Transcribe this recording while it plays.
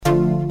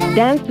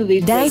Dance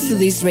to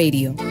this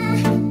radio.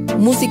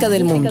 Música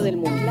del mundo.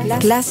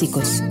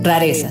 Clásicos,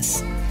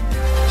 rarezas.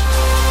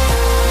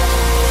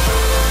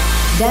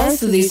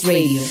 Dance to this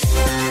radio.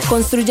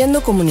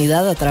 Construyendo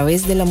comunidad a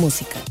través de la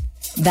música.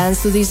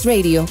 Dance to this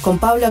radio con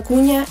Pablo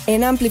Acuña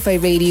en Amplify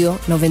Radio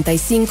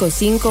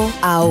 95.5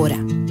 ahora.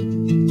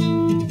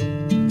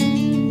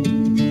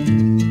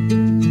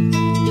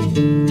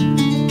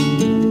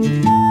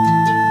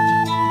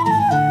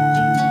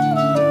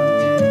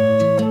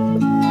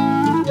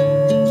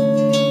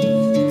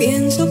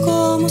 Pienso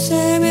cómo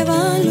se me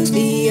van los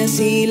días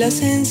y la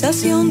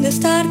sensación de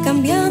estar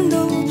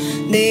cambiando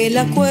de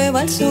la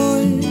cueva al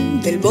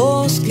sol, del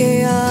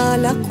bosque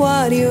al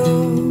acuario.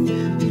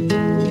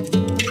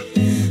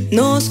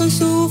 No son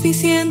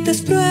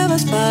suficientes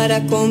pruebas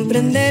para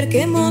comprender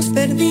que hemos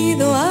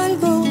perdido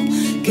algo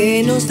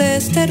que nos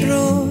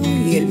desterró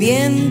y el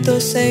viento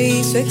se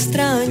hizo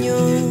extraño.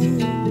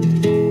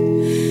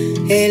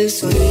 El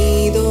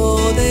sonido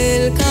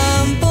del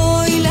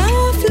campo y la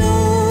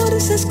flor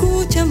se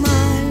escucha mal.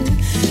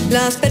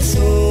 Las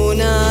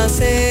personas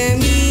se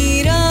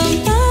miran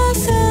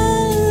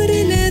pasar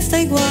y les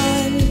da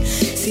igual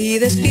si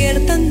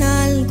despiertan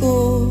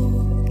algo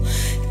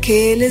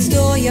que les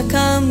doy a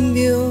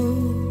cambio.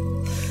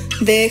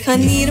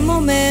 Dejan ir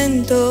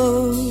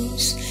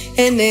momentos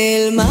en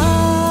el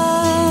mar.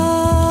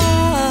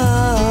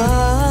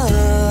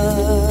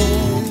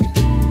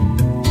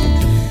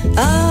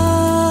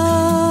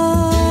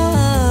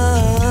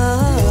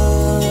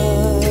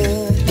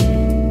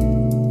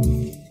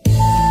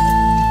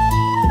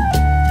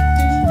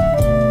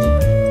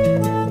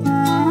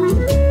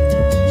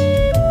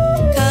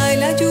 Cae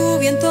la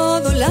lluvia en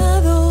todo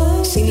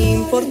lado, sin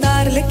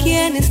importarle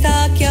quién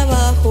está aquí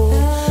abajo.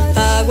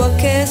 Agua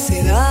que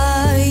se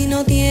da y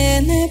no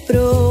tiene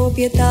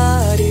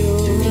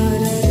propietario.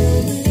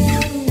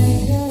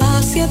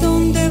 ¿Hacia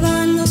dónde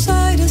van los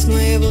aires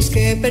nuevos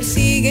que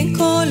persiguen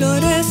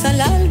colores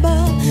al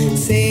alba?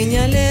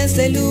 Señales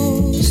de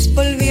luz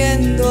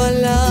volviendo a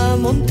la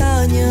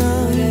montaña.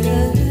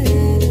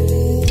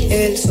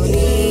 El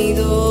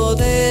sonido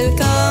del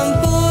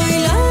campo y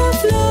la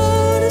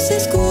flor se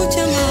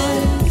escucha mal.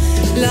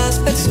 Las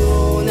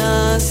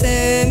personas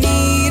se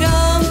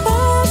miran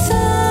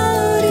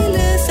pasar y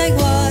les da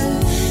igual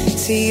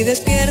si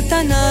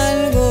despiertan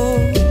algo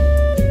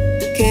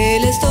que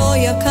les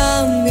doy a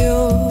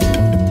cambio.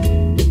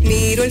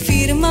 Miro el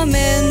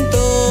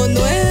firmamento,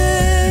 no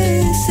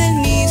es el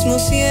mismo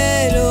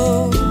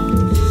cielo.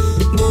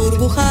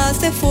 Burbujas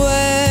de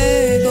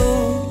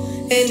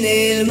fuego en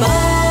el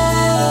mar.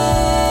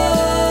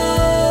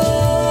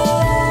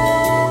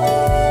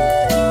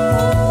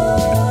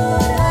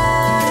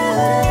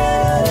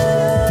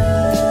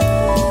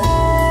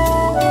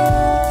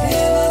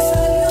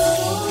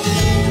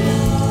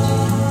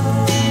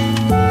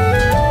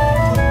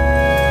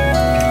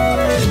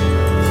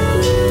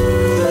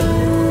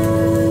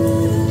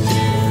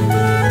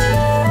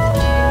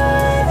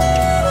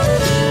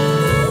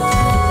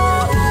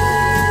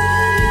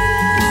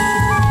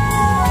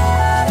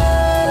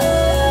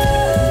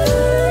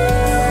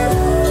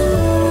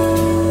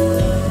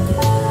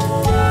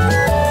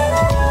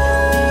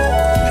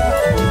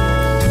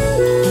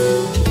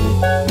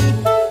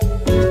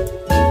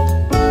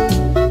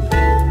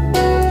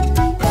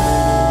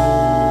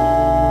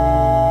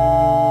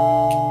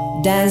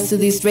 Dance to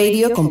this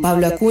radio con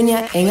Pablo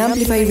Acuña en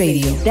Amplify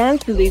Radio.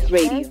 Dance to this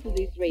radio.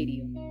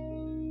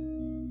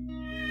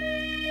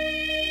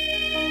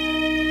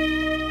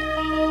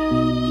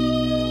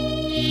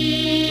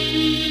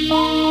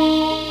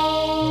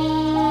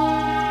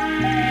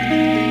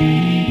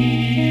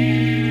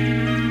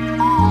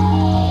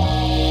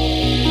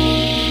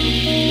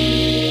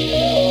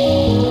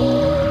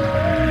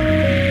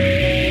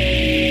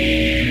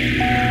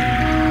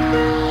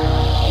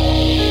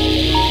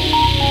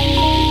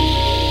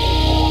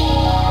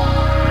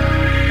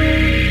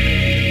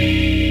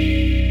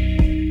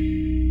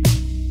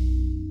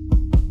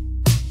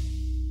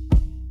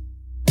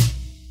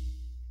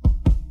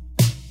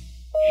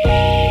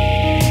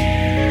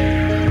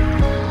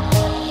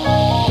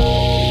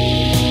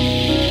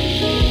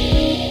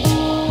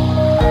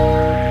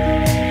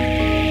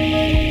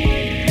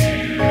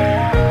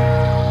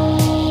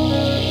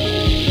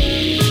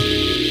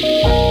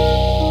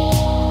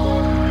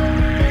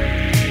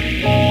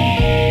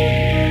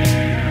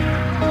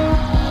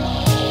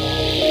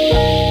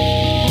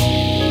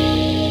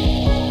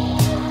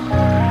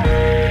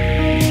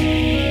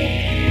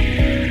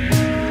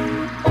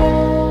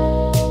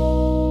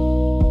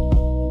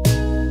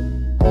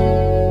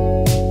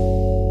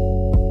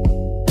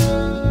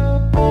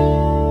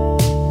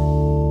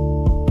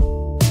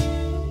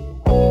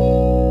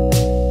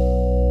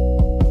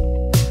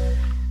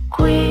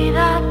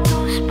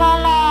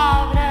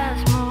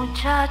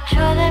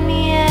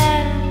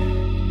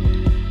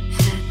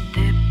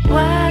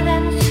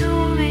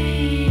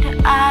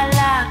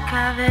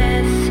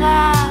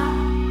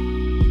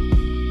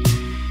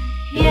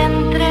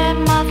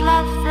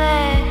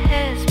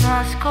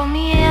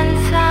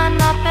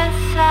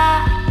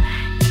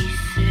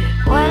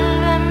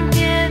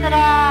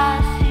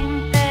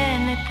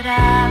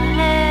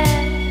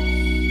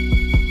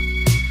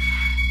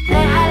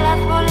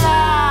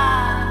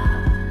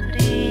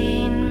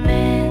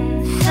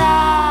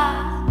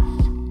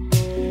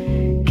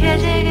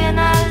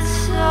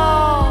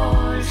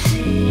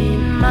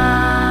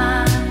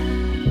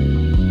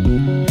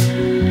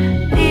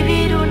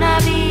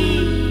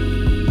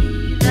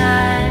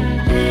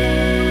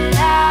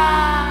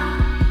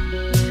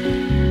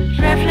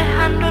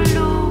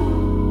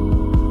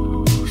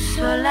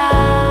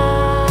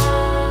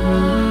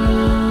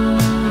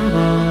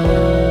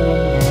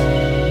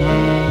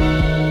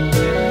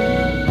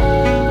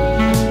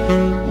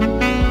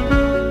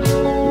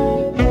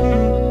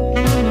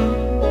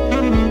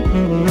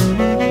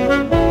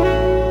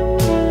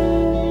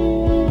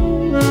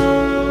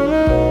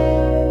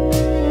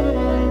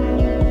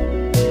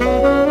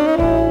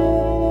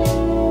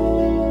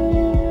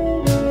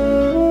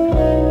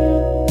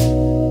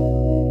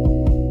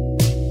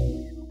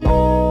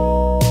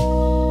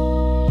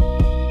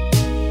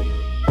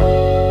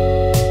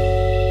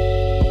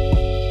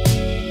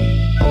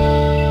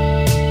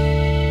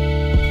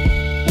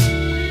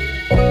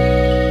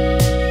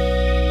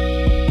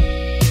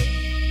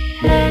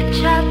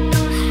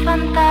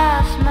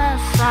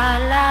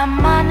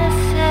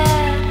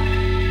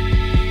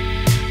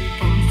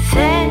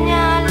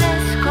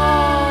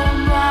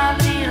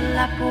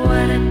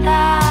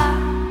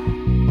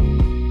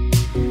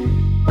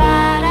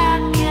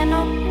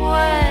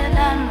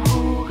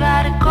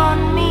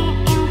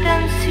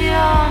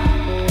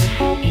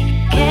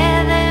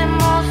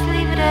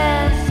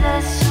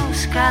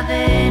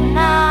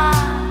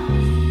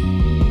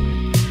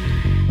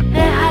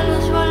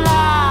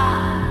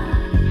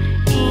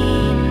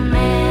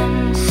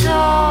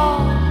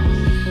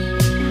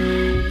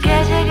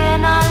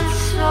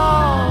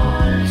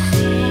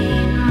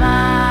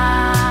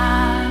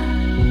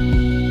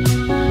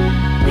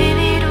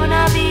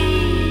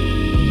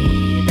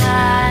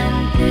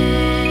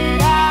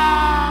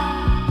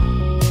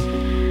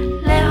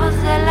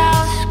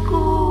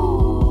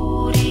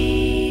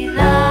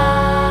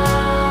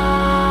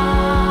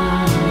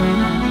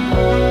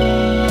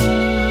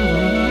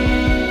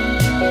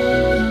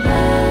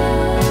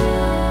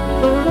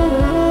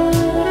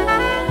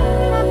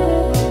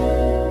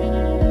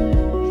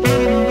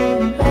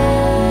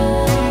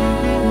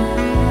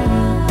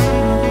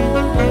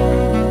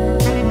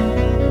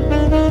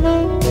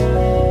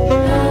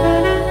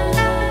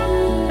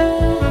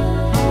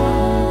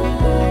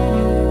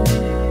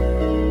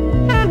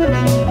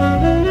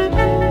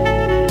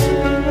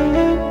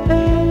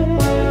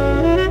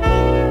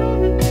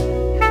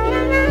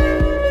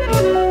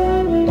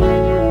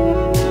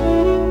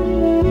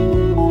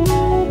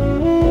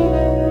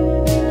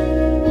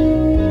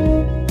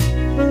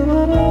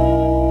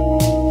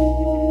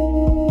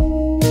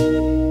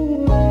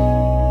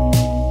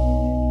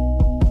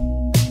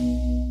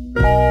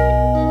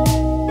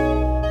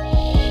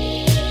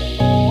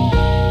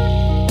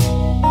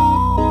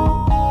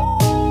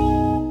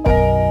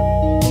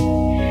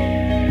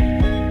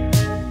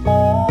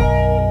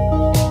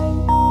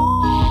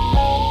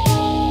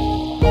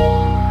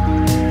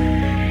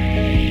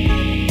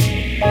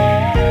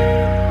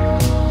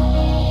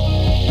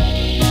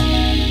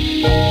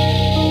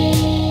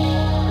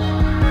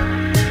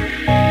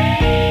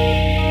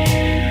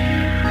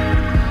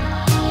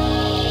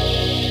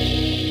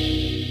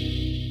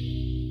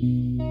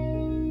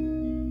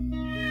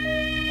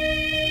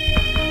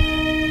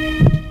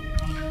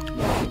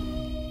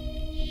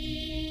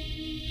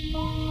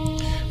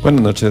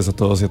 Buenas noches a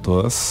todos y a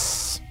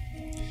todas.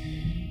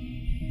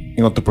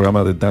 En otro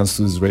programa de Dance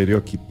to This Radio,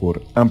 aquí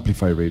por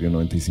Amplify Radio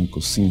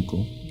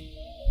 95.5.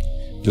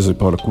 Yo soy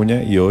Pablo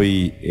Acuña y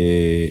hoy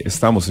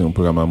estamos en un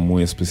programa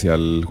muy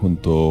especial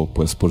junto,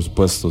 pues por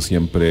supuesto,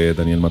 siempre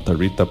Daniel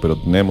Matarrita, pero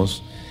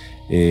tenemos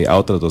a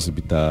otras dos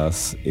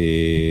invitadas.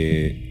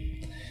 Y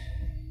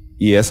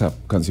esa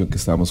canción que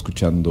estábamos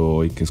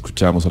escuchando y que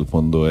escuchamos al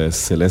fondo es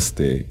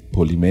Celeste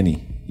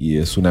Polimeni, y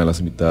es una de las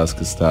invitadas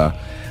que está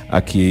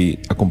aquí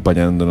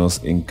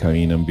acompañándonos en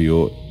cabina en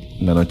vivo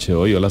la noche de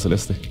hoy. Hola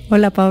Celeste.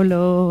 Hola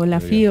Pablo, hola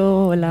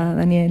Fío, hola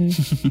Daniel.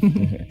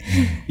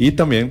 Y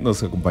también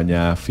nos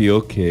acompaña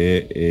Fío,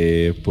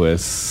 que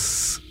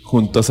pues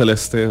junto a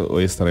Celeste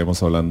hoy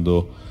estaremos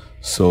hablando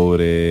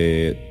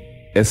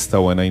sobre esta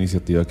buena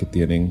iniciativa que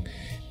tienen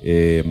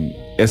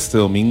este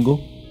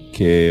domingo,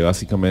 que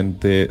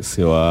básicamente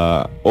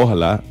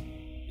ojalá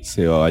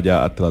se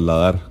vaya a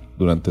trasladar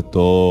durante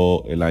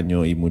todo el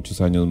año y muchos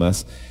años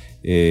más.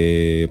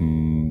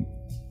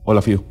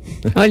 Hola Fío.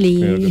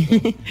 Oli.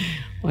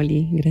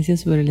 Oli,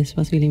 gracias por el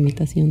espacio y la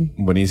invitación.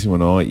 Buenísimo,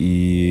 ¿no?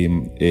 Y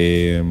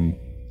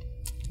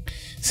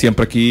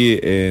siempre aquí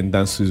en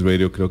Dance to This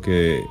Radio creo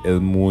que es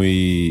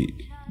muy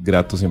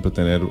grato siempre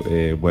tener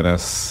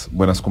buenas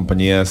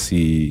compañías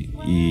y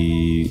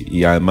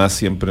además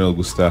siempre nos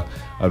gusta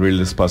abrir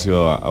el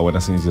espacio a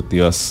buenas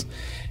iniciativas.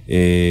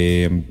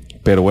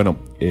 Pero bueno,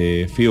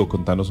 Fío,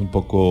 contanos un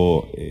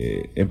poco,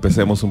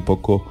 empecemos un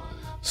poco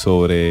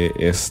sobre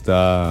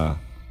esta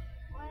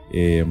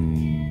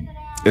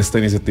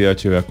iniciativa de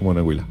Chiva como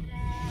una huila.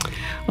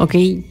 Ok,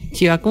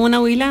 Chiva como una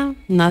huila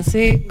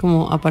nace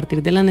como a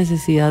partir de la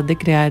necesidad de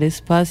crear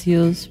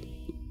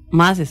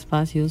más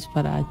espacios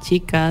para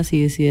chicas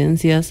y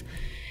disidencias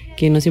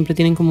que no siempre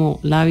tienen como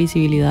la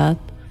visibilidad.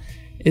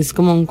 Es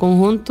como un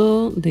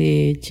conjunto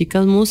de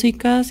chicas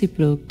músicas y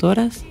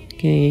productoras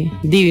que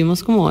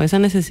vivimos como esa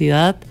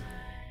necesidad.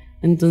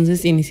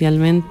 Entonces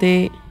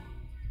inicialmente,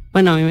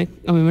 bueno, a mí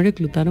me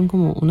reclutaron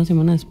como una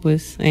semana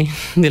después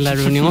de la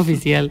reunión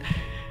oficial.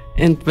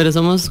 Pero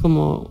somos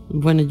como,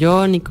 bueno,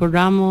 yo, Nico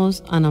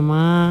Ramos,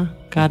 Anamá,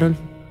 Carol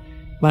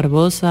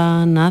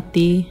Barbosa,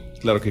 Nati.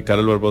 Claro que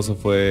Carol Barbosa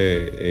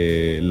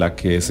fue la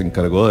que se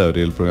encargó de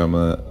abrir el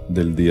programa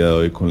del día de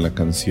hoy con la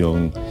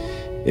canción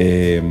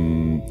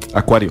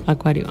Acuario.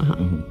 Acuario, ajá.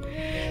 Uh-huh.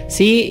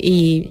 Sí,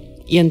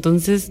 y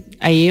entonces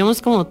ahí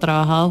hemos como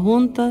trabajado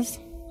juntas.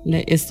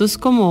 Esto es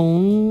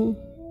como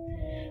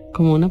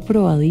una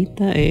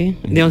probadita,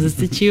 digamos,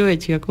 este chivo de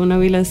Chiva con una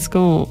huila es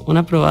como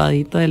una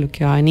probadita de lo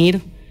que va a venir,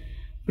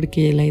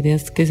 porque la idea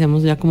es que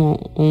seamos ya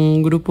como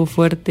un grupo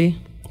fuerte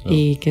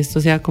y que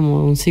esto sea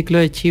como un ciclo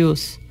de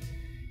chivos,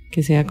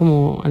 que sea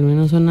como al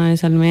menos una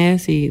vez al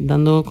mes y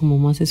dando como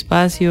más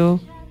espacio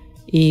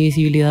y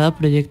visibilidad a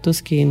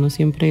proyectos que no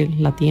siempre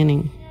la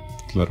tienen.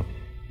 Claro.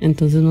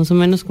 Entonces más o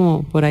menos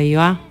como por ahí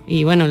va.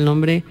 Y bueno, el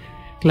nombre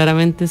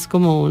claramente es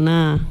como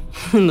una,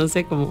 no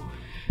sé, como,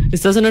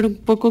 esto va a sonar un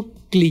poco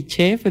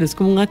cliché, pero es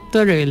como un acto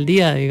de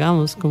rebeldía,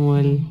 digamos, como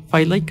el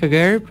Fight Like a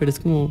Girl, pero es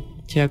como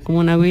Chiva como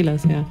una huila, o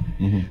sea.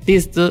 Uh-huh. Y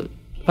esto,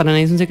 para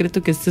nadie es un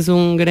secreto que este es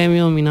un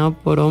gremio dominado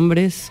por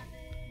hombres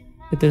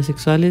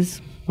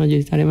heterosexuales,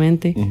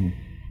 mayoritariamente. Uh-huh.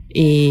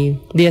 Y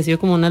ha sido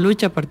como una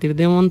lucha a partir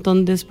de un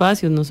montón de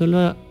espacios, no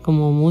solo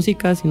como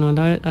música, sino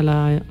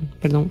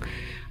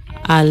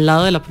al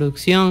lado de la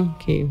producción,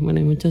 que bueno,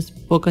 hay muchas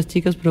pocas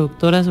chicas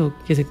productoras o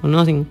que se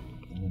conocen.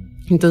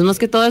 Entonces más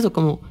que todo eso,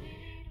 como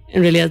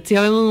en realidad sí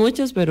sabemos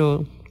muchas,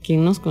 pero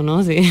 ¿quién nos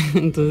conoce?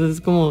 Entonces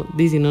es como,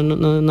 si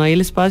no hay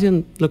el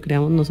espacio, lo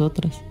creamos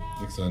nosotras.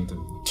 Excelente.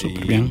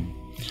 Súper bien.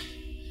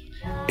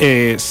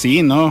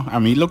 Sí, no, a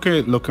mí lo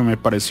que me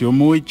pareció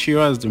muy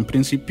chiva desde un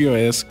principio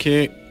es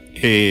que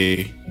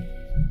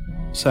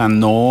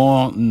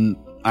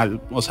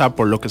o sea,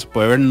 por lo que se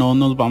puede ver, no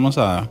nos vamos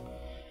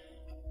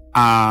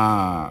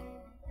a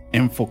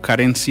enfocar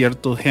en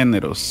ciertos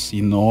géneros,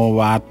 sino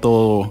va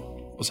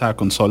todo, o sea,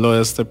 con solo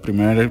este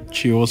primer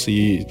chivo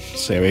sí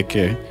se ve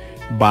que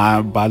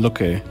va lo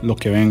que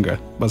venga,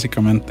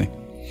 básicamente.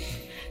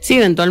 Sí,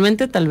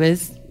 eventualmente tal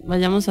vez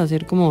vayamos a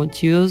hacer como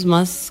chivos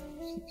más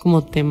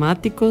como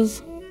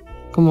temáticos,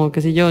 como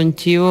qué sé yo, un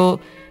chivo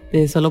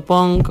de solo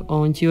punk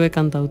o un chivo de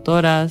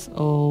cantautoras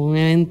o un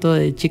evento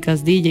de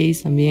chicas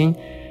DJs también.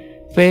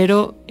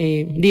 Pero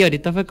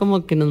ahorita fue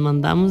como que nos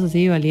mandamos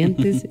así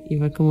valientes y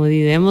fue como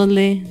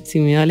démosle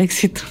sin miedo al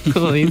éxito,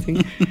 como dicen.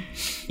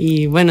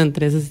 Y bueno,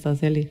 entre esos está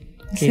Celi.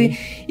 Sí,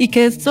 y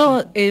que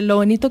esto, lo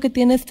bonito que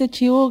tiene este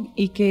chivo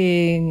y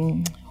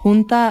que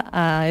junta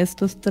a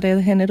estos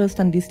 3 géneros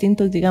tan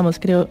distintos, digamos,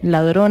 creo,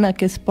 Ladrona,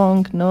 que es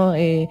punk, ¿no?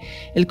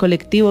 El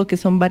colectivo, que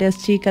son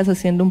varias chicas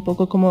haciendo un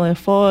poco como de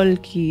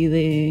folk y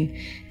de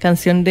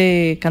canción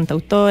de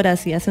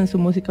cantautoras y hacen su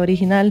música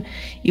original.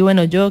 Y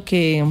bueno, yo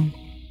que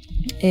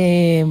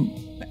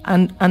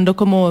ando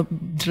como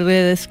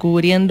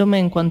redescubriéndome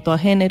en cuanto a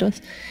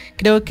géneros,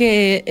 creo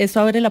que eso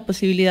abre la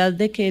posibilidad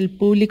de que el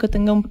público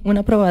tenga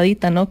una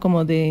probadita, ¿no?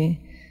 Como de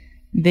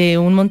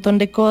un montón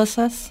de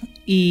cosas,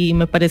 y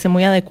me parece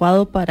muy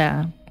adecuado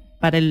para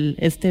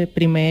este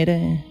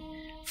primer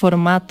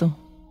formato.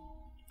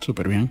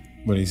 Súper bien.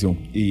 Buenísimo.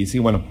 Y sí,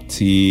 bueno,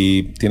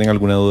 si tienen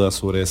alguna duda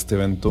sobre este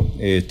evento,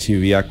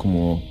 Chivia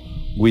como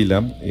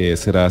Huila,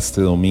 será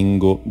este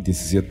domingo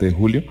 17 de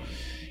julio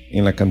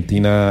en la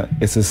cantina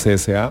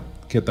SCSA,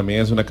 que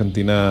también es una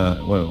cantina,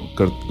 bueno,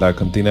 la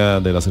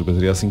cantina de la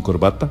cervecería Sin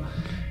Corbata,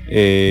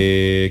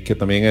 que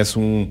también es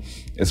un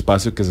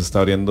espacio que se está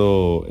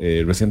abriendo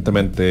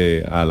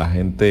recientemente a la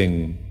gente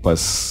en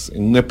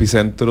un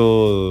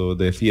epicentro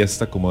de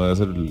fiesta como debe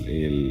ser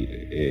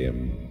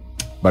el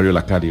barrio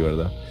La Cari,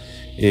 ¿verdad?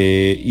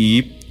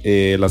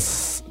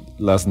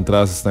 Las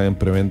entradas están en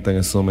preventa en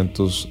estos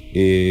momentos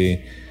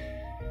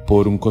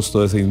por un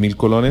costo de 6,000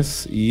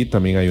 colones, y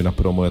también hay una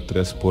promo de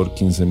 3 por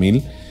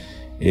 15,000.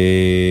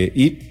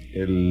 Y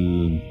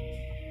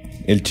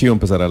el chivo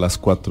empezará a las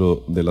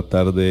 4 de la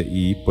tarde,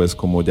 y pues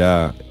como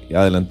ya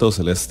adelantó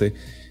Celeste,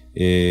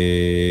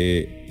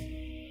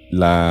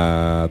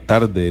 la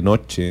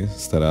tarde-noche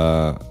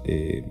estará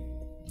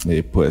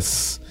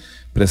pues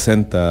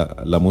presenta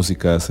la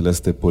música de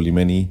Celeste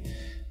Polimeni,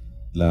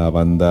 la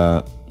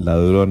banda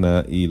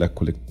Ladrona y la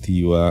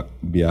colectiva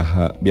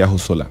Viajo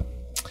Sola.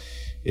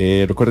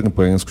 Recuerden que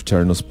pueden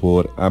escucharnos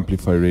por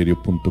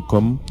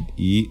amplifyradio.com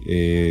y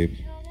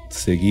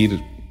seguir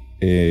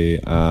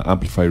a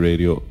Amplify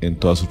Radio en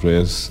todas sus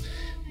redes,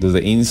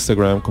 desde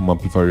Instagram como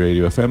Amplify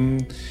Radio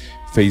FM,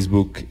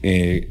 Facebook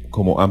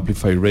como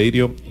Amplify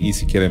Radio, y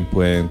si quieren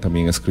pueden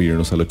también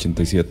escribirnos al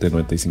 87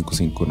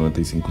 955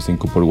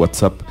 955 por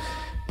WhatsApp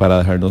para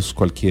dejarnos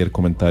cualquier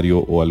comentario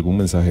o algún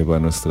mensaje para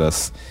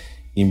nuestras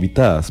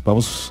invitadas.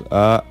 Vamos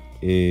a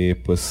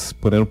pues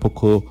poner un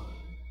poco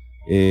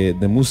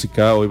de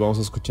música. Hoy vamos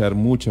a escuchar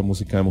mucha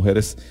música de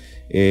mujeres,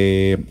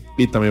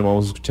 y también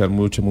vamos a escuchar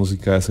mucha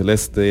música de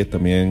Celeste,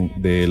 también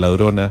de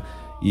Ladrona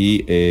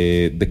y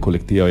de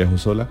Colectiva Viajo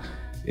Sola,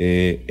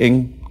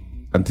 en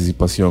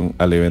anticipación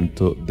al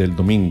evento del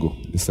domingo.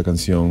 Esta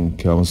canción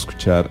que vamos a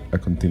escuchar a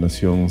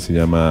continuación se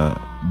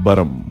llama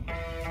Bottom,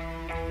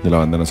 de la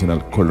banda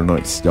nacional Color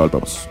Noise. Ya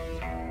volvamos.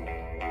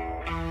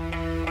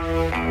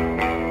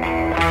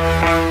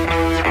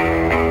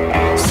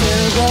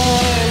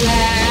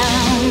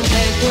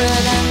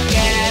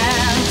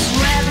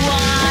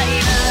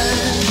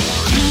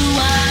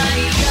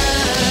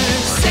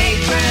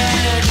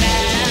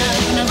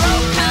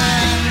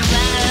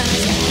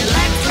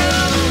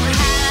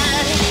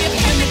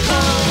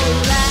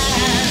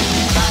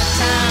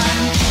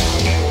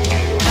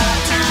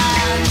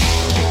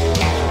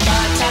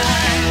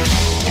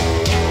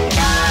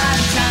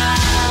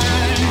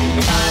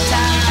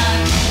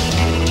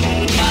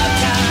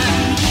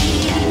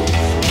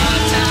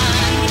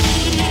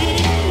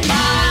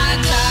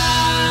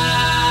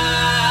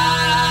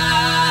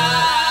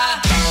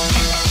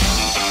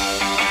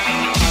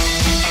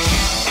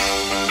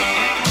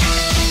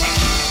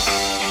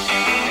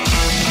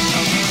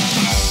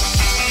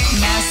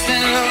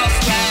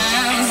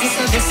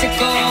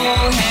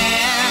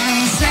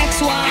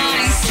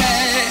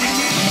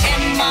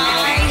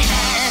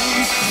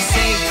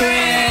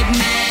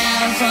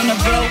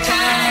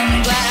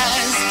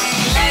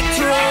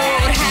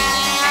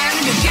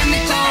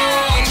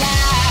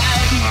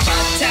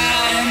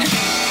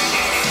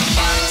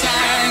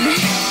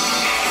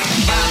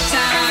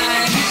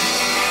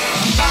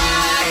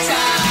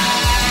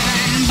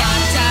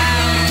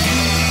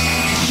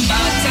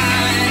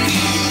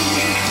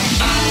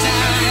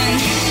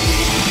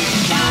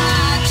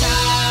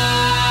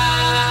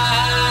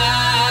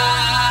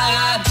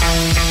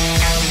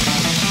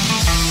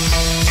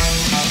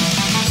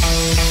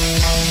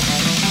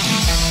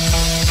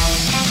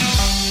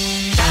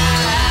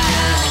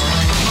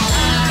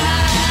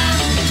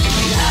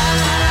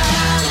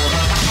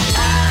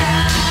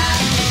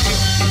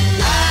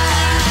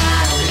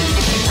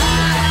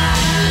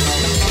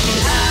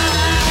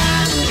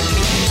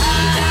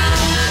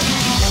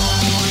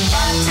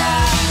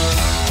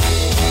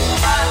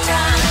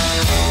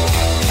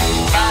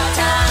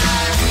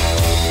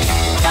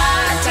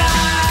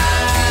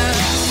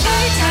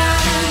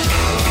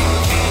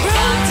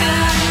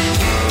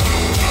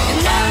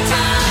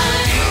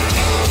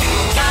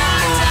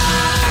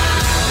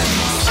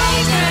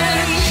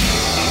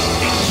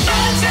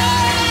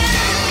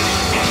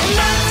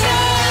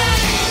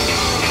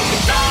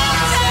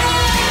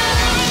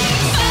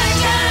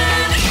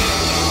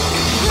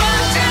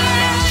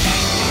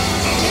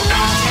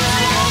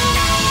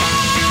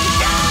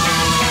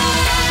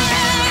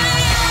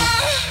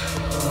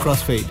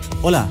 Crossfade.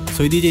 Hola,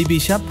 soy DJ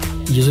Bishop.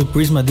 Y yo soy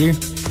Chris Madir.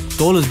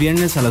 Todos los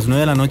viernes a las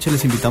 9 de la noche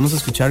les invitamos a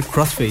escuchar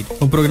Crossfade,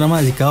 un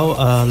programa dedicado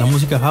a la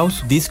música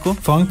house, disco,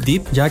 funk,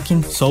 deep,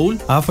 jacking, soul,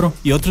 afro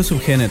y otros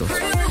subgéneros.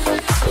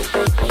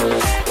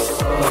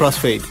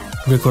 Crossfade.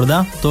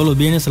 Recordá, todos los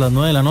viernes a las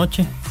 9 de la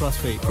noche.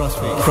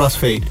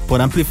 Crossfade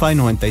por Amplify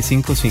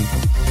 95.5.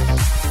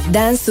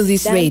 Dance to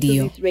This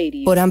Radio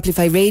por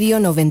Amplify Radio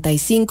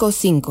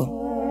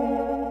 95.5.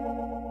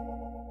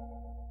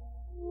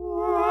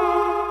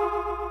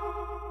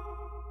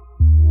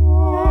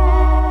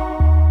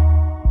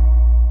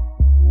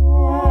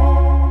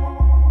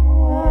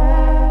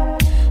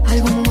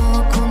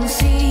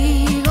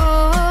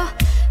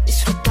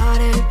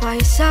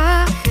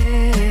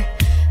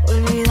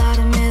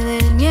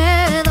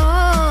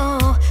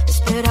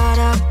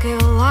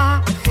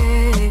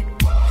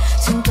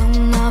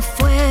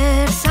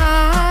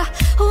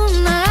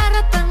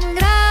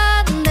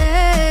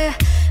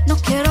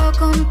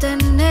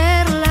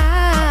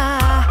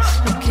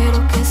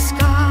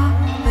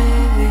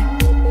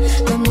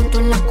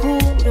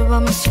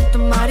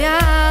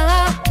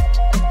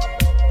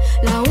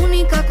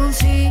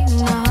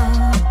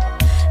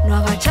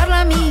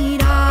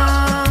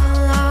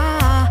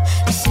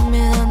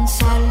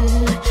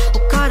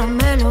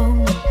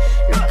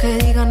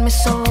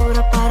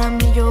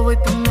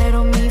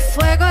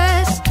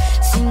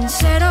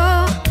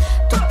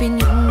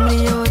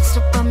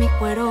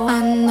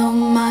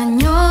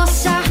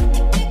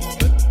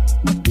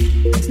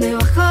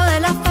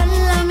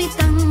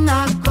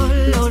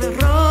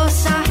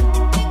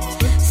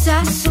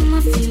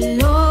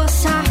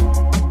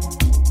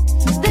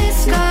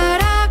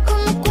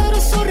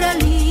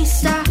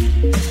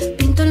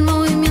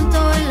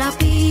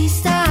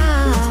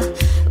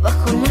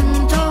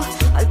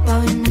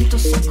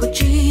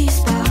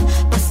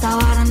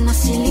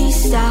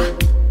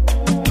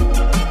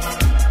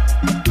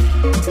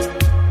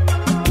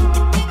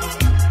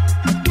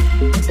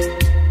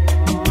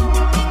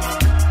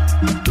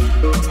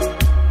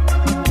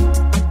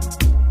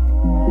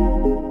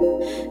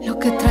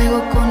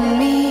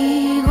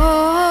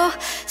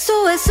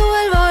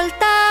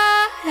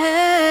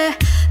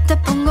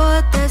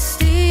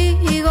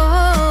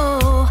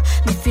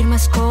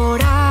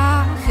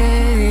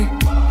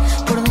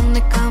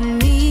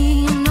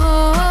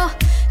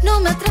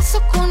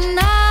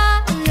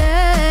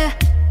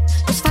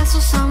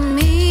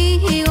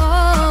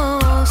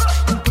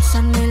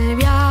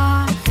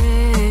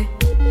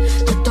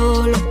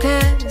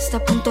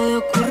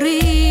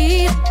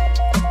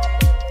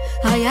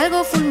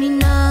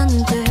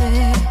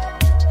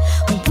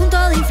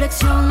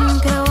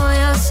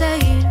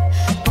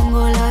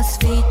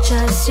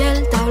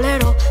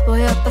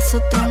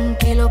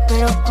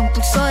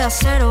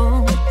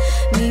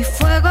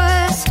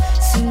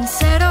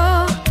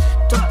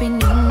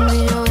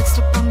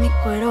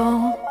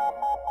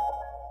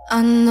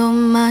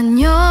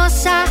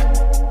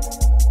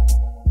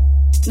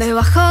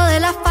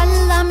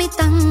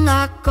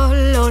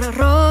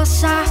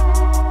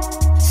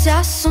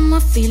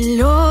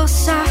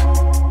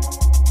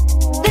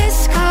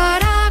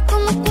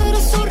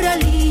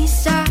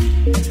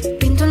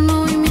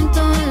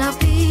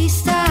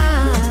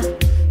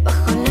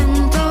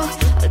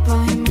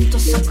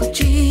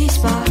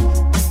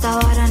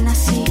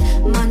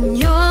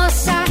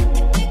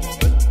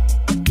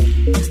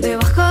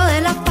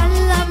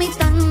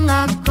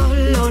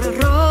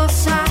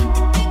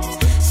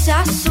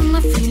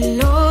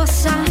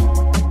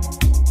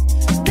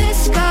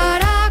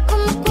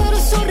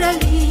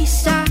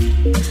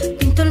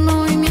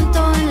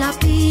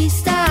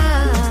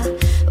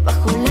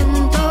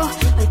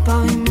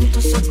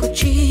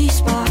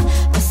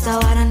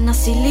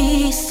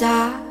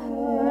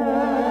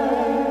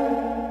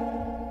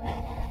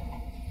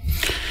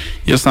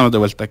 Ya estamos de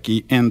vuelta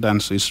aquí en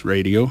Dance to This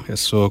Radio.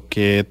 Eso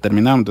que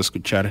terminamos de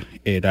escuchar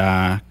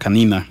era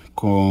Canina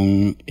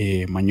con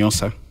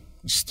Mañosa.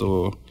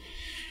 Esto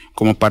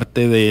como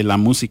parte de la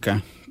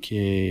música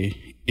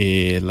que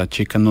las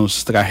chicas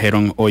nos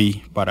trajeron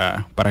hoy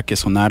para que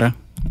sonara.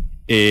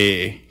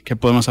 ¿Qué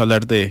podemos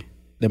hablar de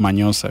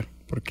Mañosa?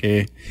 ¿Por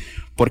qué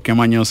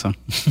Mañosa?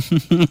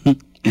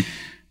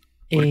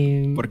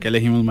 ¿Por qué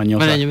elegimos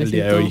Mañosa el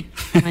día de hoy?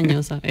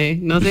 Mañosa,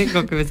 no sé,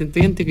 como que me siento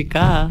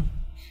identificada.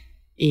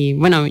 Y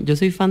bueno, yo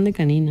soy fan de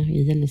Canina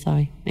y ella lo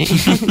sabe.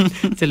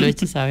 Se lo he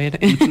hecho saber.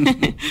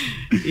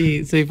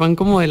 Y soy fan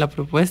como de la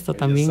propuesta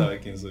también. Ella sabe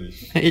quién soy.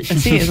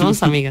 Sí,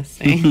 somos amigas.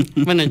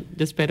 Bueno,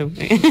 yo espero.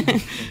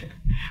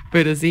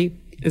 Pero sí,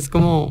 es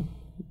como,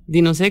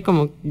 y no sé,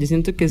 como yo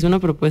siento que es una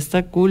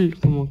propuesta cool,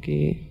 como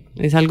que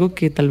es algo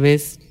que tal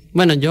vez,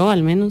 bueno, yo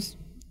al menos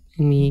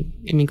en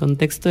mi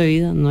contexto de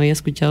vida no había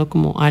escuchado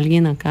como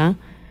alguien acá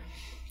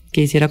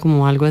que hiciera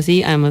como algo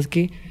así. Además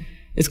que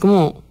es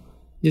como,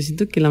 yo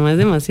siento que la más es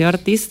demasiado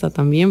artista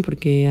también,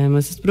 porque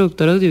además es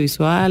productora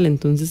audiovisual,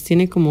 entonces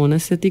tiene como una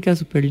estética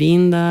súper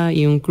linda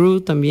y un crew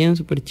también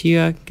súper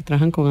chiva que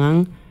trabajan con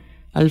Ann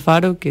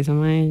Alfaro, que esa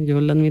mae, yo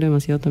la admiro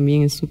demasiado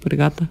también, es súper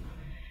gata.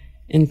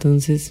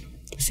 Entonces,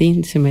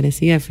 sí, se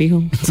merecía,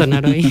 fijo,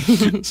 sonar ahí.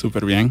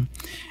 Súper bien.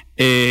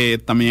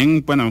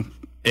 También, bueno,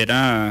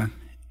 era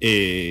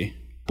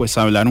pues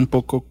hablar un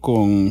poco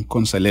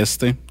con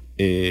Celeste,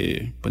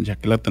 pues ya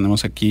que la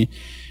tenemos aquí,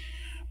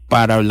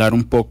 para hablar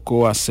un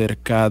poco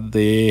acerca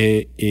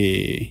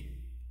de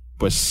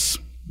pues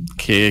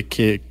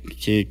qué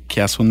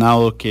ha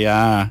sonado, qué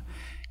ha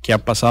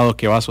pasado,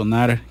 qué va a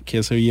sonar,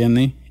 qué se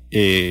viene.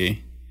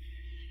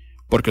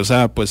 Porque, o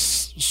sea,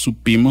 pues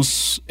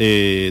supimos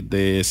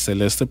de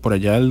Celeste por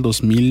allá el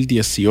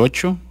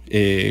 2018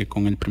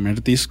 con el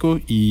primer disco,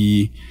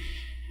 y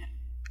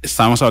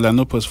estábamos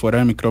hablando pues fuera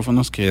de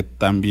micrófonos que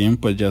también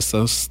pues ya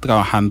estás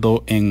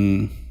trabajando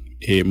en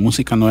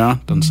música nueva.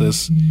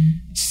 Entonces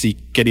sí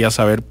quería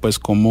saber pues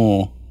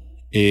cómo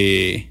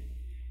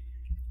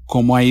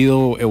ha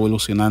ido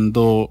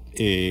evolucionando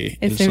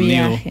el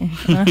sonido. Viaje.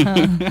 Ajá.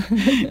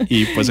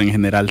 Y pues en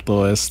general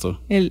todo esto.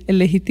 El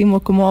legítimo,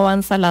 cómo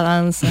avanza la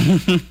danza.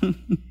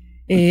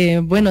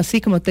 Bueno,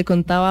 sí, como te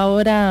contaba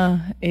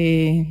ahora,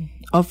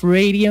 off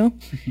radio,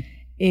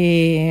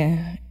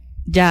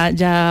 ya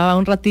va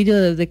un ratillo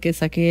desde que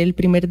saqué el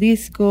primer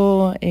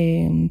disco,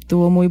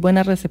 tuvo muy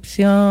buena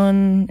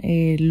recepción,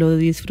 lo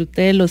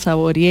disfruté, lo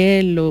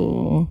saboreé,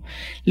 lo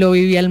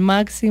viví al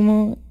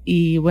máximo,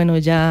 y bueno,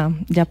 ya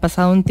ha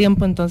pasado un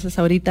tiempo, entonces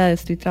ahorita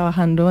estoy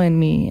trabajando en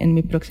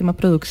mi próxima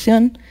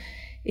producción.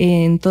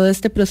 En todo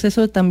este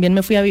proceso también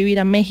me fui a vivir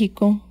a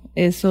México.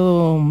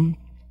 Eso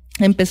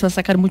empezó a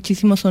sacar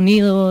muchísimos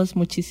sonidos,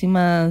 me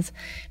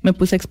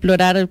puse a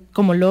explorar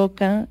como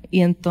loca,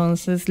 y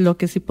entonces lo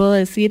que sí puedo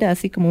decir,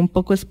 así como un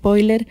poco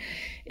spoiler,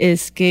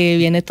 es que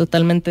viene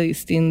totalmente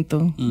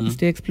distinto.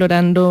 Estoy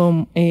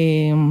explorando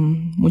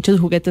muchos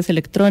juguetes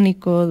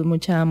electrónicos,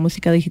 mucha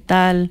música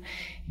digital,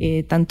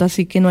 tanto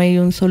así que no hay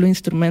un solo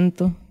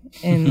instrumento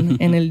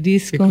en el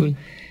disco. Cool.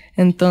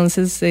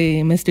 Entonces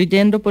me estoy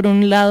yendo por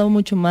un lado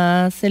mucho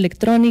más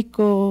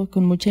electrónico,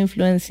 con mucha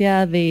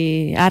influencia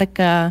de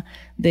Arca,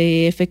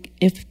 de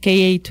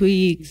FKA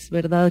Twigs,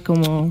 ¿verdad?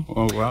 Como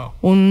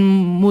un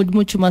mood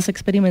mucho más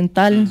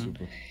experimental.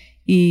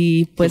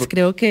 Y pues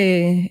creo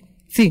que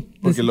sí.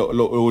 Porque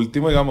lo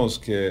último, digamos,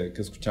 que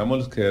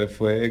escuchamos, que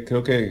fue,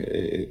 creo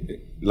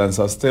que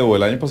lanzaste o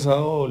el año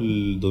pasado o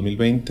el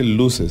 2020,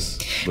 Luces,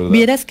 ¿verdad?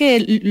 Vieras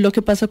que lo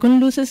que pasó con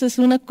Luces es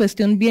una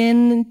cuestión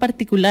bien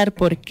particular,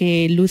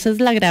 porque Luces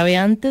la grabé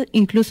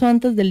incluso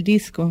antes del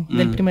disco,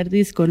 del primer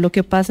disco. Lo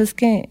que pasa es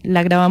que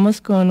la grabamos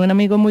con un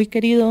amigo muy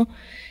querido,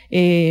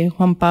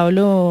 Juan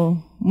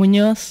Pablo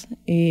Muñoz,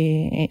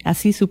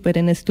 así súper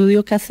en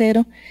estudio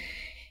casero.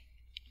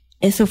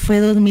 Eso fue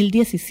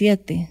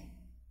 2017.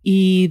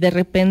 Y de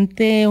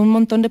repente un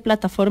montón de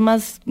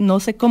plataformas, no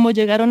sé cómo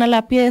llegaron a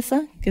la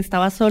pieza, que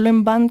estaba solo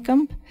en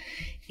Bandcamp,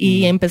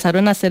 y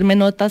empezaron a hacerme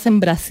notas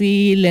en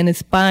Brasil, en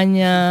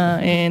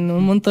España, en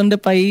un montón de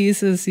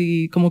países,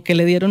 y como que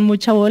le dieron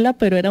mucha bola,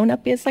 pero era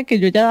una pieza que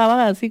yo ya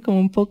daba así como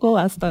un poco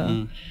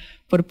hasta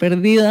por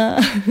perdida.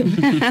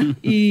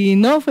 Y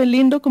no, fue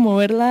lindo como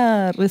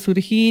verla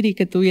resurgir y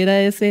que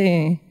tuviera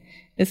ese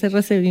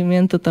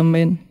recibimiento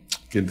también.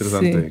 Qué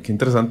interesante, sí. Qué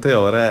interesante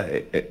ahora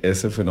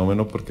ese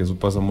fenómeno, porque eso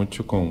pasa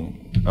mucho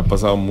ha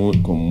pasado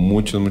con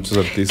muchos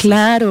artistas.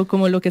 Claro,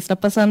 como lo que está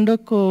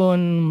pasando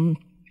con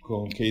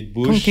Kate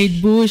Bush. Con Kate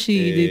Bush,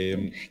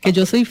 y que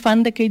yo soy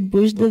fan de Kate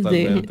Bush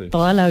desde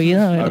toda la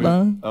vida,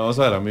 ¿verdad? Vamos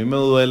a ver, a mí me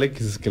duele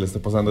que le esté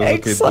pasando eso a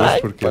Kate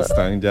Bush, porque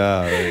están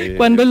ya...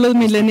 Cuando los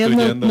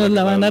millennials nos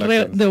la van a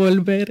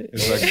devolver.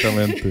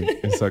 Exactamente.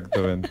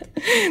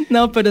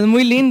 No, pero es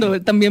muy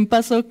lindo. También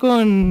pasó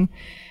con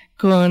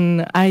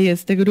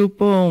este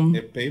grupo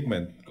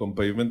Pavement. Con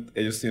Pavement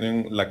ellos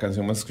tienen la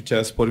canción más escuchada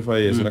de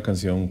Spotify, y es una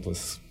canción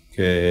pues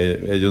que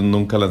ellos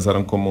nunca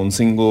lanzaron como un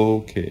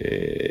single,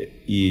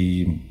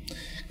 y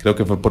creo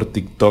que fue por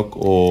TikTok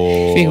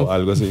o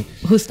algo así.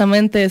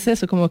 Justamente es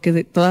eso, como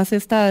que todas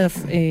estos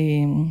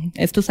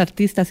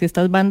artistas y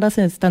estas bandas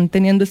están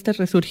teniendo este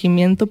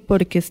resurgimiento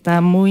porque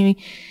está muy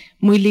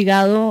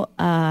ligado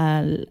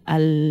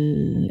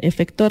al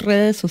efecto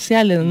redes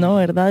sociales, ¿no?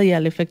 ¿Verdad? Y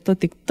al efecto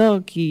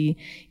TikTok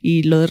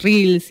y los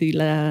Reels y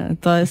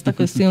toda esta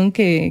cuestión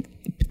que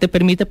te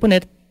permite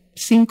poner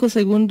 5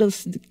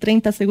 segundos,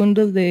 30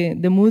 segundos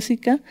de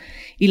música,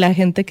 y la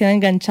gente queda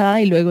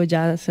enganchada y luego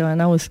ya se van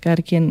a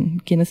buscar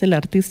quién es el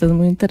artista. Es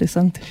muy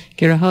interesante.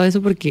 Qué rajado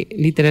eso, porque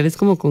literal es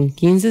como con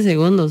 15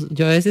 segundos.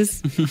 Yo a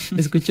veces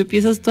escucho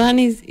piezas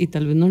tuanis y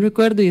tal vez no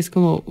recuerdo, y es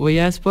como voy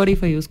a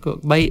Spotify y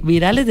busco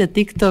virales de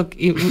TikTok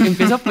y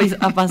empiezo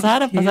a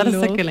pasar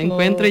hasta que la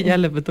encuentro, y ya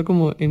le meto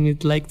como en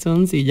mis like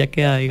songs y ya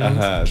queda, digamos.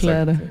 Ajá,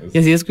 claro. Y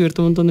así he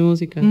descubierto un montón de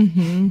música.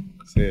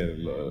 Sí,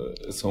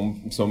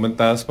 son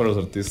ventajas para los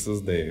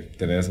artistas de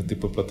tener ese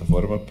tipo de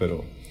plataforma,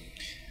 pero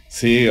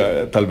sí,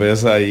 tal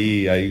vez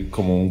ahí hay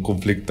como un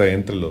conflicto ahí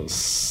entre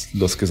los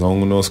que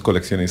son unos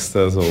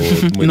coleccionistas o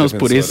muy unos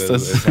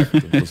puristas.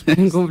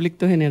 Un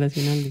conflicto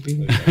generacional.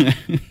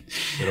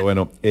 Pero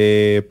bueno,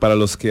 para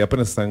los que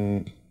apenas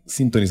están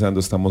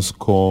sintonizando, estamos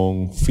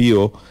con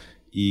Fío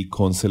y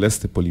con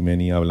Celeste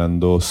Polimeni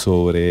hablando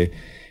sobre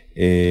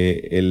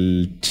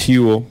el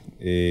chivo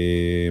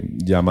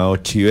llamado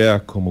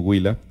Chivea como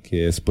Huila,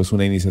 que es pues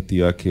una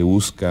iniciativa que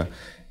busca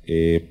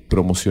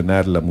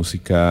promocionar la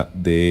música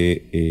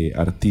de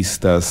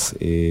artistas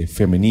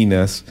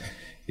femeninas,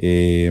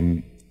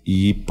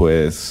 y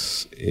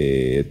pues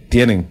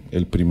tienen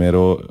el primer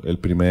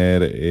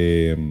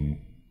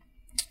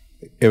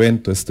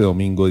evento este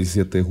domingo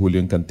 17 de julio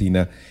en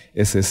Cantina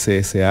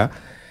SCSA,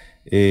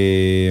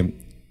 desde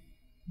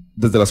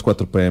las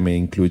 4 p.m.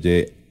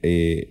 incluye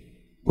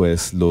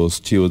pues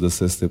los chivos de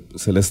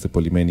Celeste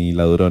Polimeni,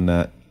 La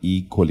Durona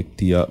y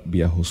Colectiva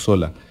Viajo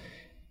Sola.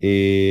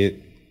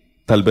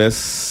 Tal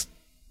vez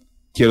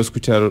quiero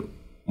escuchar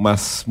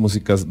más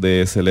músicas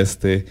de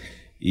Celeste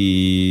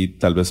y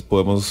tal vez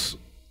podemos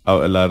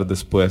hablar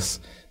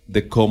después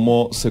de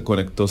cómo se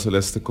conectó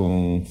Celeste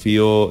con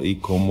Fío y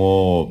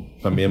cómo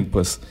también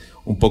pues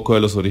un poco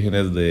de los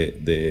orígenes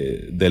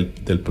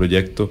del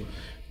proyecto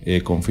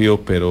con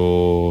Fío.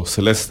 Pero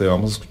Celeste,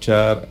 vamos a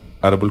escuchar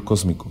Árbol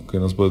Cósmico. ¿Qué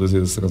nos puedes decir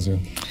de esta canción?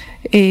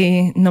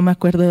 No me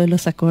acuerdo de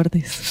los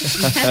acordes.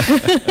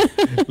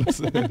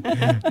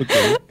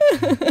 Okay.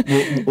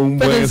 Un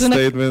buen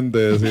statement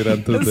de decir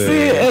antes de... Sí,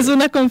 es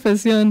una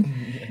confesión.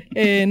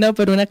 No,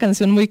 pero una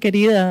canción muy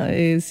querida.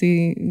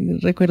 Sí,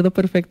 recuerdo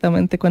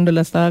perfectamente cuando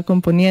la estaba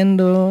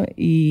componiendo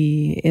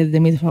y es de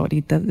mis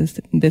favoritas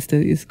de este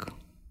disco.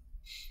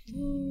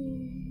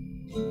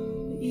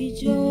 Y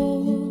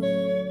yo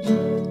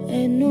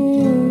en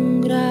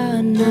un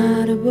gran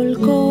árbol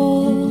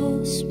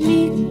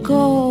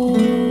cósmico,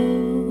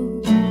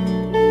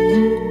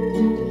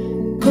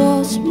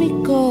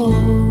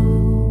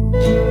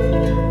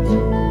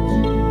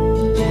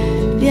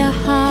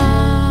 viajando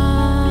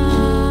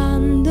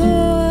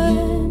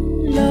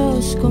en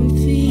los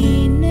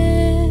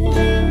confines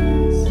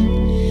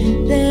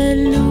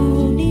del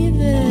universo,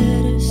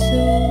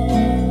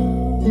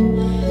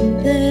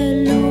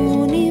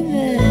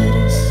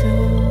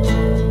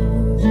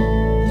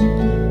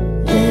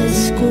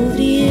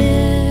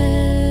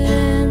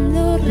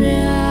 descubriendo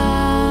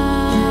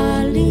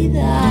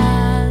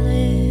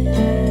realidades,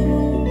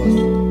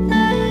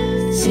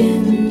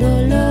 siendo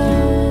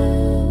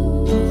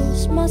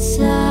los más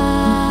animales,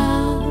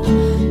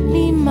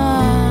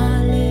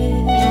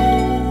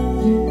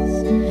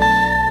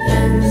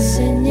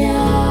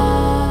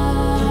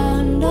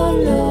 enseñando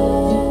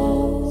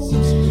los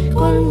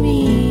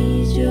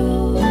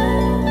colmillos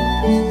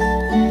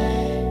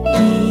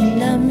y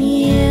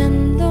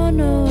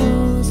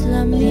lamiéndonos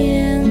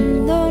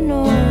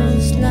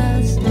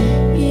las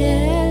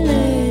pieles,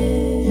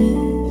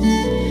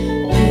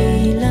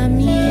 y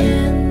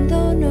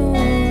lamiéndonos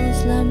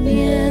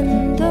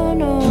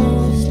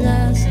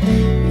las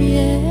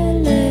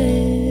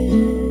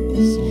pieles,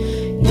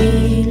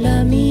 y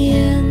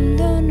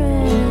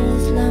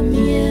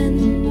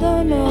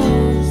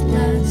lamiéndonos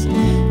las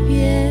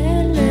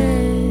pieles,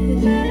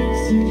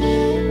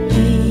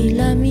 y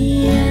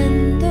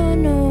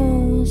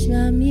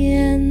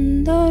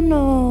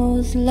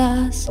lamiéndonos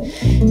las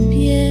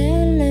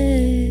pieles.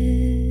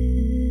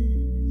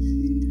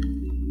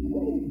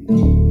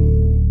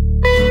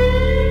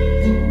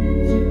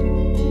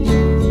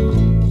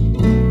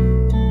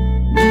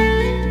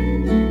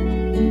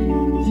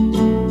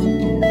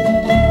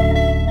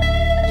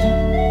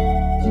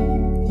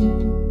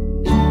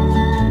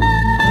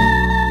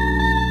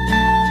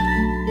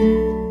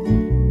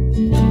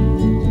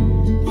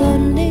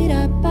 ¿Dónde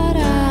irá a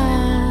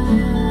parar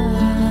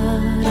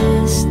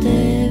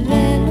este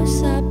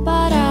veloz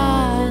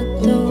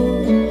aparato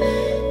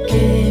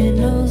que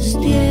nos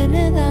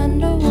tiene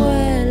dando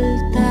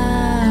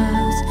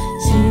vueltas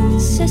sin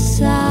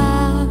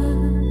cesar?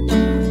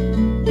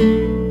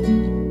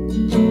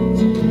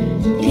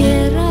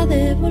 Tierra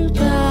de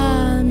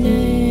volcanes,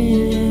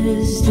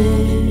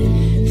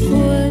 de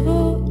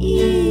fuego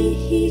y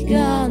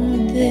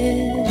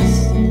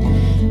gigantes,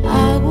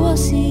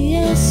 aguas y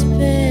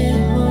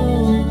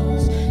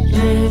espejos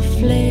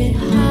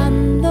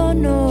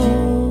reflejándonos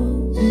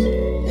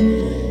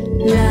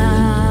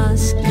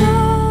las carnes,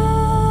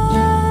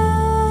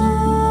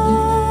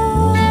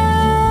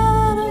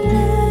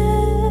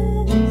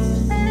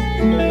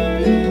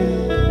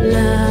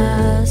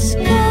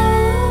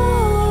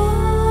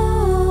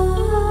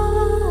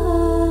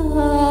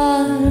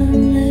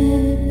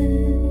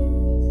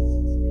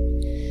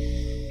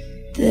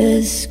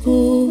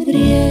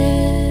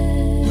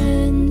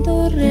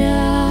 descubriendo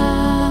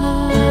realidades,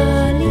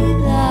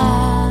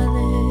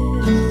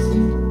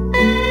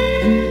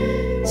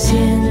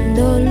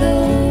 siendo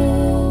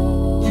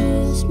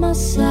los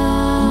más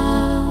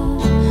animales,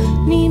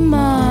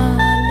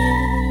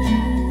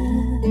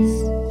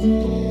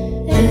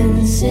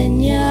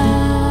 enseñando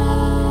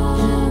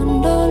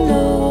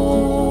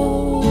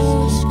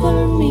los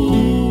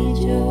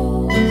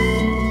colmillos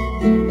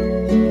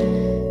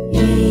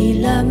y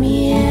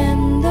lamiéndonos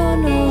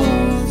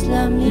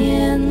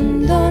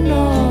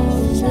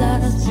las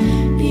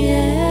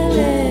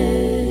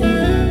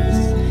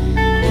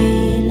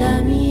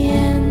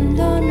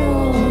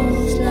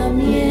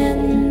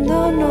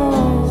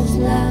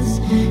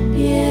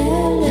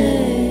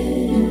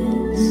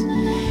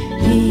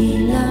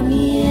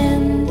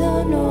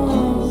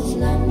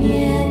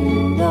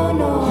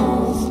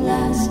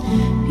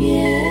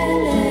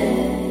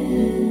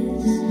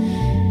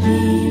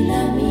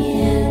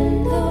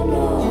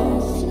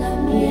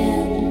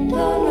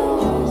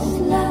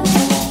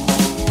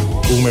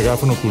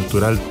megáfono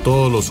cultural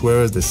todos los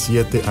jueves de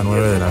 7 a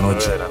 9 de la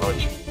noche.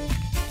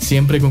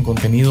 Siempre con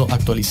contenido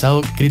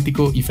actualizado,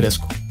 crítico y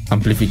fresco.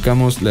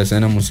 Amplificamos la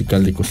escena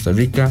musical de Costa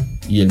Rica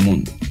y el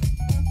mundo.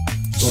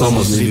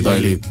 Somos Lead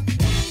by Lead.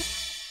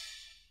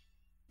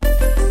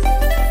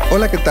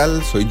 Hola, ¿qué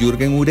tal? Soy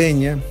Jürgen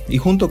Ureña y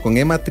junto con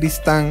Emma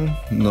Tristán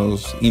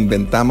nos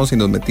inventamos y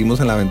nos metimos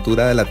en la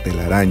aventura de La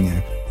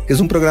Telaraña, que es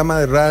un programa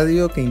de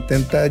radio que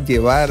intenta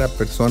llevar a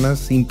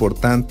personas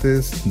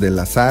importantes de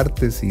las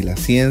artes y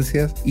las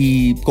ciencias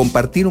y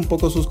compartir un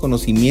poco sus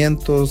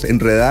conocimientos,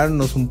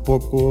 enredarnos un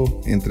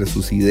poco entre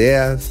sus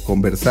ideas,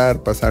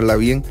 conversar, pasarla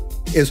bien.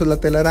 Eso es La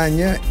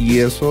Telaraña y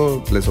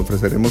eso les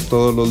ofreceremos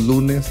todos los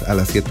lunes a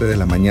las 7 de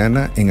la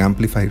mañana en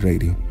Amplify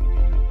Radio.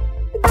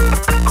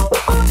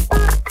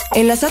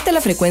 Enlazate a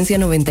la frecuencia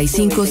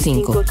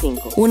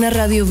 95.5, una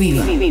radio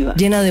viva,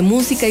 llena de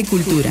música y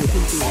cultura.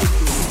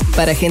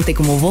 Para gente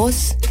como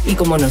vos y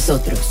como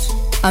nosotros.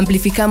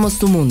 Amplificamos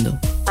tu mundo.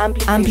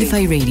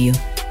 Amplify Radio.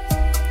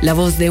 La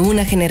voz de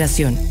una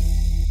generación.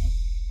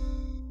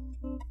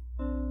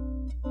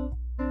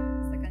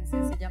 Esta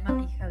canción se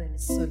llama Hija del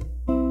Sol.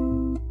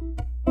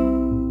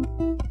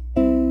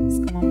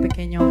 Es como un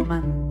pequeño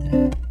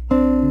mantra.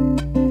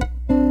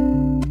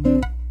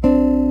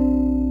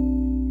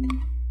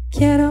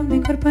 Quiero mi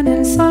cuerpo en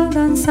el sol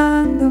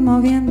danzando,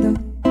 moviendo.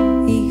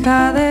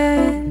 Hija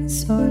del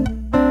sol.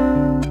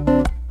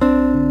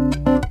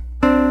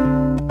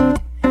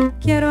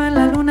 Quiero en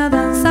la luna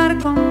danzar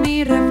con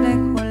mi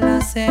reflejo,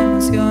 las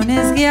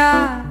emociones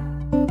guiar.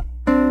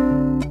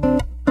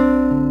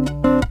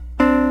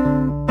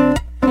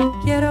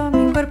 Quiero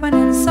mi cuerpo en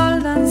el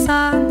sol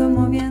danzando,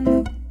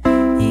 moviendo.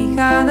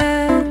 Hija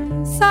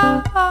del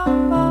sol.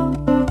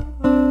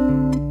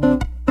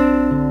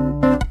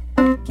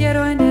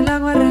 Quiero en el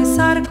agua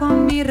rezar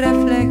con mi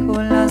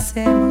reflejo, las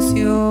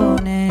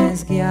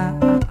emociones guiar.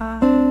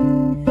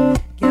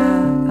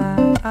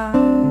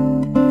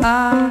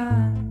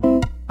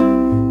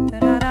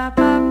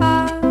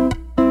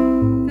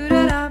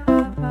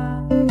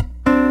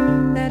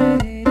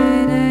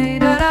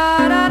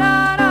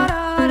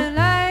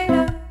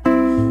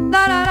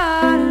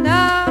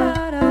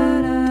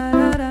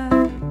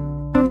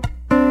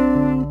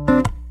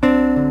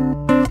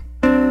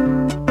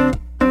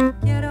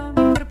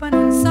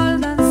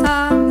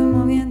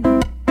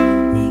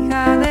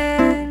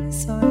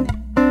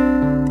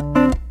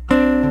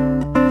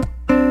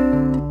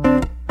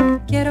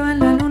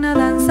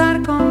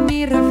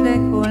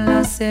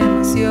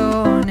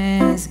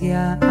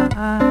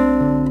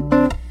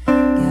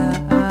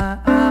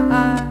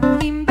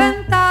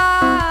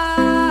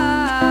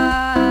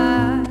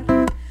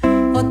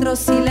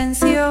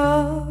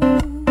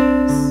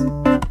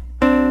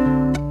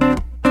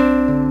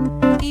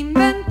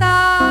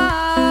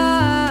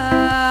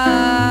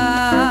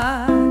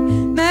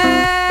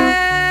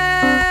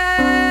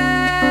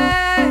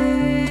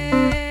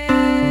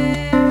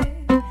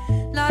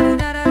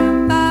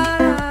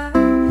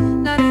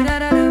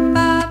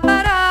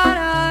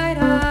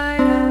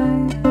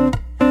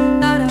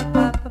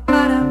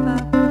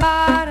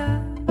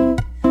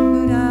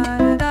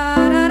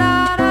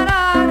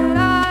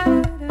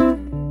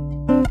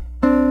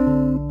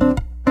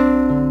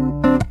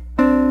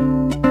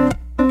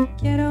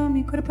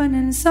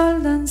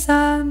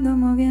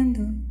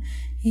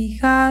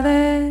 Hija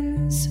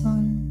del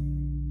sol.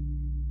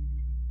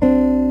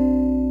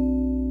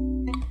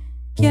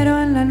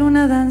 Quiero en la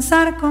luna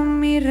danzar con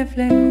mi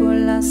reflejo,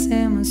 las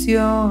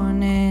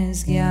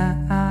emociones guiar.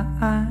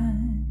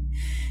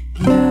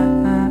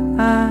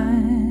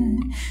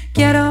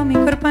 Quiero mi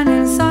cuerpo en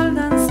el sol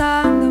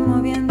danzando,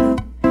 moviendo.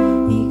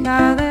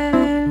 Hija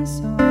del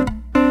sol,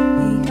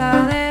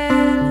 hija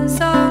del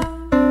sol.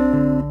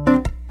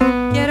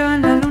 Quiero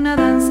en la luna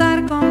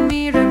danzar con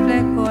mi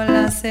reflejo,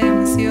 las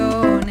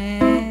emociones.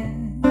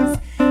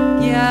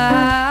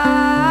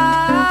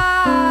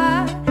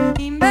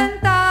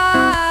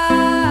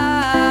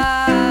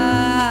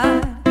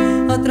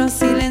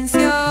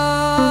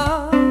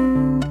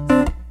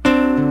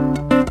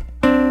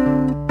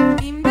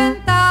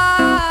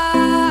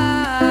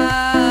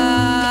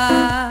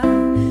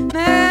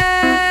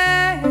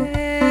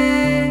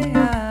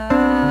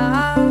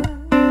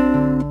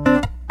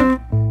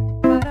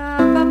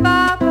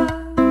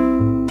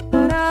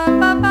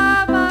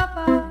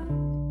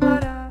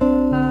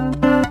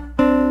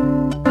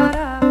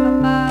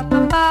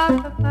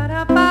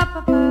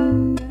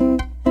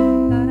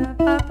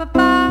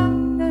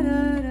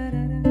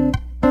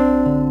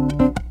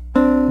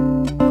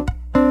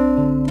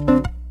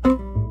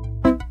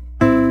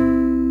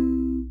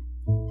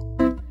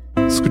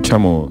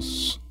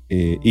 Escuchamos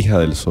Hija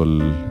del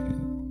Sol,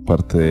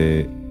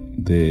 parte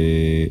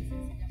de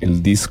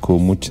el disco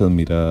Muchas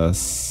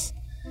Miradas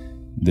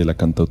de la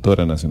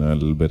cantautora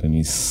nacional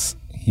Berenice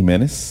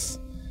Jiménez.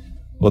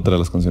 Otra de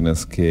las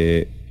canciones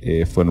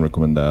que fueron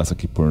recomendadas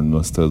aquí por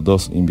nuestras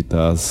dos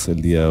invitadas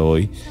el día de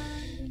hoy.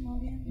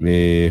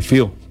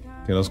 Fío,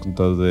 ¿qué nos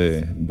contás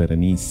de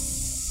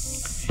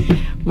Berenice?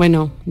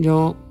 Bueno,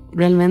 yo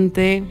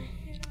realmente...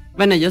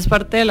 Bueno, ella es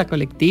parte de la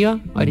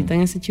colectiva. Ahorita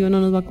en este chivo no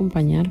nos va a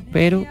acompañar,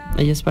 pero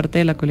ella es parte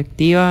de la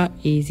colectiva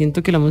y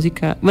siento que la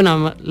música,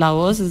 bueno, la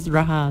voz es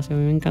rajada, o sea, a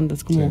mí me encanta,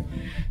 es como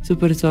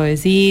súper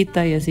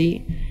suavecita y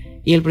así.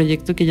 Y el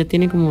proyecto que ella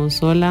tiene como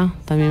sola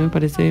también me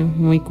parece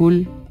muy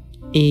cool.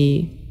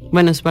 Y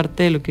bueno, es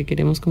parte de lo que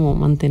queremos como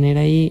mantener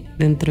ahí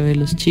dentro de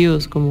los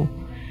chivos, como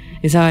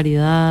esa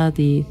variedad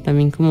y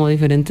también como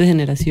diferentes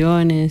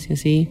generaciones y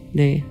así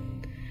de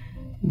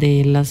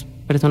las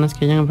personas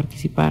que vayan a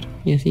participar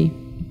y así.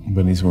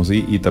 Buenísimo,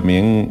 sí. Y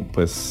también,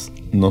 pues,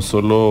 no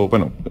solo,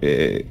 bueno,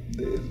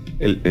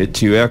 el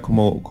Chivea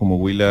como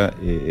Huila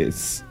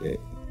es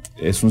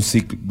un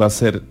ciclo, va a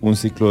ser un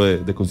ciclo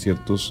de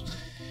conciertos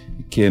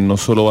que no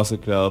solo va a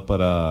ser creado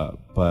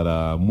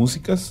para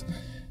músicas,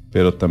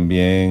 pero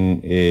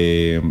también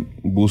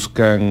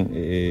buscan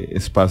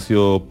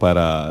espacio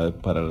para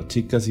las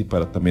chicas y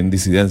para también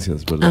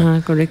disidencias, ¿verdad?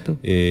 Ajá, correcto.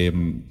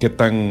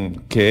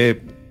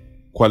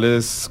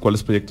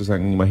 ¿Cuáles proyectos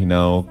han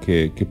imaginado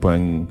que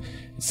puedan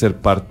ser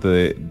parte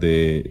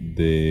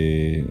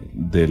de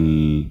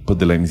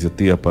la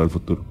iniciativa para el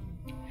futuro?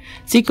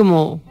 Sí,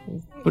 como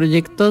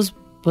proyectos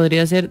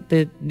podría ser,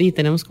 y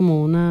tenemos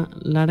como una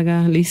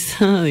larga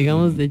lista,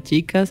 digamos, de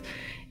chicas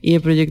y de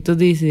proyectos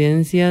de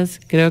disidencias.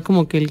 Creo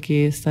como que el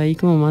que está ahí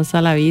como más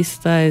a la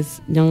vista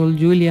es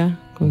JULIO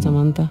con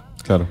Samantha.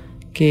 Claro.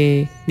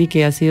 Que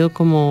ha sido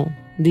como,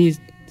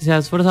 se ha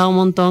esforzado un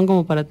montón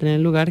como para tener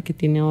el lugar que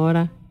tiene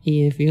ahora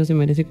y de fijo se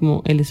merece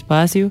como el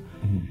espacio.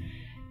 Uh-huh.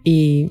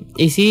 Y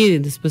sí,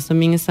 después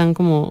también están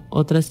como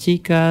otras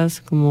chicas,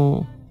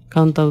 como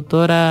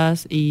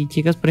cantautoras y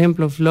chicas, por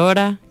ejemplo,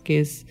 Flora, que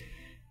es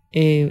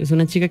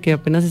una chica que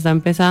apenas está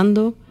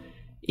empezando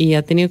y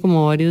ha tenido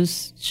como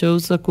varios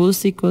shows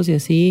acústicos y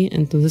así,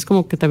 entonces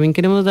como que también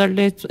queremos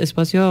darle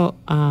espacio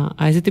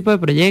a ese tipo de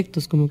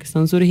proyectos como que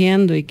están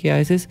surgiendo y que a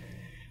veces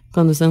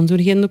cuando están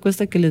surgiendo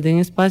cuesta que les den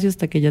espacio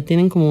hasta que ya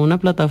tienen como una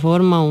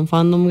plataforma o un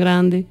fandom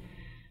grande.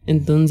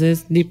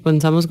 Entonces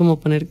pensamos como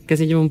poner, qué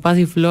sé yo, un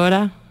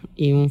Pasiflora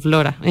y un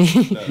Flora. Claro.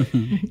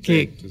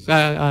 Que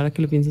ahora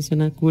que lo pienso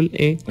suena cool,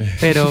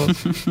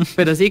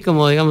 pero sí,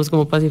 como digamos,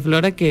 como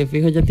Pasiflora, que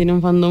fijo ya tiene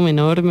un fandom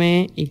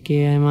enorme y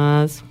que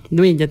además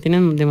ya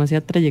tienen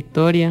demasiada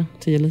trayectoria.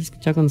 O sea, yo las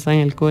escuchaba cuando estaba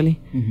en el cole.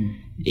 Uh-huh.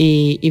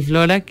 Y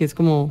Flora, que es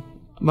como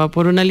va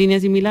por una línea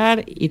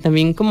similar y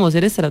también como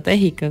ser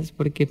estratégicas,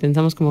 porque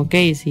pensamos como, ok,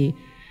 si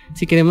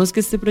queremos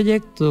que este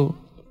proyecto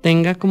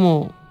tenga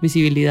como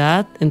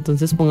visibilidad,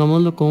 entonces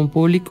pongámoslo con un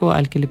público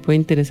al que le puede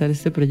interesar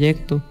este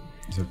proyecto.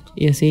 Exacto.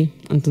 Y así,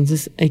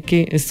 entonces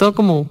es todo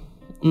como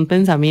un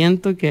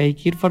pensamiento que hay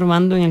que ir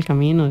formando en el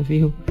camino, de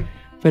fijo,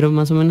 pero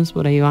más o menos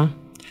por ahí va.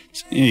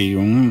 Sí,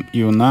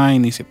 y una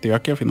iniciativa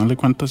que a final de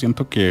cuentas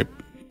siento que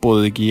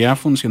podría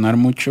funcionar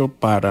mucho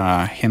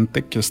para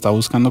gente que está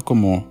buscando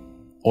como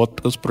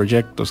otros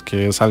proyectos,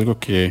 que es algo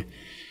que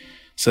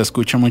se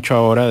escucha mucho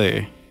ahora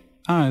de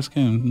es que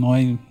no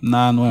hay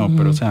nada nuevo,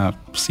 pero o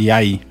sea, sí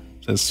hay,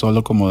 es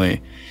solo como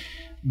de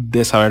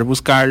saber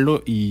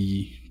buscarlo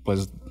y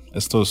pues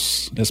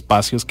estos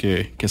espacios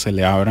que se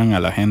le abran a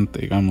la gente,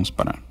 digamos,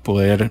 para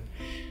poder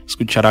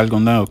escuchar algo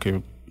nuevo,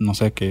 que no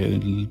sé,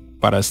 que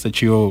para este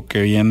chivo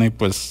que viene,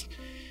 pues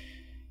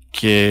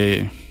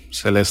que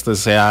Celeste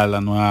sea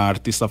la nueva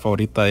artista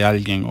favorita de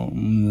alguien o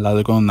un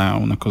ladrona,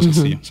 una cosa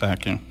así, o sea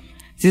que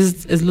sí,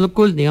 es lo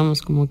cool,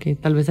 digamos, como que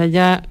tal vez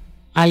haya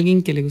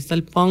alguien que le gusta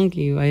el punk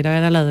y va a ir a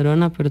ver a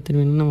Ladrona, pero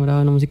termina enamorado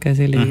de la música de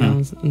CL,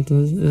 digamos.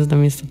 Entonces eso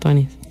también está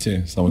tuanis. Sí,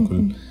 está muy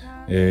cool.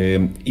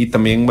 Y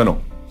también, bueno,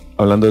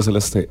 hablando de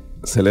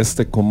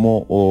Celeste,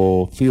 ¿cómo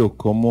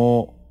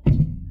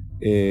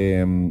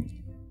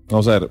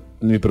vamos a ver,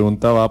 mi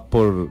pregunta va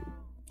por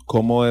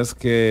cómo es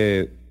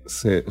que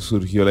se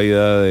surgió la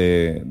idea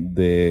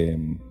de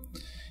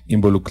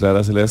involucrar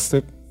a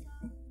Celeste.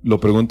 Lo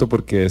pregunto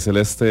porque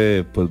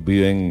Celeste pues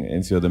vive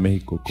en Ciudad de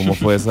México. ¿Cómo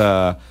fue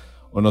esa,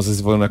 o no sé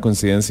si fue una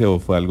coincidencia o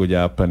fue algo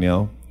ya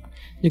planeado?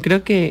 Yo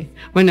creo que,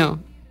 bueno,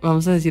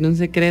 vamos a decir un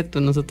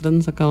secreto, nosotros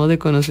nos acabamos de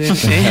conocer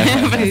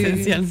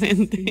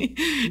presencialmente,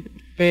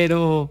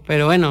 pero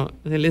bueno,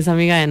 él es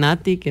amiga de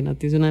Nati, que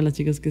Nati es una de las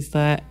chicas que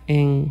está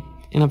en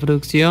la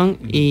producción,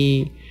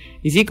 y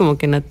sí, como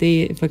que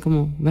Nati fue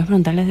como, voy a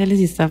preguntarle a él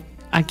si está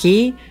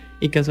aquí.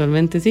 Y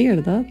casualmente sí,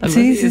 ¿verdad?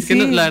 Sí. Que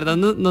no, la verdad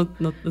no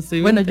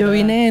estoy... Bueno, yo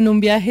vine en un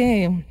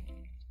viaje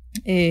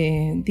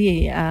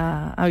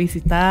a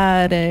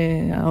visitar,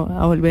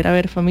 a volver a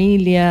ver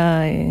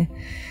familia,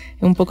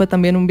 un poco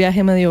también un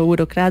viaje medio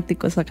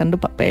burocrático, sacando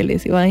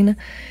papeles y vaina.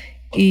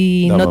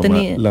 Y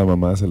la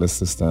mamá de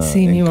Celeste está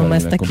sí, mi mamá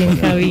está aquí en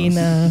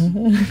cabina.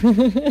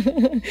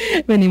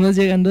 Venimos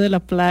llegando de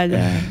la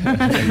playa.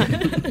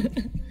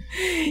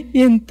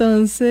 Y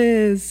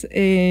entonces...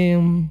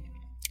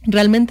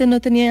 realmente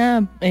no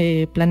tenía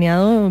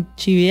planeado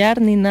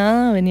chivear ni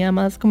nada, venía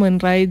más como en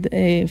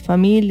ride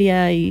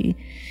familia y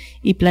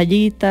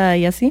playita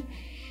y así.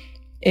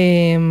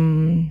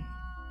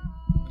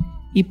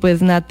 Y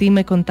pues Nati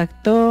me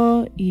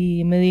contactó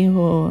y me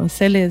dijo,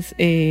 Celes,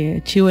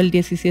 chivo el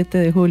 17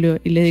 de julio.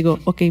 Y le digo,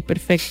 ok,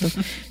 perfecto.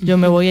 Yo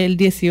me voy el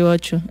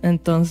 18.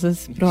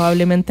 Entonces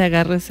probablemente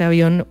agarre ese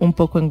avión un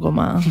poco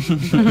engomado,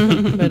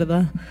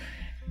 ¿verdad?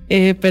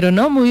 Pero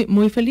no, muy,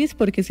 muy feliz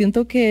porque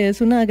siento que es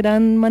una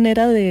gran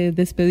manera de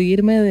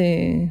despedirme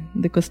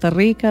de Costa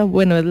Rica.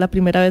 Bueno, es la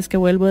primera vez que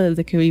vuelvo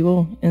desde que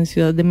vivo en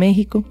Ciudad de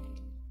México.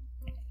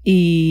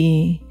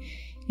 Y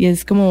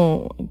es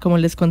como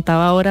les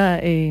contaba ahora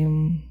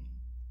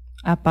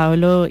a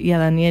Pablo y a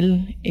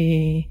Daniel,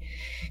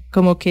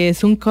 como que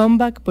es un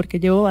comeback porque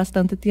llevo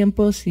bastante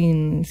tiempo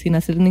sin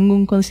hacer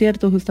ningún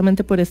concierto,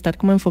 justamente por estar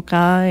como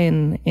enfocada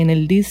en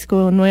el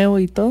disco nuevo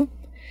y todo.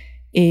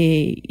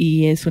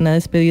 Y es una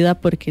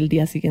despedida porque el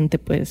día siguiente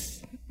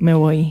pues me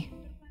voy.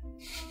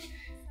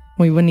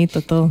 Muy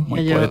bonito todo.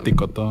 Muy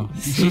poético todo.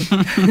 Sí.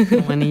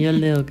 Como anillo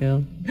al dedo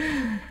quedó.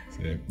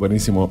 Sí,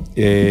 buenísimo.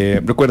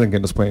 Recuerden que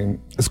nos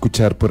pueden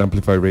escuchar por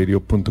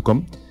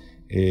amplifyradio.com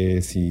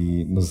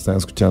si nos están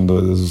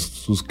escuchando desde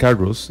sus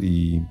carros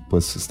y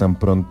pues están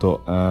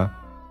pronto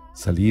a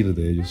salir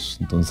de ellos.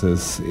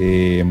 Entonces,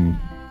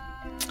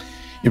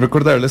 y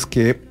recordarles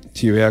que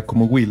Chivea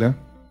como Huila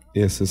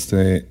es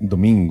este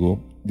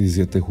domingo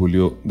 17 de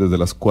julio desde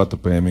las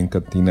 4 p.m. en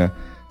Cantina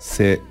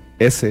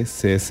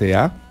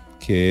SCCA,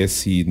 que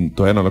si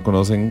todavía no la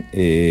conocen,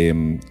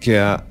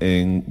 queda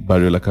en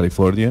Barrio La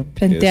California.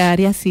 Frente a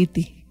Area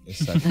City.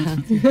 Exacto.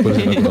 Por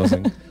si no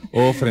conocen.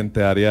 O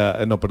frente a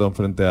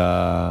frente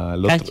a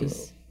el otro.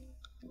 Cachos.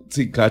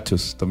 Sí,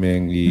 Cachos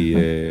también. Y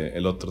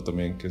el otro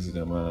también que se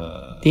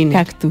llama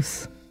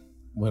Cactus.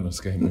 Bueno,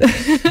 es que hay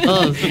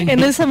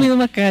en esa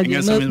misma calle,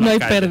 no hay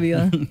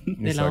pérdida.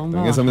 Exacto,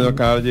 en esa misma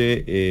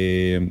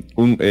calle,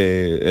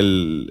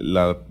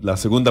 la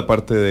segunda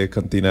parte de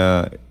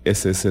Cantina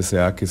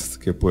SCCA,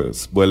 que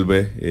pues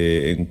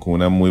vuelve con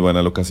una muy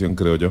buena locación,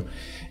 creo yo.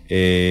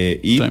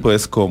 Y sí,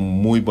 pues con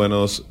muy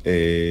buenos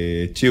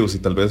chivos. Y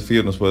tal vez,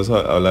 Fío, nos puedes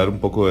hablar un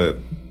poco de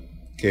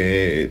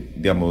que,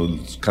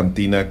 digamos,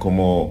 Cantina,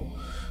 cómo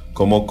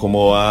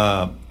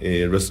va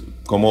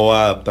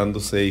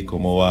adaptándose y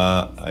cómo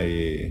va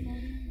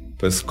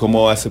pues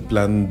cómo va ese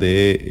plan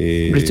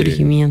de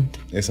resurgimiento.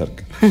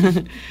 Exacto.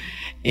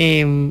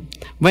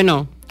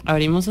 Bueno,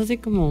 abrimos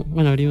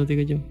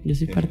digo yo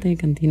soy parte de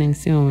Cantina en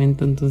este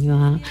momento, entonces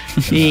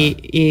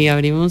y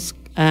abrimos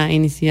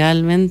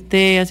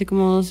inicialmente hace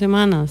como 2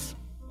 semanas.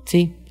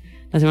 Sí,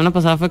 la semana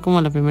pasada fue como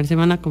la primera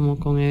semana como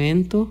con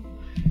evento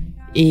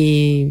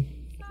y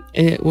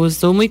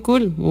estuvo muy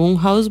cool. Hubo un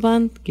house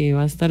band que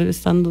va a estar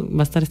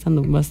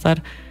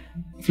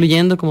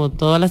fluyendo como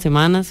todas las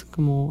semanas,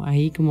 como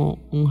ahí como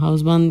un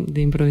house band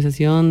de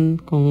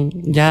improvisación con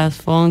jazz,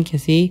 funk y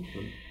así.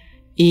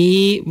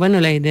 Y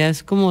bueno, la idea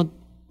es como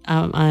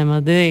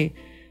además de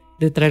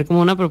traer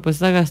como una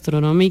propuesta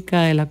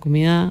gastronómica de la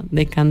comida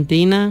de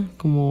cantina,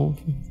 como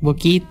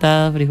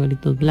boquitas,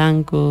 frijolitos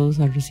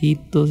blancos,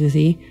 arrocitos y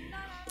así.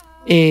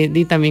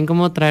 Y también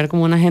como traer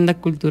como una agenda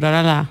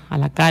cultural a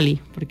la Cali,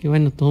 porque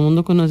bueno, todo el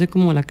mundo conoce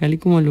como la Cali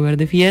como el lugar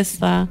de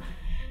fiesta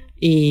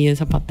y de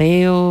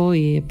zapateo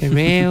y de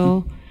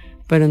perreo,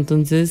 pero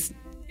entonces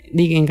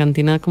en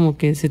Cantina como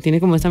que se tiene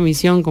como esa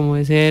misión como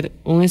de ser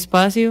un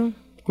espacio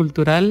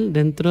cultural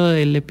dentro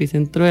del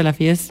epicentro de la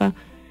fiesta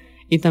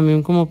y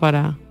también como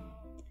para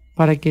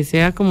que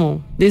sea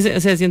como, o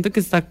sea, siento que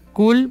está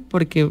cool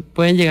porque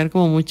pueden llegar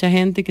como mucha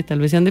gente que tal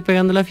vez se ande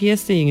pegando la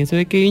fiesta y en eso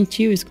de que hay un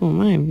chivo es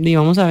como,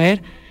 vamos a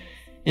ver.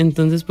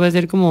 Entonces puede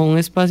ser como un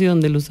espacio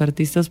donde los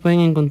artistas pueden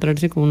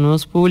encontrarse con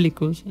nuevos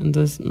públicos.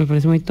 Entonces me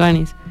parece muy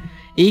tuanis.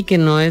 Y que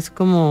no es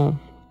como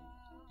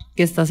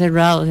que está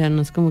cerrado, o sea,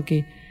 no es como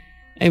que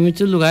hay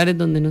muchos lugares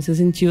donde no se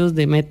hacen chivos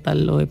de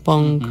metal o de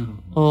punk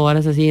o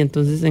horas así.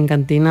 Entonces en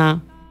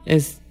Cantina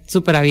es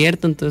súper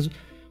abierto, entonces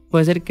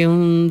puede ser que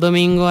un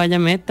domingo haya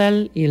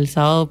metal y el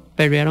sábado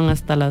perrearon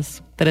hasta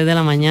las 3 de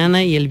la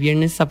mañana y el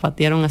viernes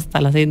zapatearon hasta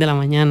las 6 de la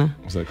mañana.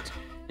 Exacto.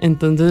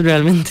 Entonces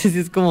realmente sí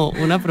es como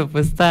una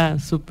propuesta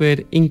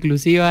súper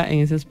inclusiva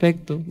en ese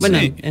aspecto. Bueno,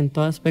 sí, en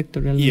todo aspecto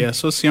realmente. Y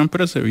eso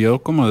siempre se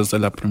vio como desde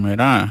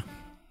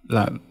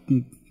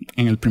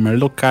en el primer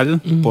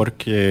local,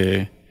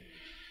 porque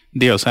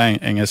o sea,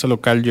 en ese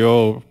local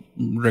yo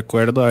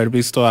recuerdo haber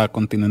visto a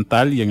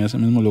Continental y en ese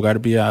mismo lugar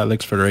vi a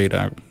Alex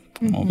Ferreira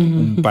como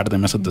un par de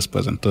meses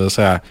después. Entonces, o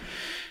sea,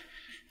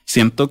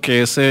 siento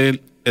que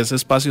ese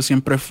espacio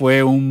siempre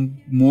fue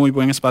un muy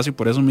buen espacio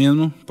por eso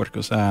mismo, porque,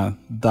 o sea,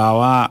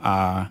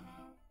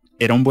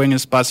 era un buen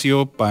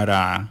espacio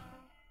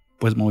para,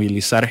 pues,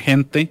 movilizar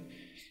gente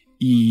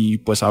y,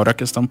 pues, ahora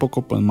que está un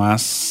poco, pues,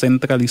 más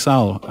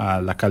centralizado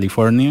a la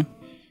California,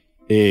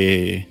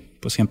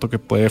 pues, siento que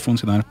puede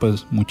funcionar,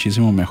 pues,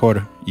 muchísimo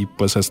mejor. Y,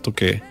 pues, esto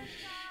que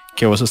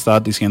vos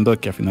estabas diciendo de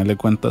que a final de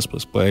cuentas,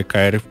 pues, puede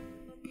caer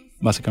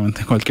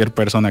básicamente cualquier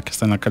persona que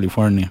está en la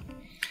California.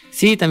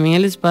 Sí, también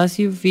el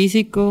espacio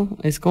físico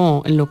es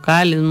como el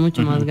local, es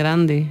mucho más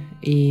grande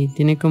y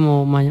tiene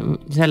como,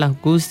 o sea, la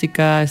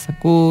acústica está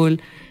cool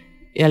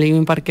y hay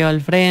un parqueo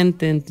al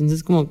frente,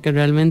 entonces como que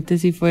realmente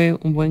sí fue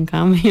un buen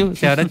cambio.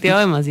 Se ha breteado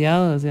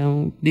demasiado, o sea,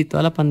 de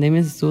toda la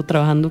pandemia se estuvo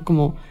trabajando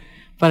como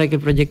para que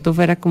el proyecto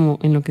fuera como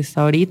en lo que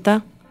está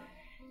ahorita.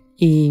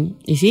 Y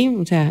sí,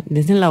 o sea,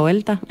 dense la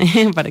vuelta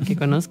para que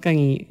conozcan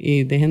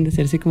y dejen de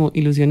hacerse como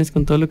ilusiones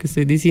con todo lo que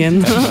estoy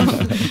diciendo.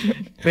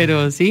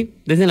 Pero sí,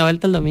 dense la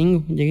vuelta el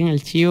domingo, lleguen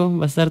al Chivo,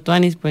 va a estar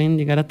tuanis, pueden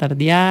llegar a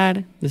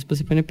tardear, después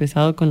se pone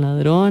pesado con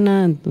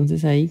Ladrona,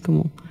 entonces ahí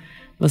como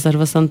va a estar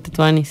bastante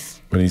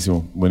tuanis.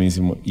 Buenísimo,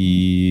 buenísimo.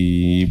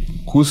 Y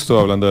justo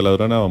hablando de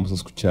Ladrona, vamos a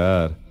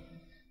escuchar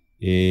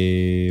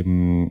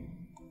el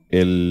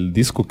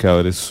disco que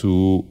abre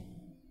su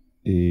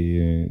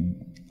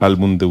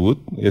álbum debut.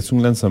 Es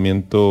un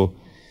lanzamiento,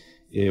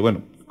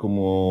 bueno,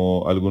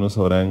 como algunos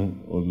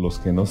sabrán, o los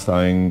que no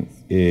saben,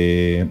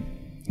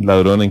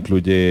 Ladrona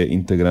incluye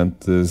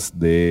integrantes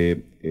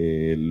de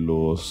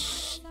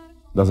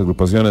las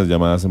agrupaciones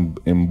llamadas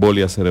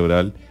Embolia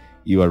Cerebral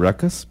y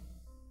Barracas.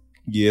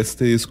 Y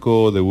este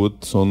disco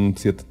debut son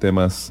 7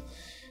 temas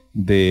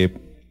de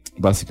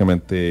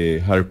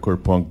básicamente hardcore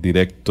punk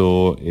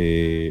directo,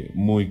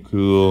 muy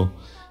crudo,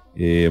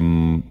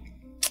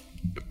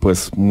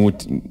 pues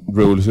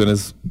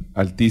revoluciones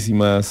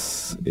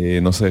altísimas,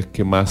 no sé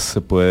qué más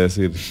se puede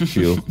decir.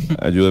 Tío,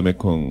 ayúdeme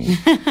con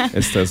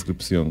esta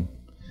descripción.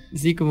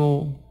 Sí,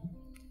 como...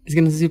 Es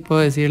que no sé si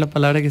puedo decir la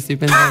palabra que estoy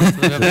pensando.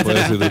 Se puede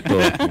decir de todo.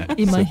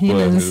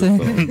 Imagínense.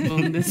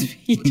 Un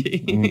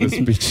despiche. Un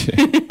despiche.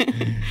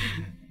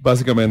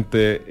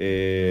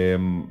 Básicamente,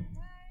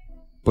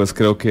 pues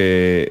creo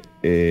que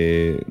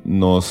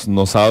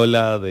nos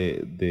habla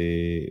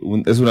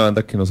es una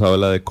banda que nos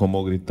habla de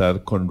cómo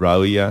gritar con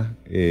rabia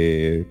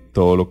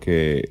todo lo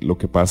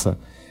que pasa.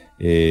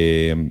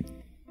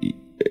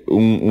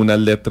 Unas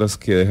letras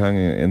que dejan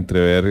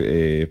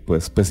entrever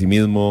pues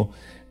pesimismo,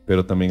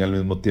 pero también al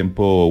mismo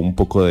tiempo un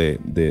poco de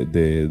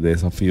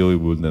desafío y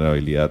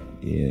vulnerabilidad.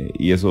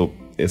 Y eso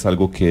es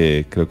algo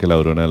que creo que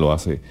Ladrona lo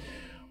hace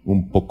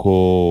un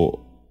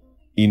poco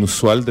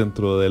inusual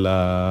dentro de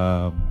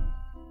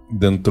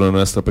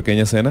nuestra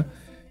pequeña escena,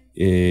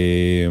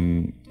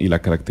 y la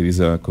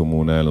caracteriza como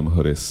una de las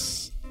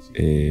mejores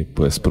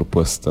pues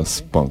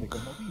propuestas punk.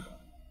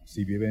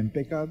 Si vive en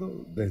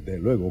pecado, desde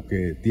luego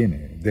que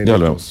tiene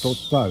derecho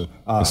total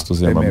a esto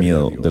se llama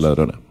Miedo de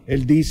Ladrona.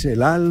 Él dice: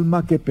 el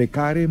alma que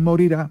pecare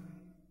morirá.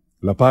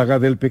 La paga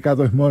del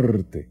pecado es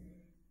muerte.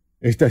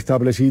 Está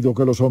establecido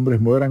que los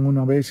hombres mueran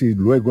una vez y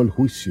luego el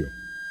juicio.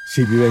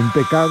 Si vive en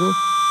pecado,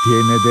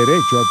 tiene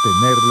derecho a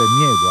tenerle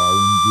miedo a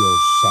un Dios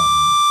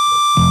santo.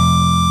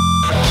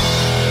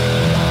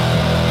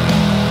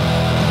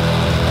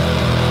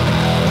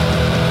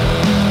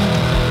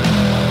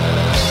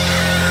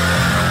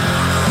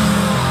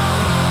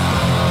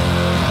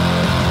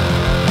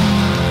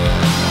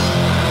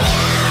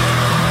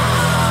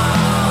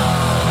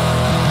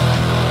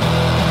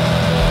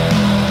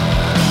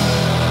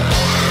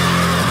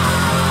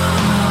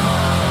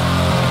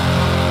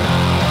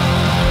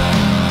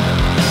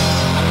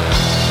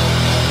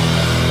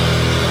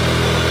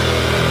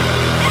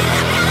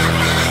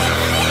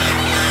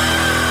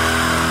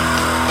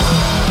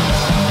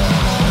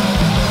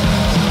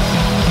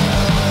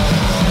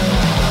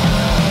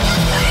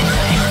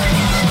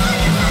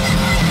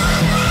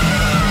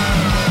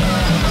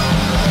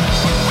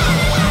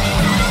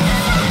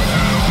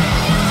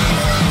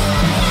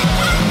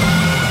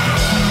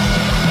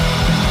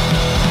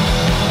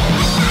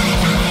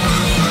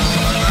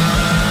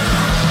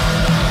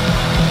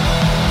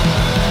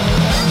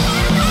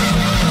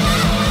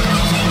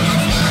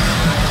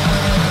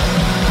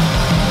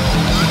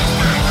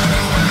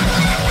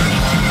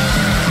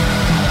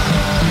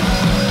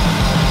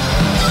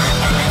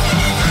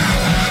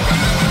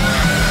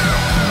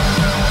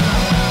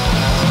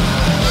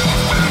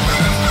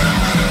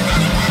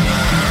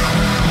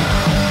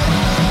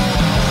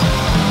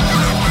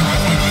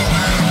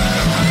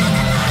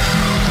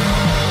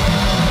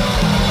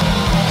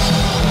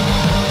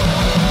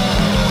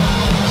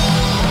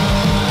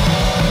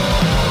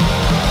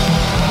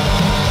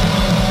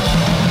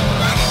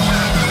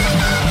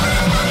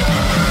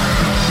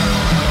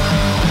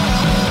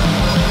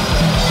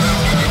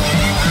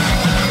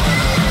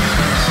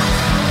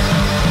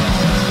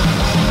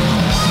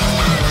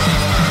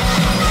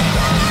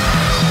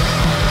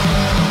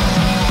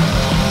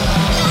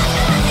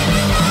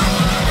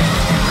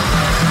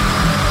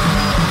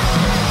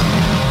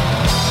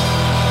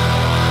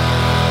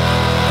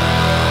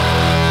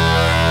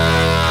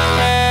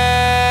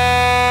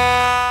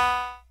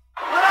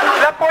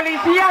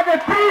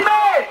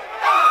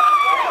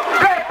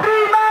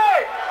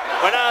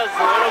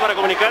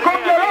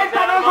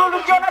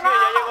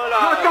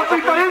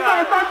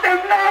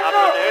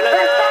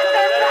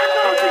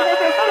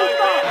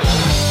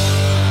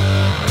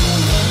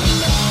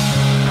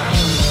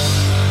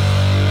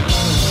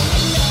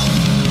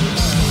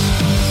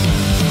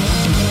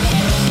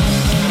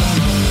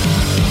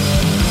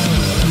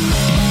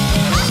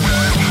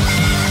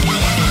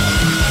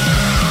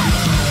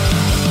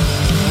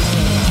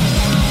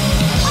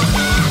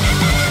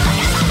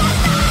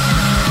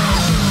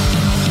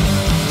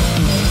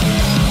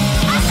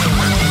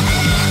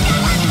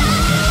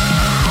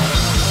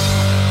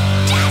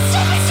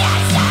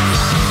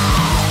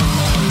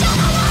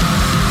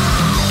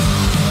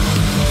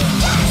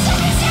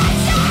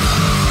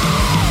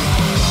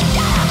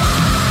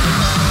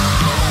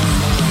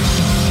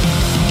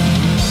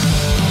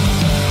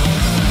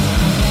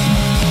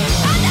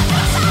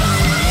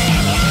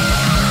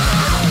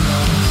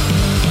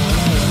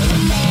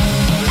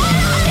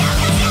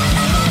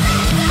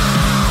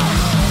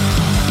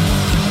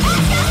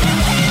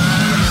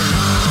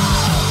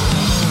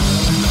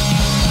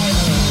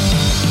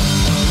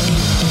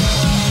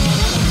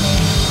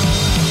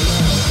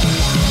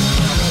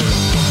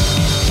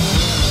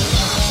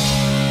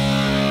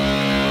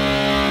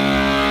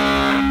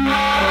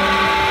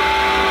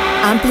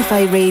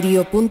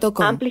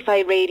 Amplifyradio.com.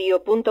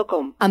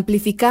 Amplifyradio.com.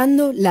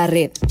 Amplificando la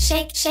red.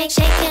 Shake, shake,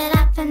 shake it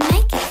up and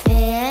make it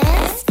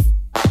fierce.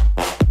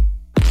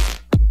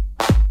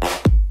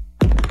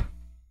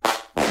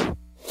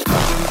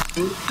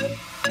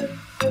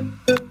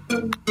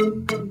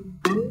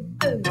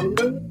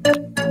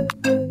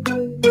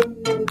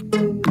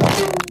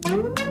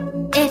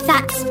 If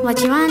that's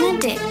what you wanna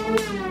do.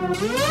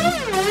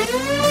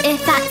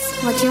 If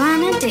that's what you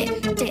wanna do.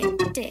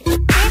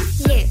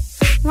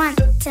 If you want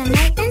to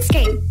make them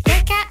scream,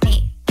 look at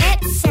me.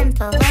 It's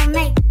simple, we'll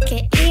make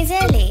it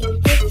easily.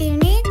 If you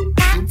need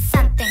that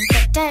something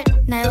but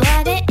don't know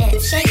what it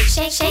is, shake,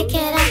 shake, shake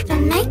it up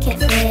and make it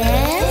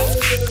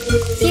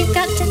fierce. You've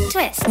got to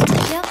twist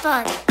your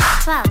body,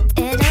 twirl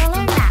it all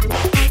around,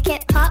 make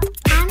it pop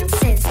and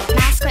sizzle.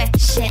 Now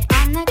squish it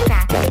on the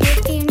ground.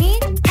 If you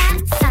need that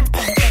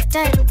something but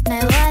don't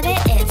know what it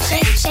is,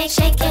 shake, shake,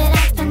 shake it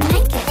up and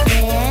make it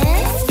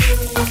fierce.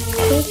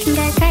 We can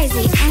go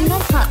crazy and go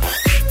pop,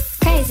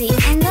 crazy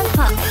and go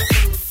pop,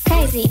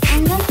 crazy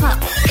and go pop.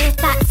 If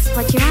that's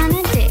what you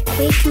wanna do,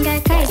 we can go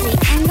crazy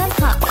and go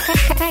pop,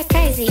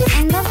 crazy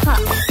and go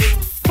pop,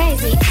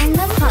 crazy and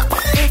go pop.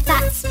 If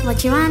that's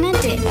what you wanna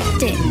do.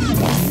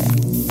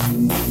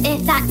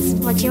 If that's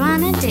what you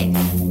wanna do.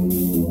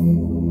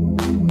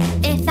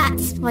 If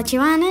that's what you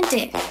wanna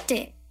do.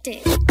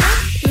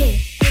 You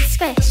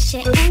squish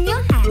it in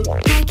your hand,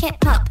 make it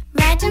pop,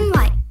 red and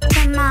white,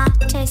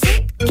 tomato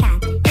soup can.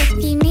 If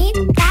you need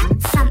that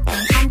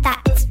something, and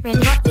that's really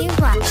what you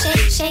want,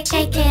 shake, shake,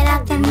 shake it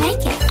up and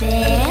make it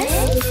fierce.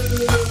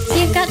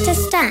 You've got to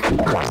stir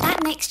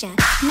that mixture,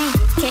 make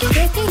it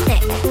drippy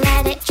thick,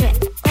 let it drip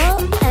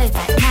all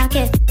over. Now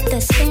give the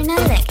spoon a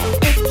lick.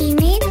 If you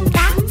need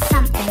that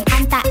something,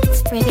 and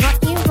that's really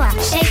what you want,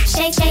 shake,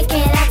 shake, shake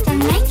it up and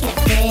make it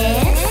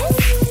fierce.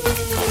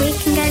 We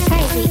can go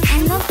crazy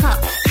and go pop,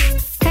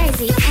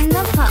 crazy and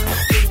go pop,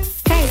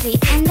 crazy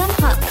and go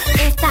pop.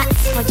 If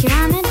that's what you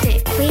wanna do,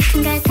 we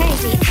can go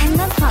crazy and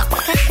go pop,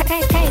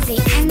 crazy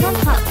and go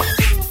pop,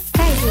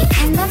 crazy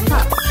and go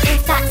pop.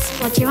 If that's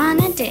what you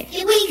wanna do,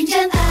 we can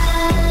jump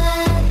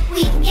up,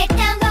 we can get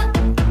down low,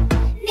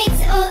 mix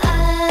it all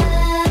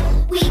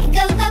up, we can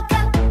go, go, go,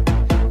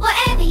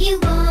 whatever you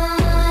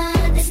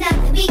want, there's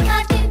nothing we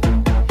can't do,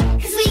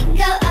 'cause we can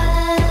go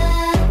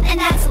up, and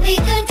that's what we're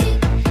gonna do.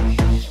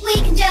 We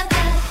can jump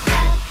up,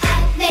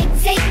 make it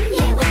say,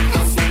 yeah,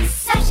 well,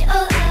 smash it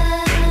all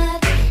up,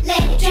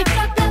 let it drip,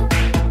 drop, go,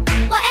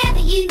 whatever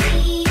you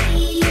need,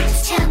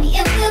 just tell me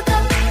and we'll go,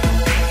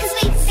 'cause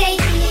we can stay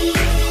here,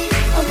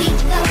 or we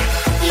can go,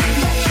 we can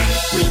go,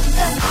 we can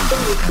go.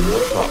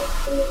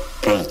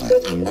 Crazy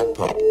and the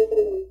pop,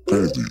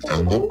 crazy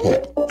and the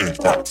pop. If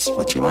that's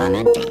what you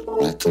wanna do,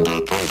 we can go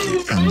crazy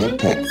and the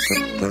pop,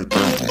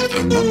 crazy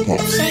and the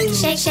pop. Shake,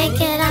 shake,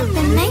 shake it up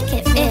and make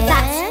it fierce. If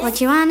that's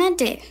what you wanna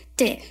do.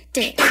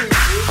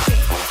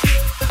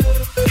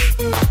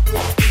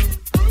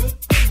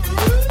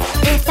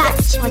 If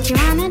that's what you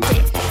wanna do.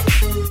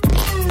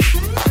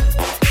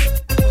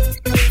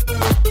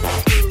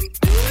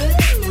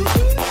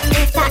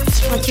 If that's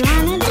what you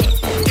wanna do.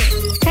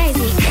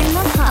 Crazy in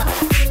the pop,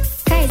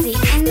 crazy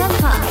in the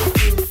pop,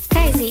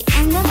 crazy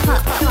in the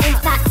pop.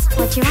 If that's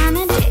what you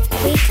wanna do,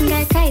 we can go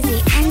crazy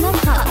in the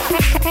pop,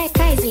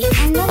 crazy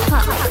in the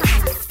pop,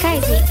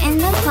 crazy in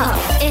the pop.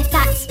 If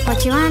that's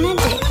what you wanna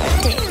do.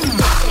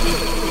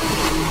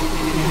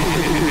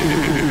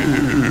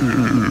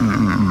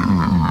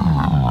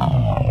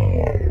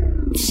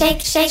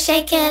 Shake, shake,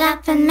 shake it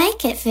up and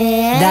make it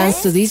fierce.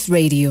 Dance to this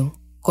radio.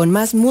 Con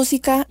más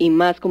música y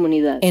más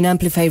comunidad en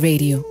Amplify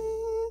Radio.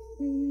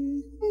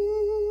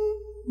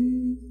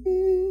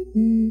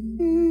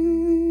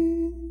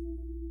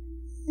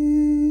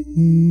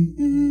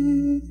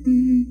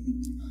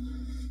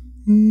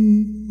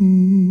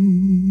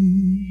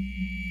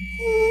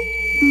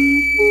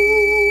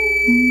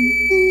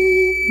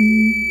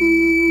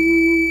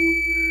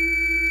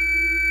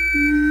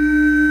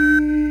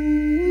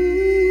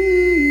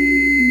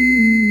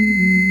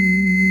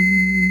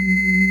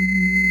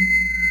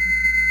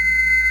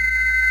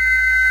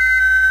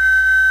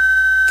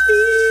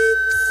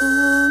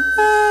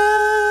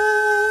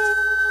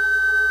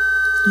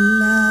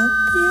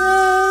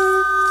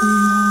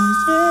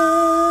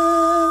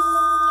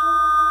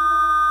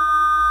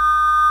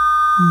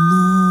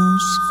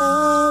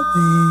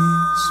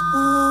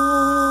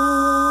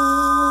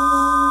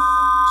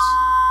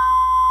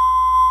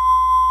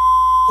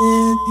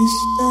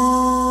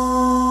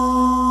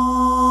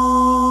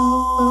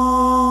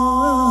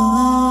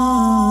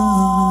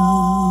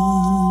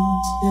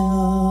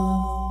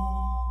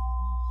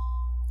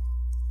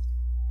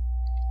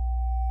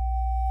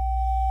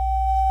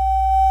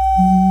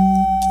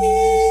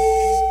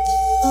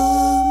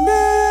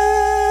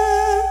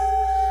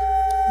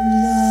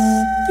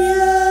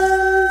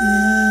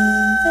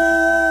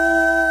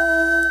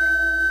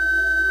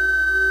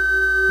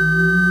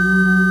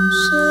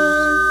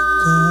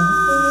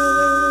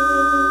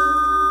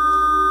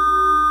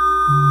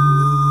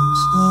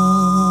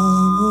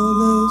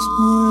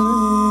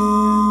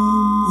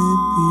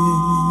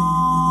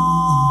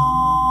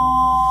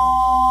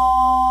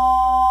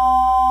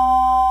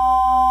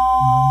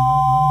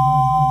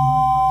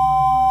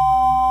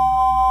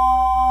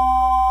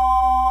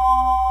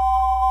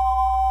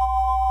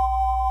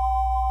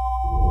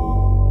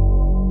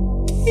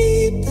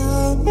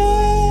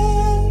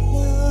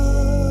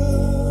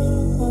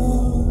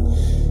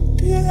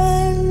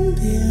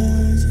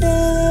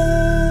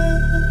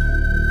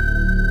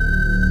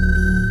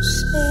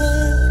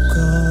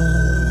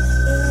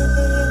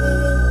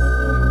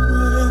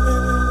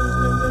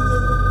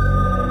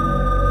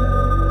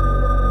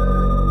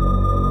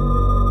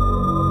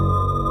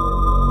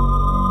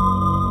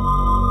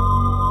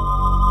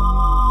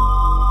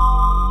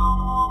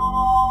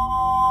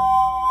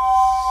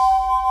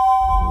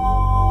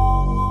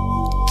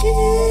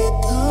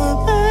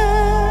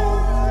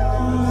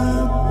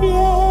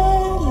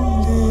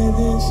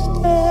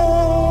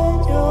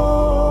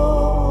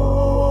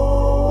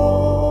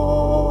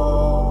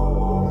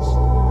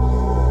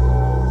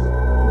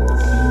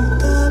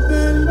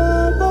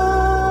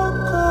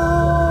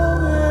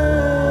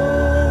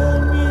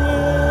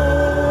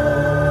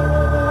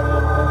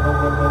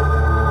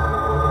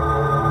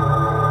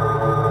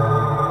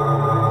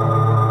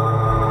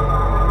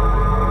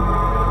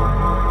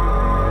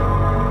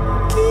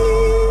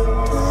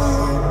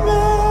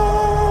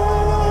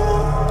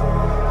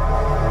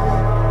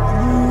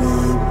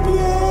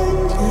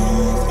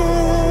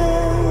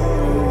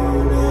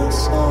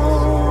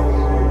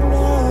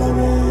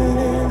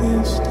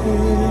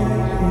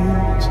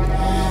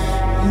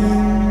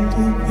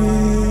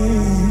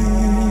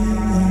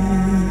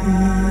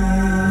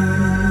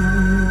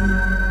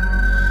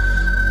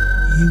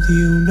 y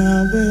de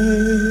una vez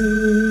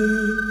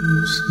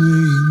mi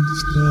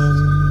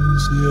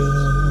instancia.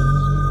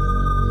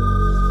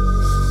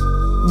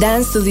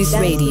 Dance to This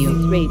Radio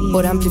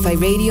por Amplify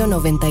Radio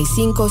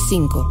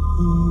 95.5.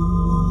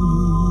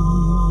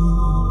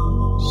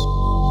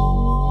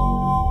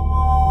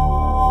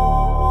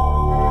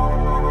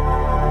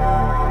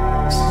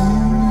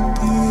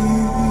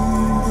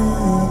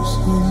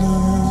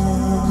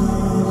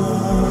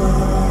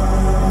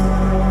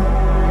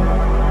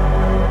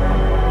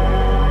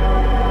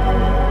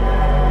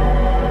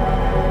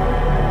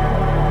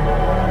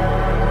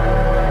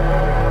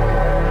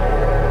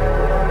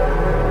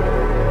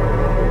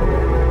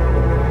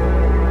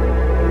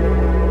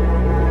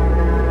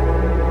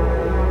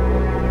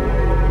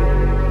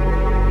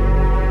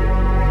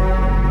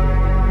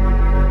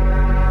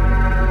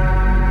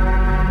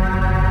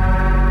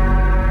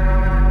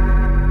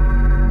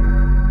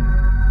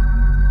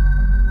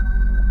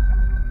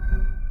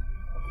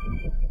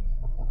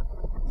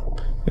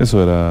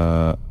 Eso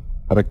era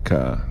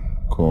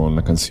Arca con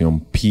la canción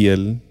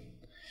Piel.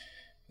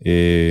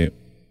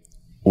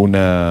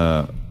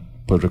 Una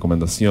pues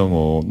recomendación,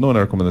 o no una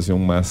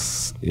recomendación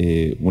más,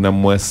 una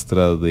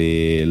muestra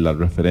de las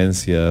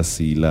referencias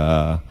y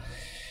la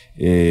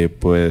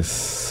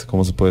pues,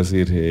 ¿cómo se puede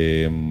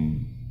decir?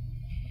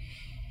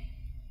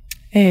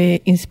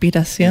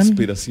 Inspiración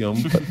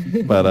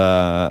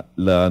para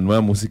la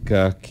nueva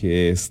música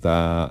que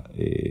está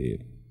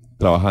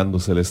trabajando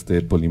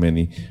Celeste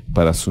Polimeni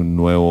para su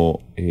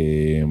nuevo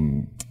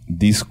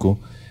disco,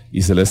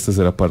 y Celeste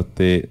será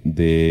parte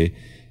de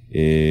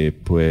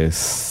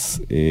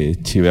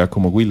Chivea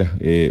como Huila,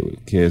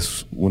 que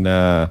es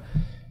una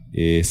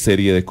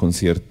serie de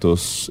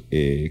conciertos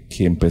que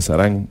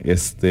empezarán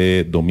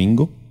este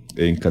domingo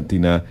en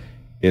Cantina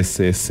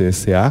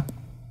SCCA,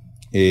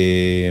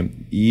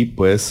 y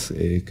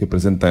que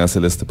presentan a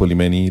Celeste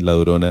Polimeni, La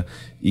Durona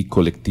y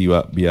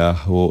Colectiva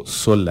Viajo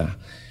Sola.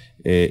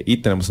 Y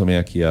tenemos también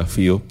aquí a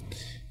Fío.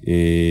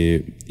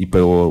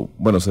 Pero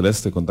bueno,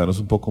 Celeste, contanos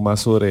un poco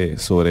más sobre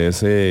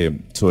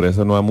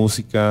esa nueva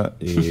música.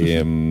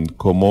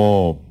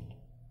 Cómo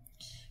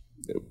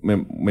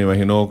me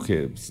imagino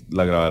que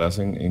la grabarás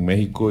en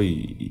México,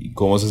 y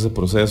cómo es ese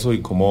proceso y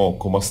cómo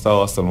ha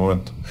estado hasta el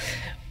momento.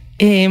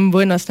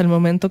 Bueno, hasta el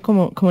momento,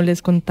 como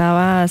les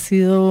contaba, ha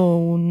sido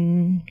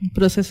un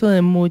proceso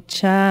de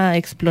mucha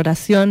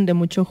exploración, de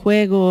mucho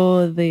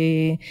juego,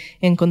 de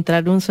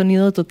encontrar un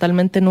sonido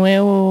totalmente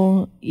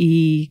nuevo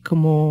y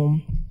como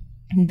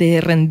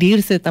de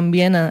rendirse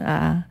también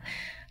a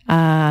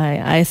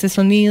ese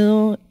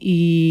sonido.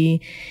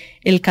 Y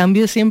el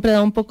cambio siempre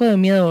da un poco de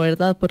miedo,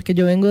 ¿verdad? Porque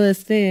yo vengo de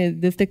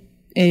este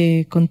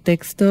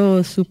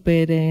contexto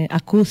súper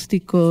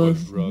acústico,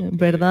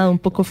 ¿verdad? Un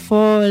poco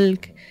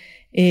folk.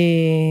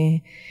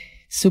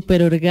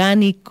 Súper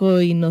orgánico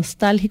y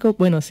nostálgico.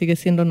 Bueno, sigue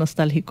siendo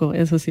nostálgico,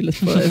 eso sí les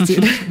puedo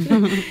decir.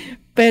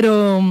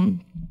 Pero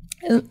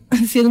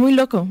sí es muy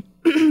loco.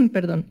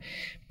 Perdón.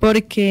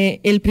 Porque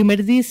el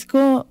primer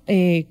disco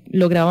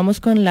lo grabamos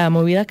con la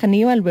movida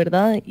caníbal,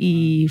 ¿verdad?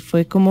 Y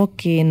fue como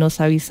que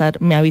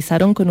me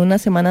avisaron con una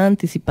semana de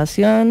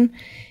anticipación.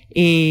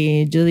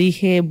 Yo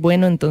dije,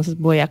 bueno, entonces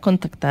voy a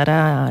contactar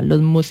a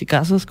los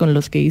musicazos con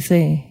los que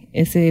hice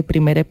ese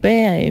primer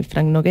EP,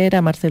 Frank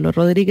Noguera, Marcelo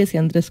Rodríguez y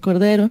Andrés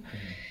Cordero,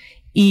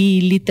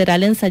 y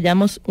literal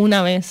ensayamos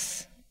una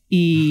vez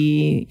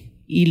y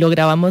lo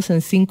grabamos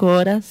en 5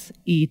 horas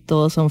y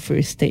todos son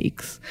first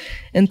takes.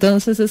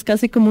 Entonces es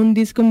casi como un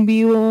disco en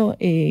vivo,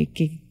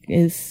 que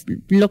es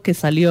lo que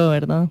salió,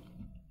 ¿verdad?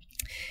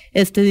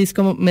 Este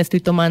disco me estoy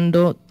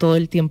tomando todo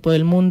el tiempo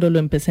del mundo, lo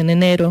empecé en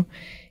enero,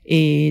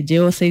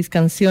 llevo 6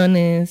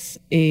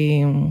 canciones,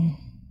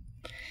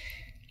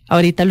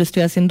 ahorita lo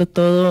estoy haciendo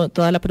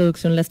toda la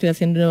producción la estoy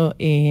haciendo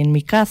en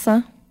mi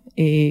casa,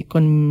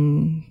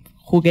 con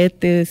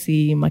juguetes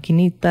y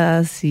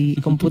maquinitas y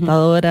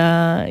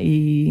computadora,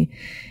 y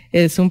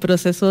es un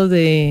proceso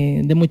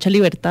de mucha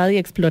libertad y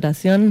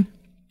exploración.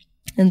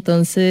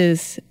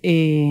 Entonces,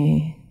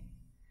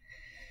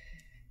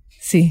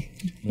 sí.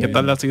 ¿Qué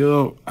tal ha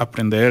sido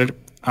aprender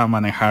a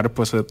manejar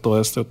pues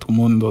todo este tu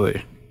mundo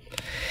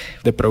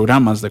de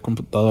programas, de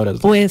computadoras?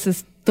 Pues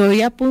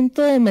estoy a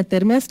punto de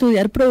meterme a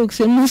estudiar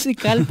producción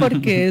musical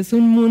porque es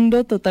un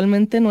mundo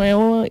totalmente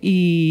nuevo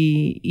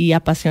y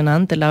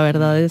apasionante. La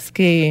verdad es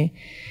que,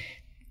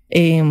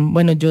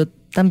 bueno, yo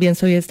también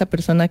soy esta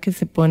persona que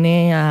se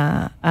pone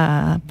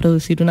a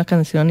producir una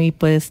canción y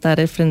puede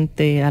estar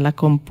frente a la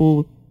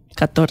compu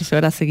 14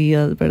 horas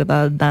seguidas,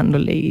 ¿verdad?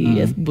 Dándole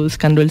y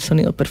buscando el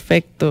sonido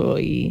perfecto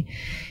y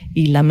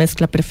la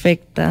mezcla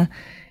perfecta.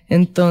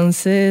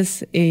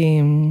 Entonces,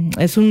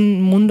 es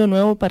un mundo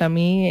nuevo para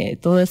mí,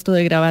 todo esto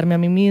de grabarme a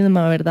mí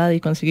misma, ¿verdad? Y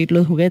conseguir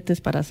los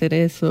juguetes para hacer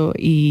eso.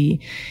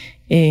 Y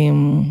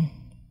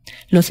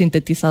los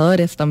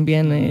sintetizadores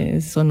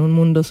también son un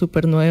mundo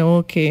súper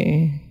nuevo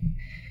que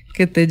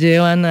te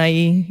llevan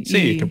ahí.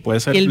 Sí, que puede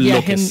ser viaje,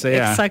 lo que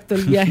sea. Exacto,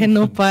 el viaje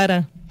no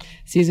para.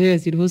 Sí, eso iba a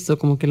decir justo,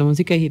 como que la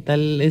música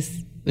digital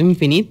es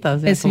infinita. O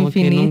sea, es como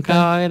infinita. que nunca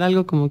va a haber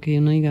algo como que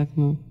uno diga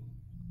como...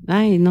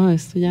 ay, no,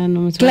 esto ya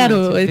no me suena.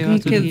 Claro,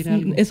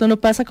 eso no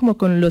pasa como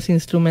con los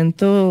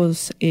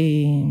instrumentos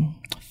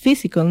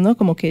físicos, ¿no?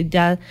 Como que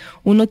ya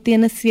uno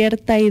tiene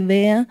cierta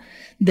idea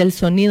del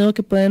sonido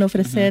que pueden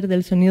ofrecer,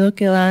 del sonido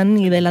que dan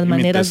y de las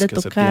maneras de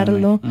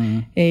tocarlo.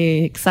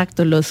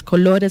 Exacto, los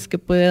colores que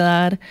puede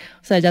dar.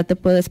 O sea, ya te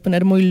puedes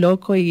poner muy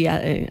loco y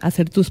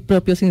hacer tus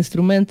propios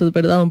instrumentos,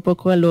 ¿verdad? Un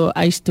poco a lo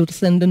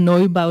Einstürzende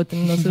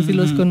Neubauten, no sé si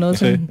los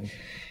conocen.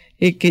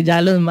 Que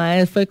ya los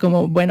maes fue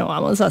como, bueno,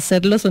 vamos a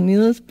hacer los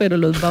sonidos, pero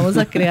los vamos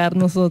a crear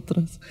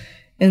nosotros.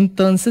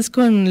 Entonces,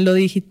 con lo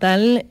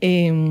digital,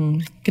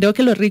 creo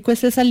que lo rico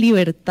es esa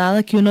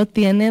libertad que uno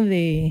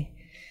tiene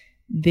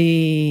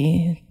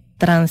de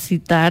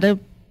transitar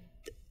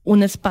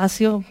un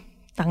espacio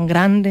tan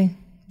grande.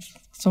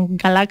 Son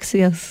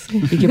galaxias.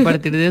 Y que a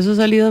partir de eso ha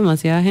salido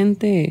demasiada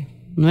gente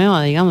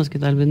nueva, digamos, que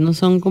tal vez no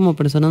son como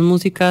personas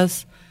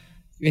músicas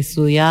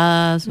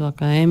estudiadas o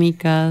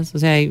académicas. O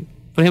sea,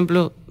 por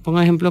ejemplo,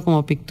 pongo ejemplo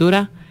como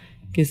Pictura,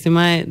 que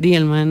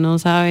el mae no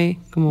sabe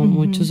como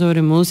mucho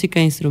sobre música,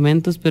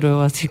 instrumentos,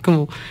 pero así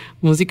como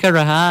música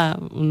rajada.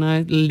 Una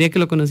vez, el día que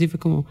lo conocí fue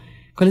como,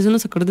 ¿cuáles son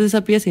los acordes de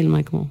esa pieza? Y el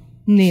mae como,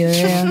 ni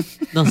idea.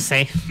 No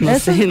sé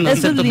eso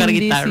tocar es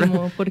guitarra.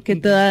 Porque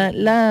te da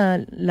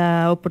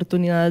la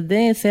oportunidad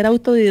de ser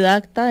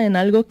autodidacta en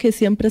algo que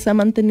siempre se ha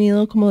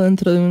mantenido como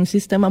dentro de un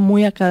sistema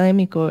muy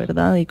académico,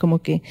 ¿verdad? Y como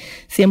que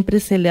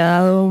siempre se le ha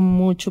dado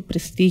mucho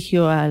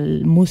prestigio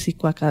al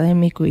músico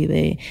académico y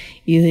de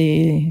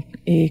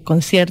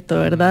concierto,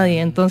 ¿verdad? Y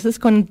entonces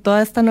con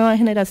toda esta nueva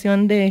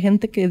generación de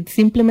gente que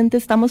simplemente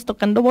estamos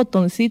tocando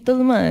botoncitos,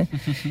 madre,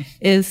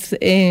 es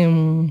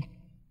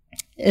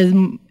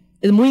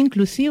muy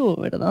inclusivo,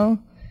 ¿verdad?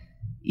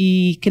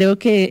 Y creo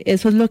que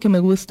eso es lo que me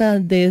gusta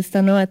de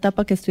esta nueva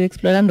etapa que estoy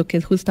explorando, que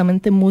es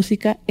justamente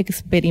música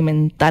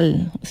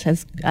experimental. O sea,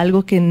 es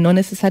algo que no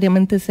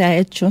necesariamente se ha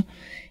hecho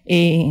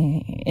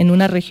en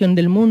una región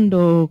del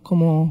mundo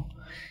como...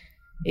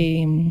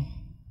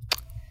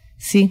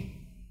 sí.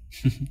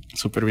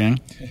 Súper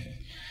bien.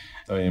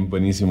 Está bien,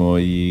 buenísimo.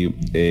 Y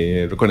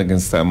recuerden que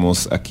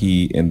estamos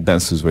aquí en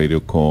Dances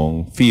Radio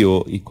con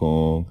Fío y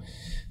con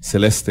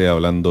Celeste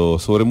hablando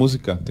sobre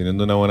música,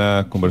 teniendo una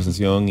buena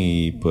conversación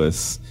y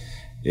pues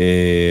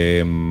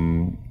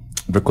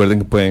recuerden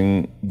que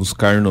pueden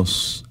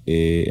buscarnos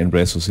en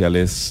redes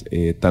sociales,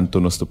 tanto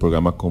nuestro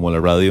programa como la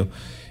radio.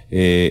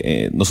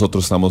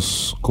 Nosotros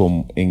estamos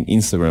en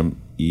Instagram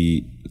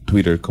y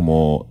Twitter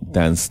como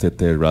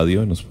DanceTT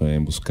Radio. Nos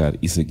pueden buscar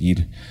y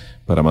seguir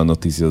para más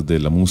noticias de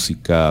la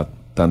música,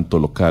 tanto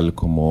local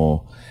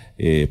como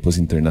pues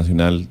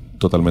internacional,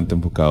 totalmente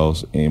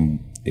enfocados en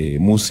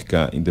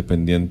música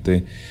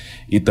independiente,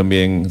 y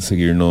también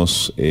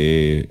seguirnos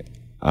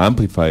a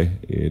Amplify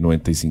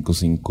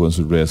 95.5 en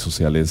sus redes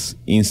sociales,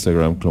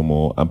 Instagram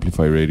como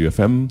Amplify Radio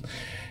FM,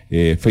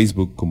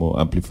 Facebook como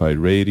Amplify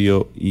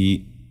Radio,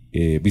 y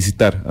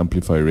visitar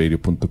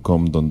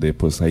amplifyradio.com, donde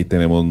pues ahí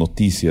tenemos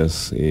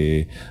noticias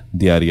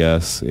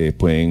diarias.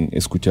 Pueden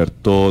escuchar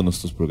todos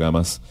nuestros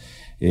programas,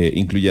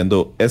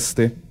 incluyendo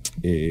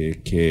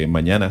que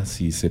mañana,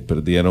 si se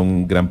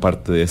perdieron gran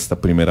parte de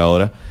esta primera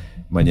hora,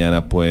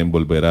 mañana pueden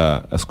volver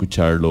a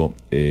escucharlo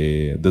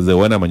desde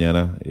buena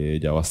mañana.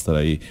 Ya va a estar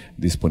ahí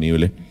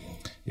disponible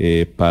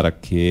para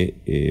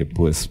que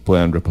pues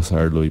puedan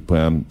repasarlo y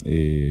puedan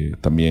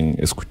también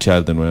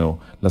escuchar de nuevo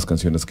las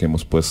canciones que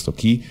hemos puesto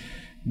aquí,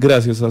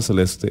 gracias a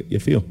Celeste y a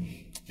Fío.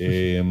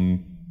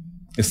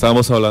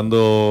 Estábamos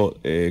hablando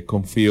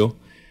con Fío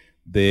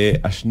de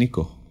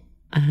Ashniko.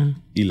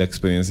 Ajá. Y la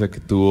experiencia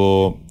que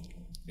tuvo.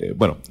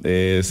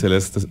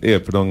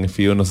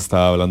 Fío nos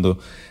estaba hablando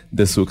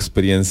de su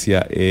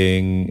experiencia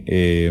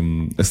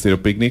en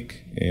Stereo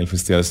Picnic, en el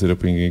Festival Stereo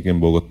Picnic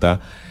en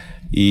Bogotá,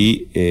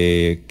 y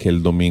que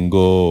el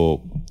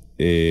domingo,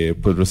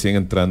 pues recién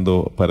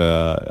entrando,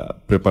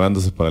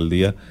 preparándose para el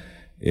día,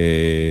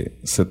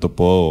 se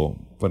topó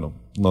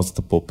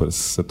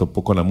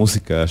con la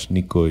música de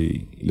Ashniko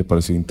y le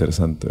pareció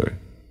interesante,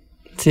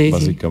 sí,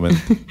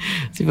 básicamente.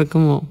 Sí, fue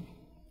como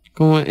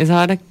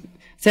esa hora.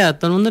 O sea, a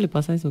todo el mundo le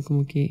pasa eso,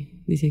 como que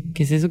dice,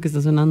 ¿qué es eso que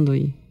está sonando?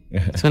 Y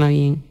suena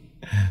bien.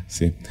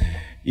 Sí.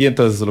 Y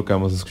entonces eso es lo que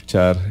vamos a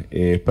escuchar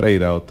para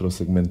ir a otro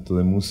segmento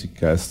de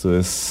música. Esto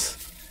es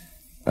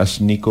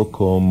Ashniko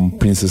con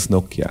Princess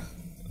Nokia.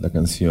 La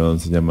canción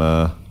se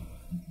llama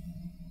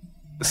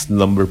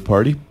Slumber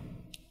Party.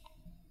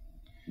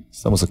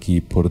 Estamos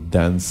aquí por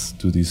Dance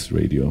to This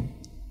Radio,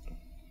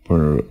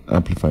 por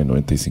Amplify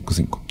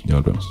 95.5. Ya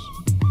volvemos.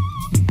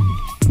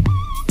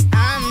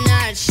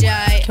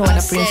 Qué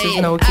buena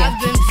Princess Nokia. I've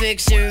been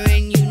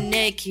picturing you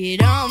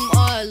naked. I'm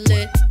a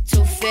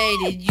little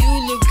faded.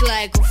 You look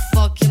like a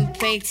fucking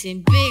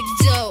painting. Big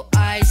doe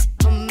eyes,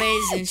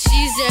 amazing.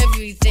 She's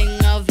everything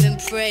I've been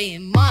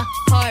praying. My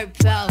heart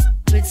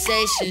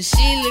palpitation.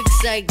 She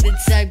looks like the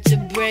type to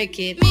break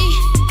it. Me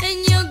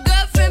and your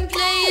girlfriend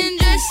playing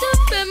dress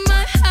up at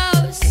my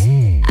house.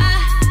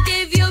 I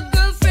gave your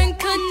girlfriend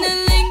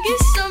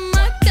cunnilingus on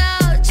my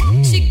couch.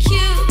 She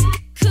cute,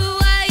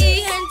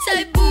 kawaii,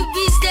 hentai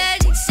boobies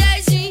that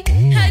excite me.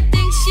 I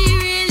think she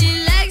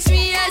really likes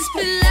me as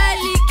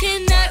politely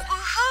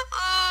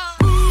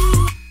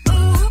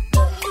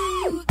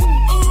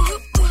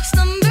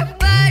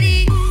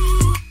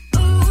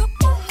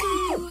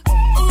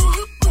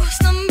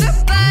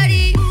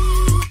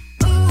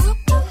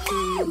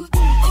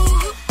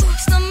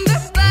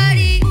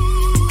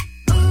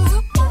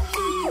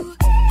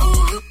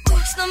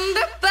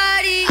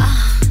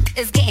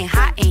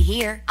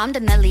here. I'm the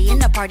Nelly in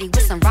the party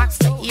with some rocks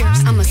for ears.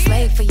 I'm a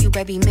slave for you,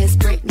 baby, Miss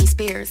Britney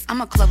Spears.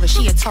 I'm a Clover,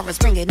 she a Taurus,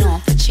 bring it on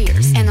for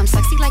cheers. And I'm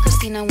sexy like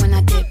Christina when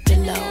I dip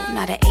below.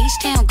 Not an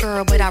H-Town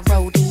girl, but I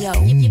rodeo.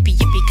 Yippee,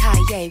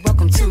 yippee, Kaye,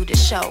 welcome to the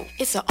show.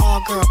 It's an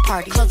all-girl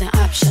party, clothing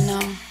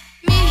optional.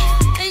 Me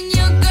and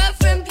your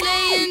girlfriend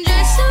playing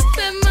dress up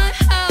in my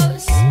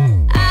house.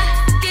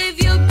 I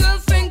gave your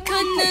girlfriend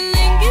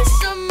cunnilingus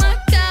on my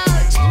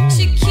couch.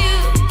 She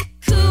cute,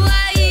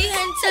 kawaii,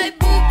 hentai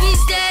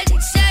boobies that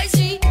excite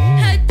me.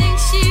 I think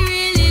she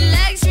really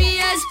likes me.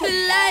 As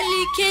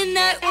politely can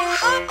I?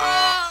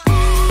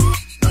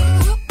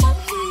 Slumber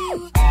body,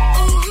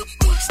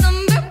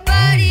 slumber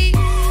body,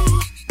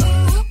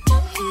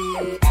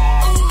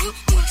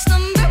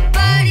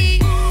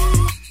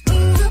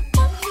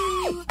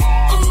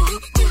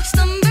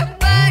 slumber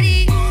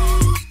body,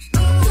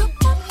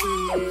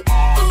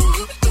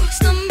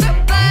 slumber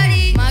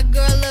body. My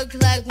girl look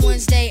like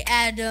Wednesday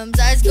Addams.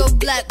 Eyes go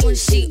black when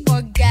she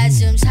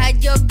orgasms.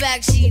 Hide your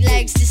back, she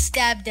likes to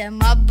stab them.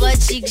 My butt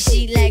cheek,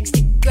 she likes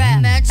to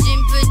grab.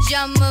 Matching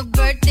pajama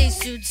birthday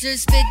suits. Her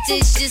spit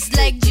tastes just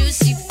like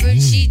juicy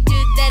fruit. She do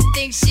that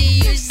thing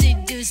she usually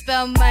do.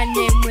 Spell my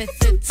name with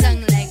her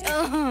tongue like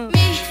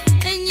Me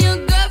and your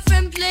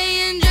girlfriend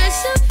playing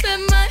dress up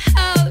in my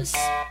house.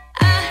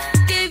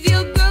 I gave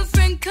your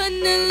girlfriend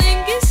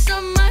cunnilingus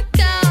on my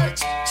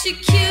couch. She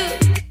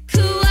cute,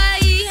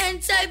 kawaii,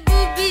 hentai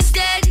boobies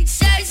that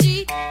excites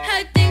me.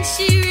 I think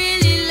she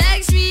really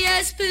likes me.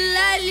 As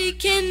politely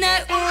can I?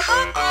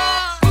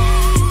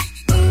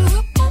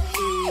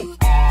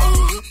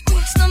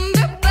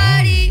 Slumber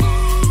body,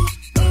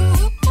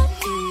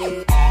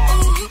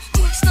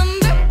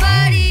 slumber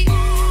body,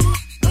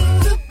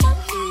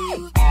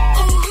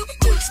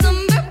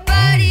 slumber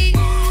body,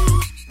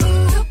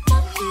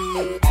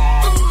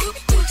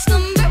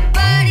 slumber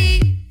body.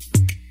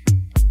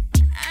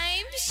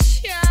 I'm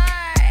shy.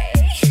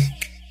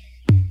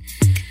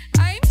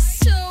 I'm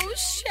so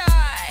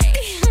shy.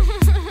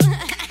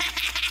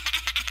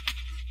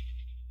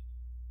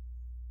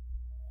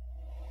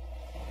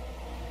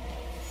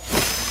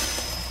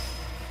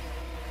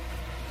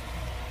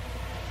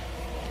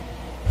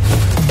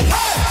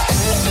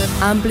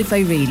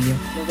 Amplify Radio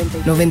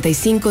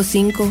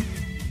 95.5,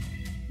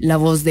 la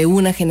voz de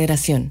una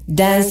generación.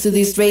 Dance to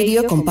This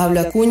Radio con Pablo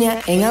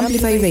Acuña en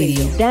Amplify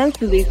Radio. Dance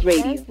to This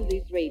Radio.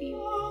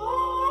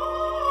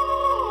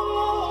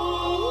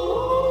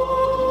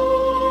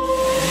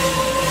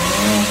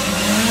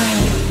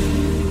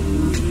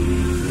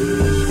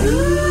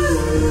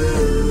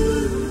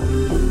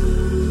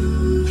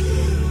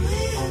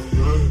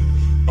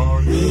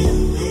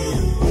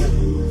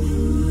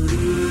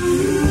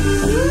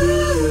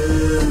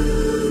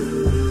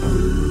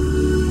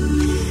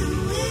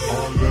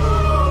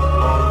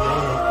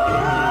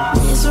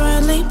 These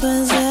worldly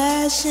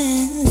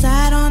possessions,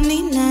 I don't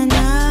need none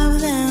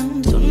of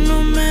them. Tú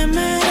no me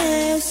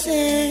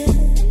mereces.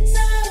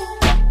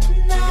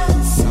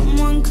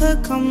 Someone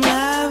could come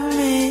love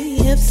me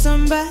if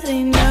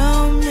somebody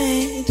know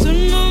me. Tú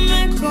no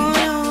me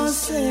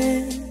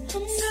conoces.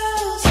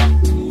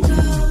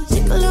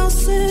 Take a little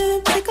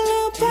sip, take a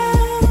little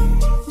bite.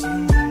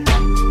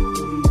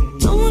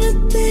 Don't wanna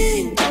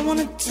think, don't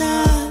wanna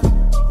talk,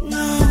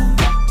 no.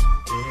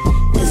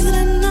 Is it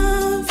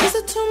enough? Is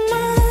it too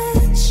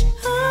much?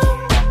 Oh,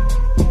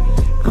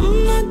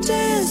 I'm not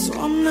dead, so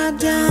I'm not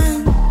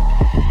done.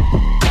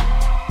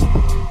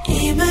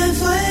 Y me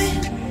fue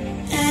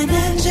en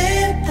el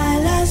jeep a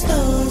las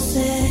 12,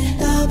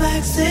 the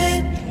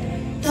backseat,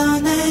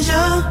 donde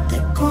yo te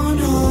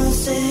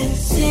conoces.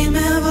 Si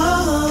me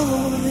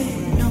voy,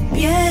 no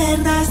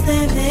pierdas de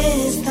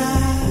vista.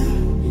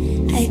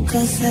 Hay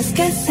cosas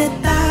que se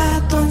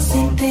tatúan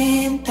sin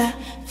tinta.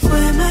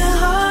 Fue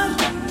mejor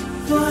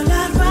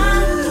volar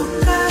cuando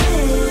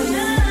caer.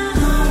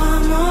 No,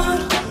 amor,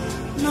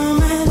 no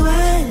me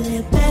duele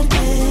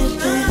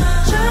perderte.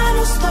 Ya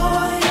no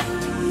estoy,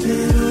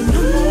 pero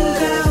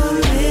nunca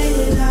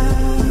olvidas.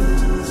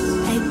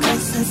 Hay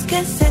cosas que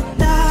se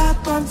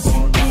tatúan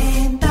sin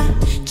tinta.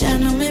 Ya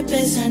no me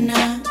pesa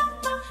nada.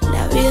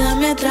 La vida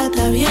me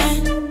trata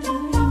bien.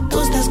 Tú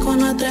estás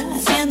con otra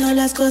haciendo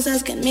las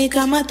cosas que en mi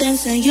cama te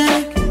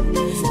enseñé.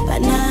 Para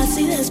nada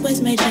si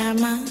después me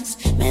llamas.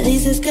 Me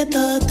dices que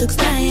todo tú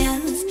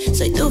extrañas.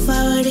 Soy tu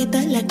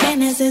favorita, la que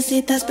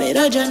necesitas,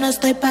 pero yo no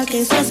estoy pa'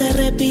 que eso se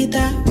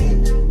repita.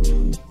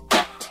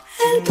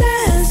 El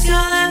precio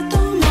de tu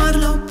amor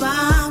lo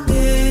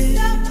pagué.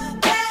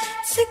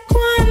 Si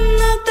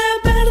cuando te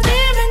perdí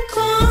me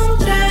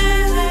encontré.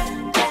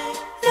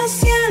 Lo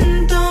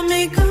siento,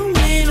 mi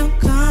camino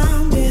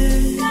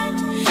cambié,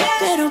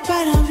 pero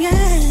para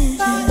bien.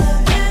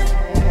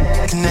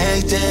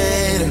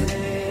 Connected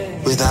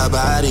with our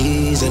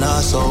bodies and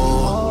our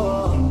soul.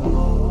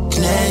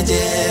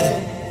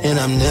 Connected, and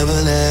I'm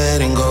never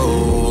letting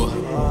go.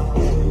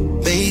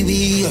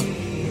 Baby,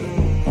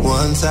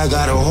 once I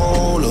got a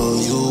hold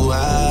of you,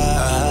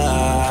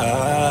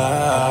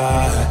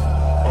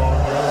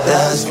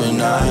 that's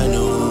when I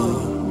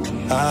knew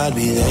I'd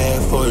be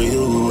there for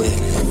you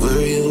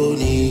whenever you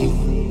need.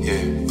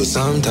 Yeah. But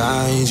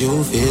sometimes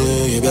you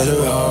feel you're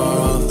better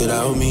off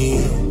without me.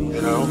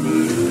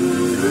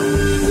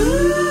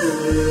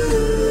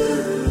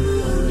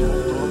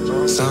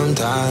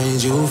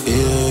 Sometimes you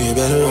feel you're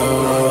better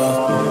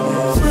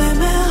off. Fue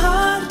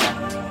mejor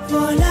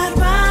volar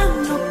para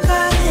no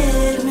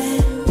caerme.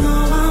 No,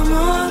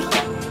 amor,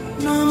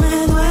 no me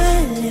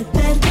duele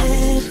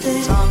perderte.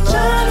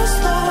 Ya lo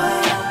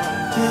estoy,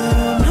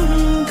 pero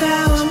nunca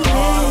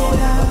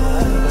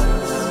volverás.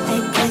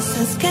 Hay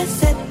cosas que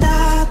se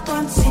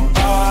tatuan sin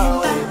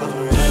tinta.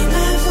 Y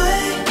me fue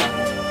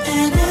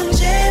en el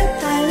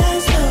jet a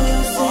las 12.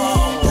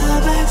 The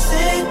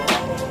backseat,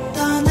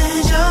 donde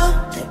yo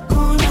te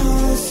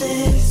conocí.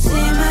 Si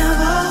me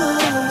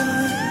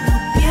voy, no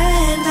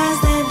pierdas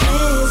de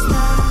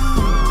vista.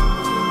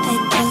 Hay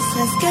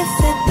cosas que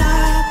se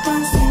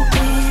tatuan sin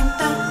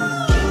tinta.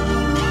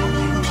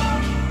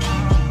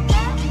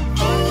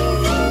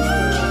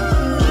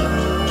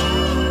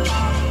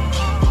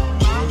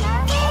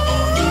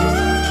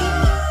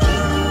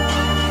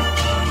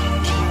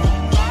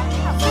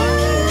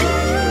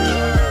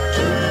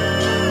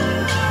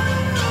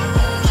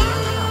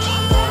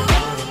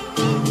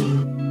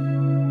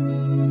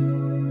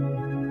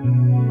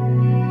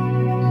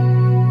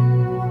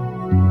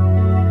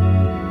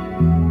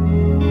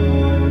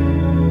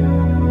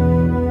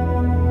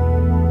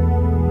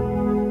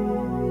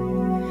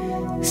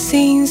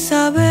 Sin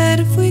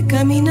saber fui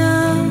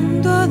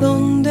caminando a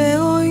donde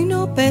hoy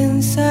no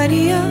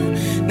pensaría.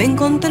 Me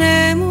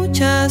encontré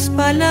muchas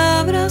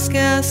palabras que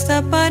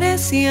hasta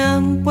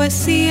parecían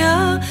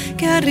poesía.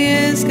 Qué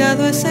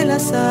arriesgado es el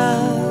azar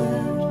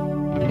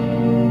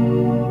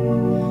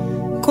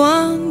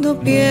cuando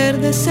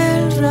pierdes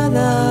el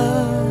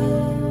radar.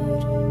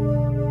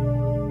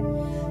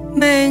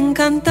 Me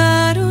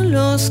encantaron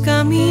los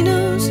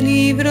caminos,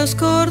 libros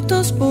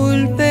cortos,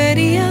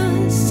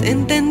 pulperías.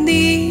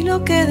 Entendí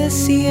lo que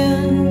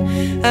decían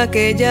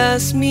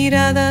aquellas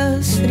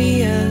miradas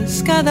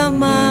frías, cada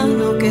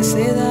mano que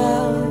se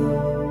da.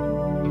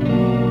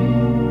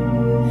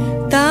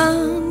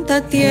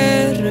 Tanta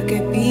tierra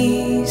que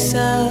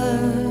pisar.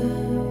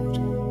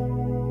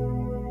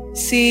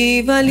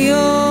 Si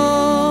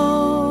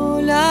valió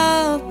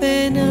la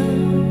pena,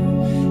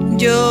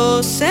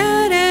 yo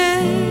seré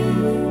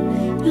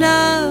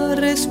la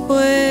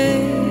respuesta.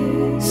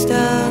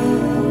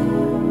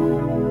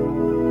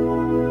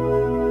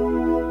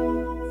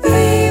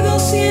 Vivo,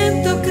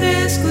 siento,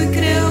 crezco y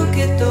creo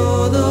que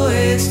todo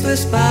esto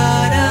es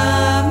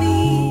para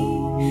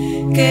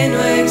mí. Que no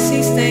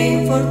existe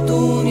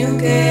infortunio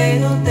que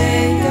no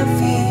tenga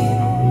fin.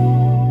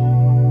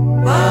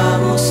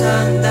 Vamos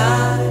a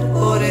andar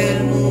por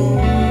el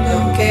mundo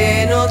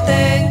aunque no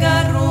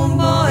tenga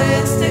rumbo.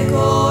 Este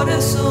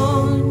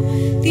corazón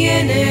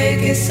tiene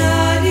que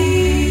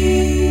salir.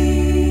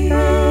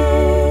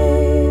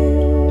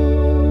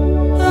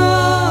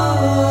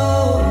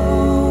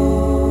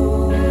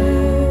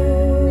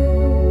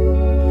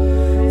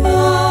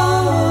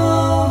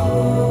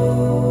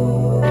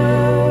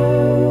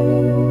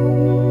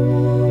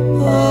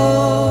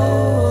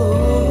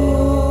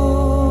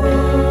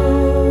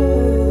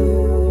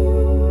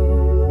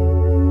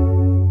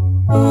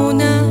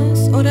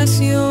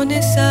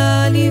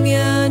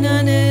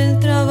 Alivianan el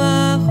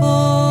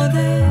trabajo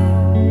de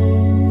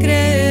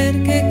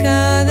creer que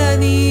cada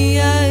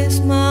día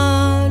es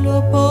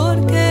malo.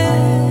 Porque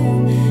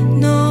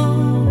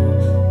no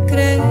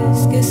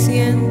crees que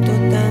siento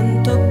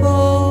tanto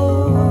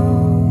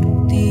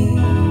por ti.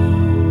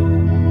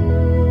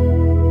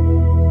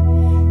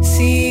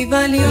 Si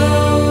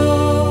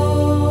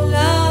valió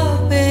la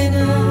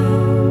pena,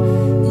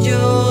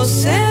 yo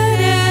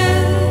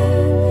seré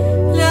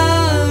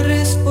la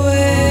respuesta.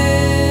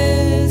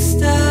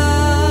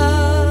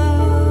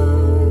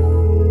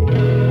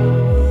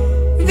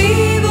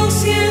 Vivo,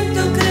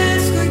 siento,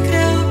 crezco y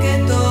creo que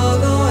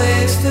todo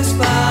esto es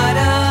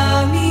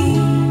para mí.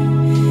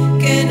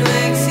 Que no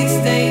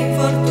existe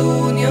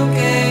infortunio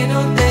que no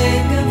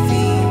tenga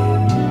fin.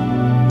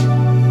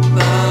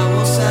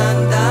 Vamos a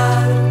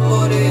andar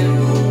por el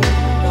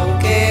mundo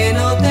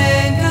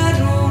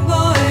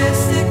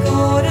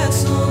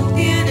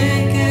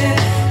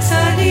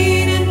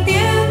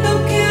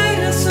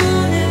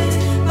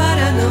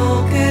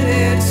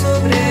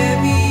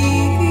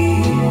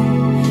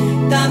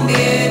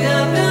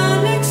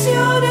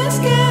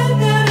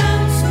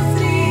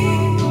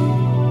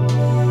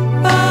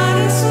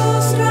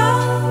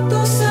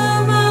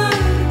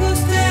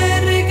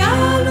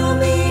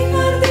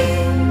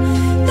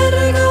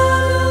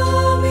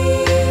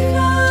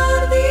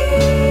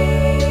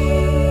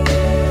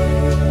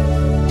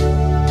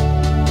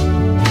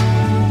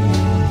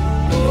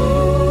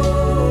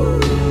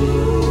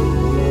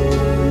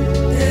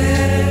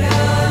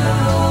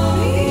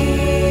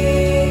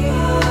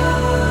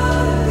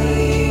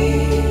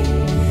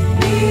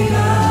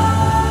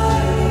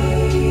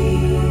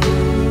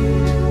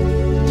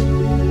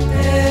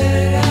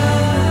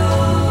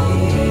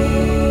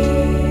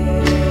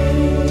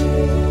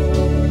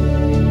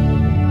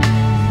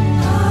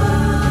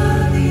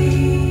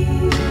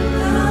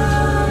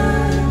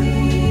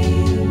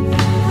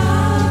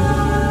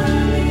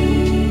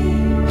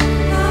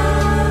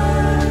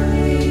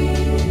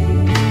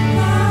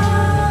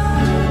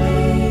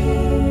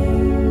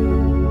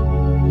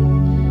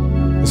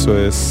Eso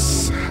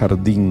es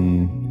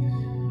Jardín,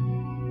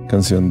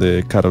 canción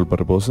de Carol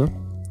Barbosa.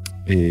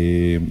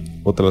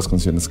 Otra de las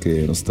canciones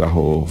que nos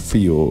trajo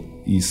Fío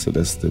y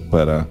Celeste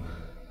para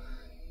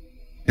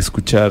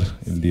escuchar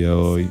el día de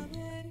hoy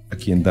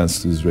aquí en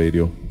Dance to This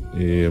Radio.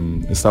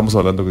 Estamos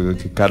hablando de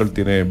que Carol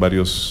tiene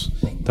varios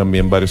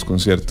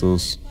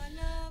conciertos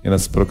en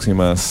las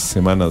próximas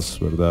semanas,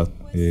 ¿verdad?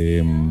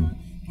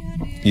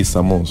 Y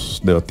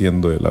estamos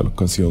debatiendo de la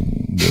locación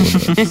de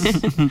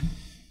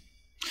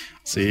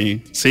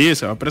Sí,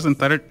 se va a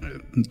presentar.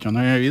 Yo no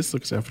había visto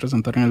que se va a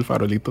presentar en el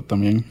Farolito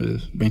también el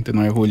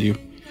 29 de julio.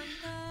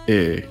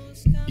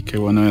 Y qué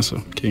bueno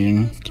eso, que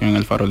en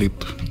el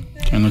Farolito,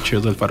 que en los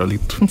chicos del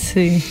Farolito.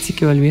 Sí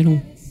que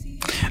volvieron.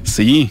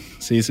 Sí,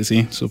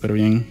 súper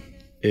bien.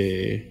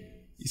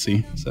 Y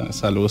sí,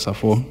 saludos a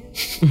Fo.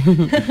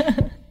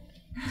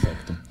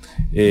 Exacto.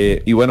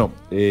 Y bueno,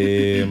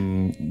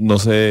 no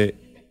sé,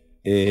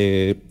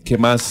 ¿qué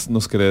más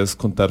nos querés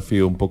contar,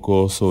 Fío, un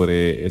poco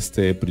sobre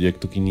este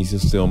proyecto que inicia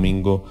este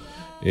domingo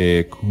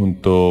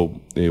junto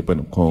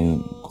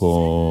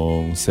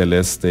con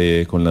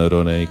Celeste, con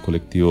Ladrona y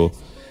colectivo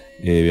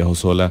Viajo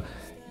Sola?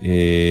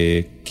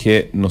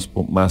 ¿Qué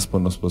más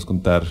nos puedes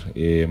contar?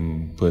 Ya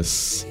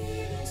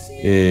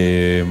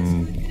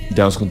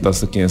nos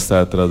contaste quién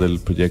está detrás del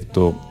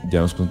proyecto,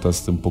 ya nos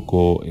contaste un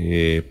poco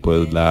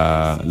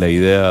la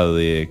idea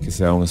de que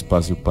sea un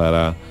espacio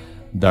para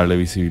darle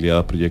visibilidad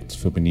a proyectos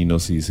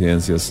femeninos y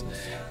disidencias,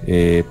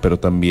 pero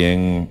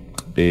también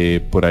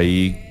por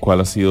ahí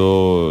cuál ha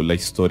sido la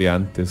historia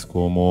antes,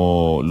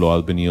 cómo lo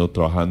has venido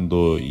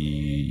trabajando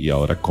y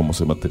ahora cómo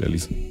se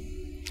materializa.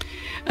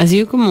 Ha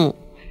sido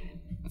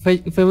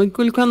fue muy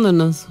cool cuando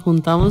nos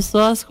juntamos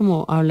todas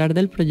como a hablar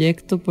del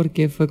proyecto,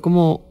 porque fue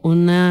como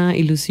una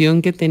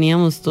ilusión que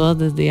teníamos todas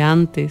desde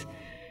antes.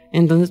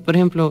 Entonces, por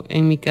ejemplo,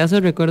 en mi caso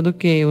recuerdo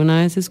que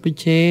una vez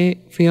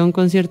fui a un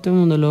concierto en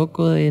Mundo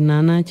Loco de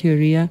Nana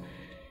Echeverría,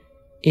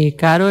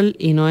 Carol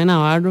y Noé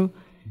Navarro,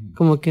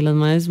 como que las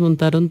madres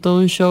montaron todo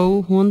un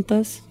show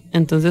juntas,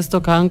 entonces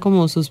tocaban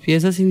como sus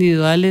piezas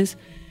individuales,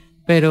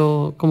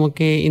 pero como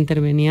que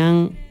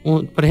intervenían,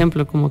 por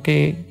ejemplo, como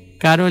que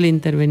Carol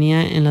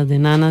intervenía en las de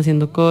Nana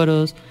haciendo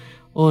coros,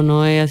 o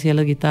Noé hacía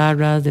las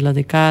guitarras de las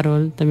de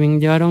Carol.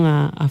 También llevaron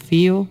a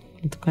Fío,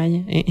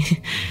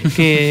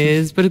 que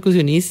es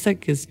percusionista,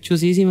 que es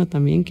chusísima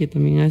también, que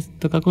también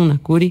toca con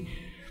Nakuri.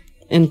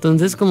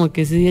 Entonces como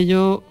que ese día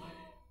yo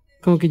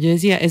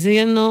decía, ese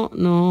día no,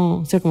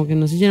 o sea, como que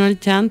no se llenó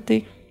el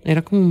chante,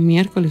 era como un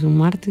miércoles, un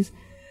martes,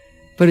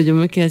 pero yo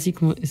me quedé así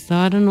como,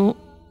 esta hora no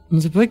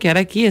se puede quedar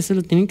aquí, eso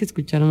lo tienen que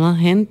escuchar más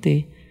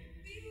gente.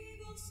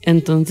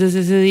 Entonces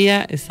ese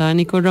día estaba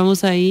Nico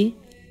Ramos ahí,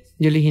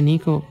 yo le dije,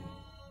 Nico,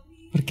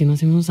 ¿por qué no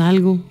hacemos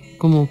algo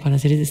como para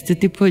hacer este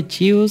tipo de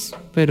chivos,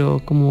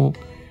 pero como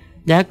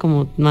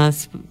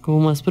más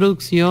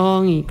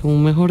producción y como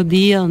un mejor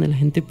día donde la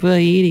gente pueda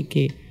ir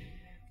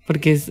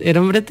porque era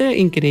un brete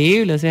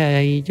increíble, o sea,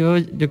 ahí yo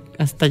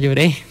hasta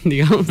lloré,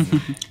 digamos.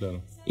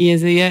 Claro. Y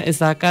ese día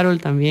estaba Carol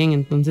también,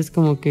 entonces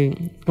como que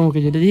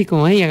yo le dije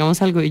como, hey,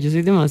 hagamos algo, y yo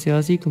soy demasiado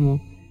así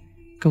como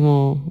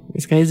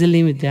sky is the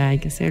limit, ya hay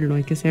que hacerlo.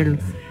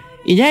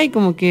 Y ya, y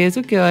como que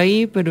eso quedó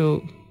ahí,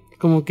 pero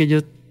como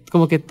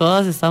que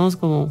todas estamos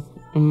como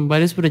en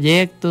varios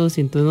proyectos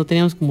y entonces no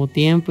teníamos como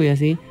tiempo y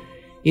así.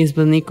 Y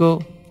después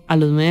Nico, a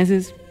los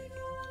meses,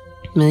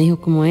 me dijo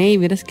como, hey,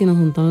 verás que nos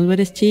juntamos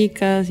varias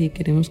chicas y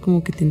queremos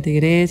como que te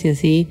integres y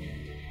así.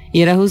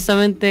 Y era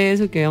justamente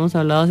eso que habíamos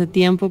hablado hace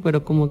tiempo,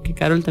 pero como que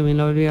Carol también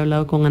lo había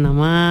hablado con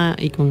Anamá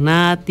y con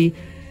Nati.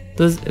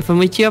 Entonces fue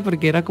muy chiva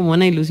porque era como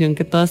una ilusión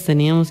que todas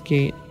teníamos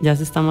que ya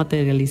se está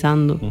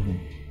materializando. Uh-huh.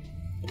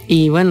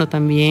 Y bueno,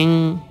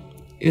 también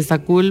está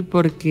cool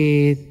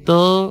porque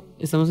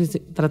estamos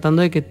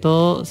tratando de que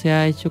todo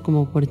sea hecho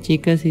como por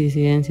chicas y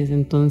disidencias.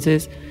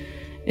 Entonces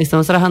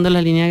estamos trabajando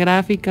la línea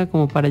gráfica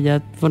como para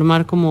ya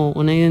formar como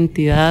una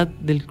identidad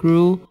del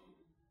crew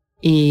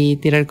y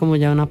tirar como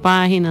ya una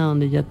página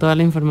donde ya toda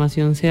la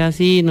información sea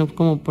así, no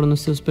como por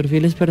nuestros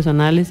perfiles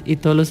personales, y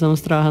todo lo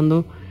estamos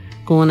trabajando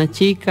con una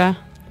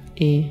chica.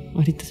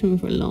 Ahorita se me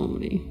fue el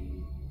nombre,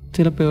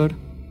 soy la peor,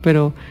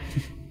 pero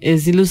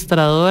es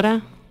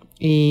ilustradora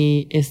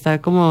y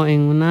está como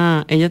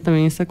ella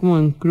también está como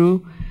en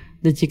crew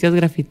de chicas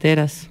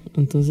grafiteras,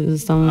 entonces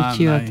está muy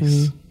chiva, nice.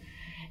 También.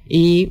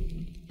 Y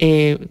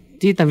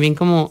sí, también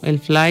como el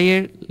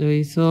flyer lo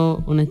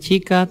hizo una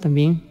chica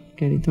también,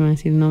 que ahorita me voy a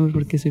decir el nombre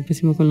porque soy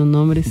pésimo con los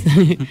nombres,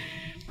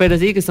 pero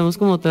sí, que estamos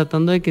como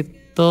tratando de que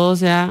todo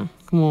sea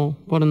como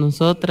por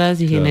nosotras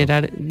y claro.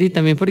 Generar, y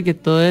también porque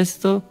todo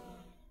esto,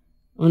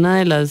 una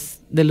de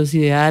los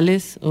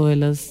ideales o de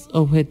los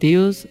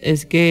objetivos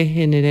es que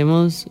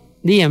generemos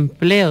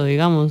empleo,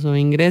 digamos, o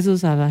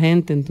ingresos a la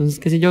gente. Entonces,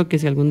 qué sé yo, que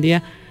si algún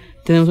día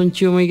tenemos un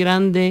chivo muy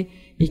grande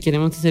y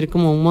queremos hacer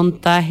como un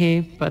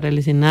montaje para el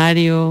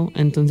escenario,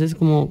 entonces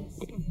como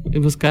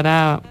buscar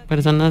a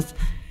personas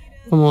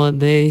como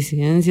de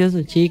disidencias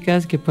o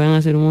chicas que puedan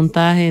hacer un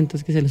montaje,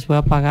 entonces que se les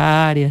pueda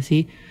pagar y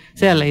así. O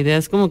sea, la idea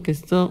es como que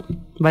esto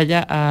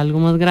vaya a algo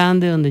más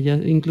grande, donde ya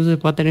incluso se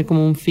pueda tener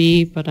como un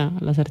fee para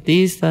las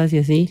artistas y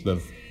así. Claro.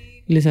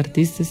 Y los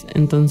artistas.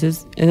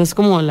 Entonces, esa es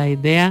como la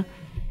idea.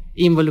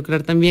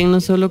 Involucrar también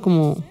no solo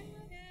como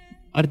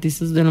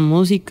artistas de la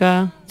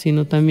música,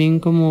 sino también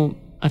como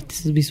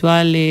artistas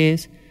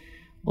visuales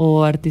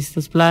o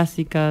artistas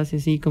plásticas y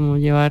así, como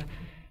llevar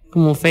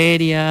como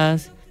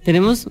ferias.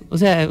 Tenemos, o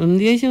sea, un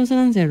día hicimos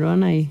una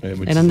encerrona y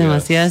eran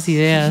demasiadas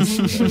ideas.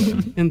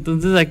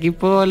 Entonces aquí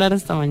puedo hablar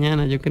hasta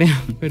mañana, yo creo,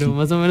 pero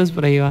más o menos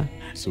por ahí va.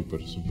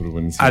 Súper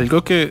buenísimo.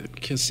 Algo que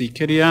sí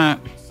quería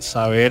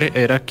saber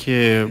era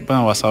que,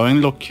 bueno, basado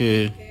en lo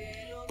que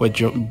pues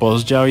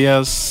vos ya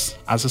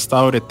has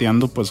estado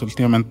breteando pues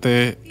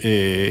últimamente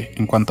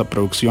en cuanto a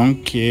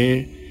producción,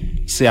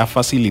 que se ha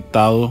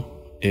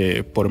facilitado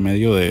por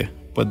medio de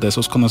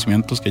esos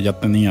conocimientos que ya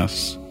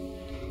tenías.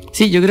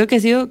 Sí, yo creo que ha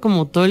sido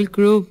como todo el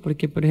crew,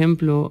 porque por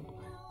ejemplo,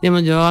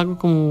 digamos, yo hago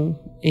como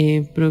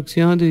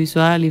producción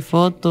audiovisual y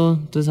foto,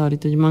 entonces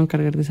ahorita yo me voy a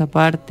encargar de esa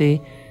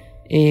parte.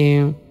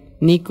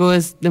 Nico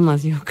es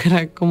demasiado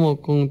crack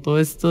como con todo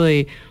esto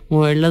de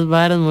mover las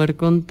varas, mover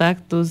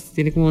contactos,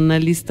 tiene como una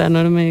lista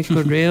enorme de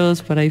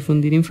correos para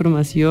difundir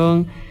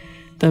información.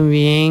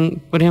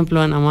 También, por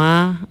ejemplo,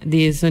 Anamá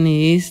es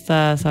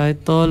sonidista, sabe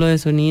todo lo de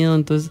sonido,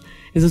 entonces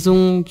eso es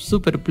un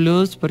super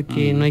plus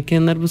porque no hay que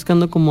andar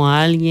buscando como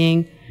a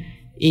alguien.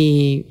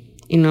 Y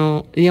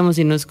no, digamos,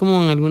 si no es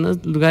como en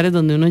algunos lugares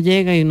donde uno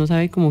llega y uno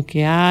sabe como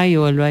qué hay,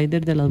 o el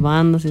rider de las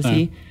bandas,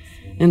 así.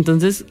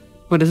 Entonces,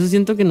 por eso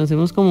siento que nos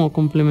hemos como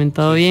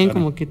complementado bien, claro.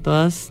 Como que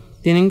todas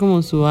tienen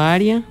como su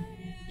área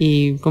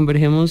y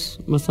convergemos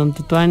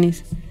bastante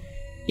tuanis.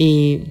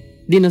 Y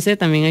no sé,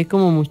 también hay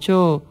como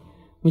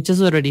mucha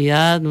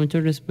sororidad,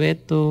 mucho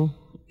respeto,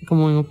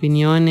 como en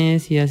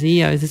opiniones y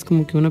así. A veces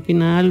como que uno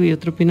opina algo y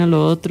otro opina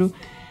lo otro.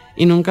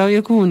 Y nunca ha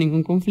habido como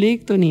ningún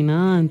conflicto ni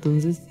nada,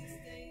 entonces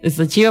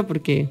está chiva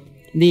porque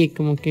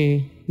como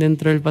que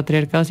dentro del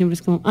patriarcado siempre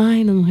es como,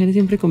 ay, las mujeres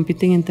siempre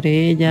compiten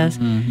entre ellas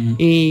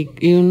y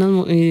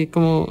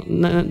como,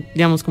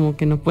 digamos, como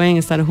que no pueden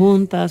estar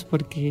juntas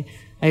porque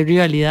hay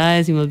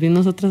rivalidades y más bien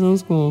nosotras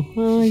somos como,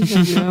 ay,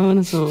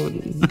 ayudámonos,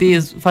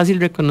 es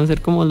fácil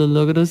reconocer como los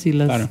logros y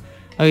las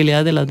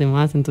habilidades de las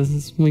demás, entonces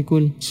es muy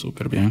cool.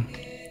 Súper bien.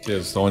 Sí,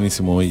 está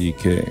buenísimo y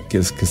que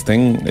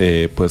estén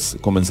pues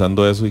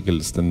comenzando eso y que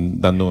le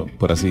estén dando,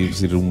 por así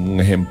decir, un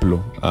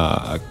ejemplo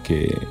a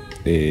que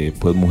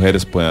pues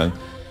mujeres puedan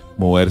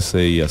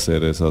moverse y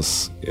hacer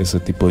ese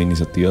tipo de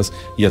iniciativas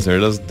y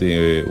hacerlas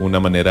de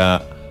una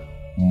manera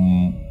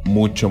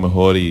mucho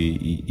mejor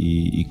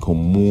y con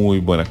muy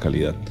buena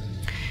calidad.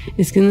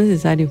 Es que es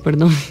necesario,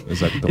 perdón.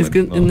 Exactamente. Es que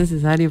es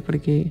necesario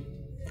porque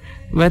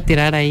voy a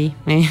tirar ahí.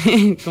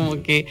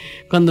 Como que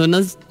cuando uno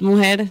es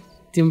mujer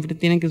siempre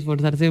tienen que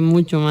esforzarse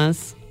mucho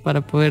más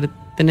para poder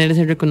tener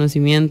ese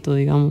reconocimiento,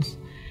 digamos,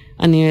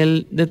 a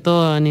nivel de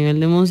todo, a nivel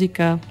de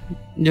música.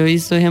 Yo he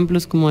visto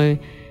ejemplos como de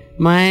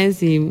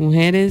maes y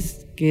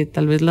mujeres que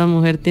tal vez la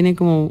mujer tiene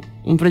como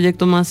un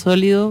proyecto más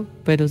sólido,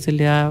 pero se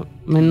le da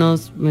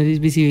menos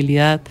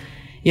visibilidad.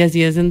 Y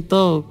así es en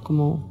todo,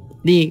 como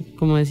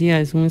decía,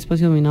 es un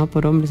espacio dominado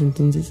por hombres,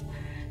 entonces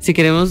si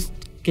queremos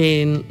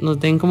que nos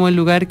den como el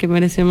lugar que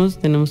merecemos,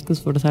 tenemos que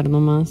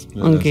esforzarnos más,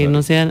 aunque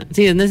no sea,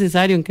 sí, es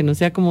necesario, aunque no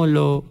sea como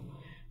lo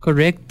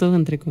correcto,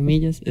 entre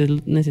comillas, es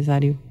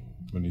necesario.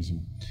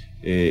 Buenísimo.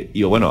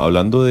 Y bueno,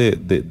 hablando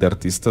de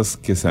artistas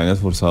que se han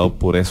esforzado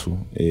por eso,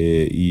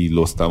 y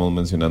lo estamos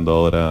mencionando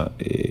ahora,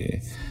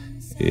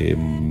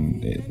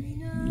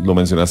 lo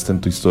mencionaste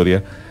en tu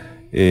historia,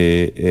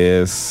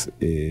 es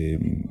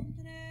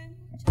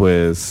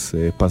pues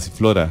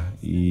Pasiflora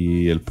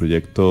y el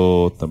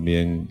proyecto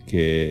también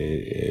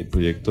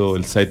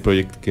el side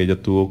project que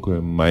ella tuvo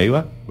con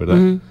Maiva,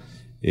 ¿verdad?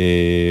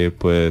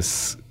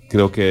 Pues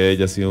creo que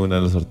ella ha sido una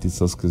de las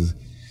artistas que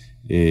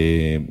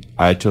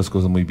ha hecho las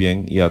cosas muy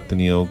bien y ha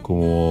tenido,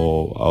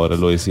 como ahora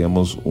lo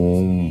decíamos,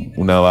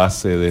 una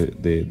base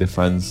de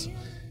fans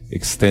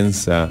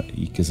extensa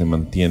y que se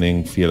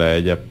mantienen fiel a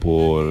ella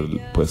por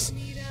pues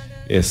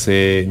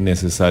ese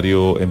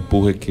necesario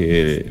empuje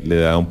que le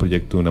da un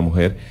proyecto de una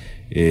mujer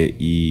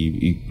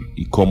y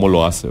cómo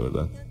lo hace,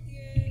 ¿verdad?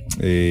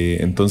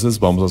 Entonces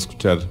vamos a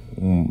escuchar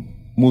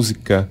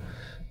música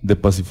de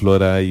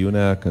Pasiflora y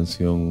una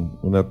canción,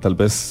 tal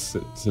vez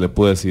se le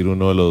puede decir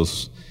uno de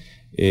los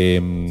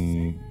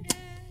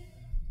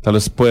tal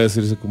vez puede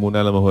decirse como una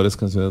de las mejores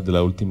canciones de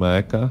la última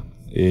década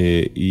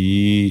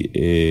y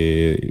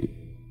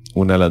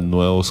una de los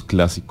nuevos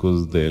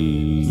clásicos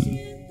del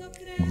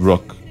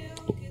rock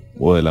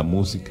o de la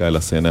música de la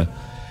escena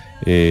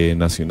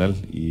nacional,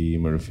 y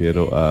me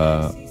refiero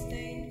a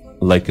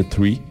Like a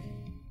Tree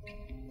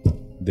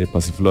de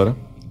Pasiflora,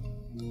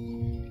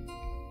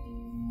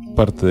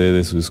 parte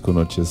de su disco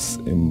Noches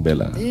en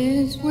Vela.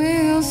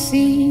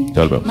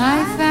 Ya volvemos.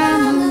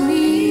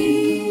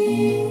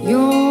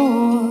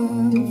 Your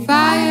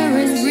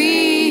fire is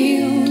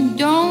real.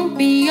 Don't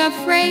be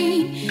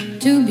afraid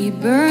to be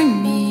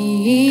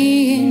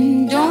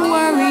burning. Don't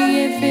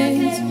worry if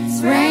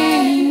it's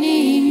raining.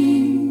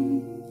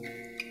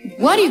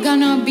 What are you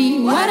gonna be?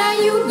 What are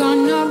you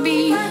gonna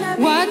be?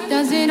 What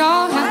does it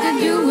all have to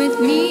do with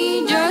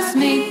me? Just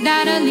make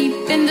that a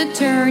leap in the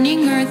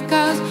turning earth,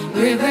 'cause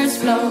rivers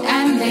flow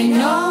and they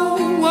know.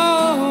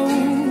 Whoa.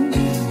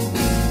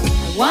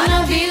 I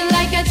wanna be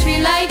like a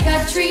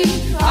tree.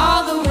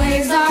 All the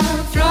waves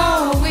are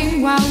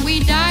flowing while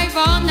we dive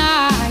all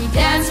night.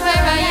 Dance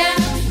where I am.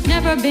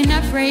 Never been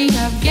afraid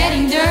of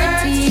getting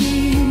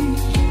dirty.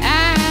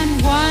 And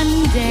one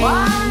day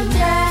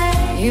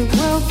it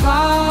will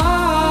fall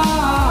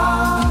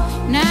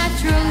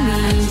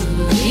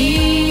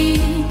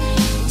naturally.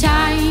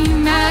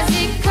 Time as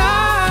it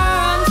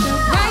comes. So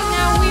right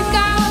now we've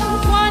got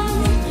one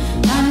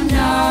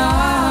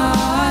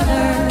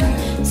another.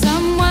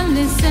 Someone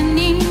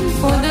listening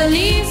for the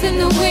leaves in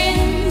the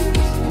wind.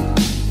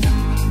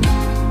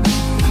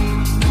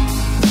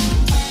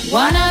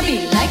 Wanna be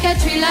like a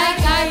tree,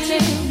 like I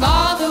live.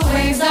 All the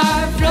waves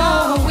are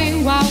flowing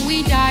while we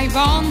dive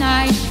all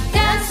night.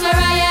 That's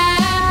where I am.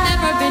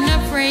 Never been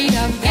afraid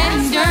of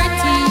getting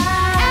dirty.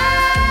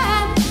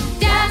 And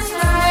that's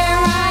where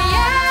I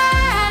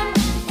am.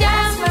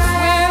 That's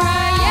where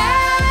I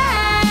am.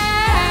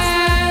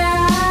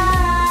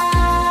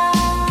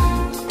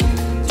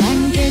 And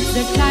kids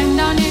that climbed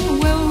on it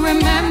will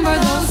remember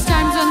those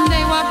times when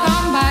they walk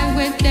on by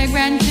with their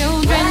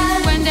grandchildren.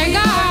 When they're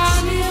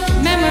gone,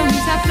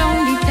 memories have flown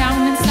deep down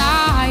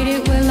inside.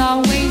 It will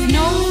always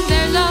know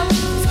their love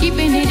is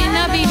keeping it in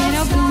a beat and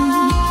a boom,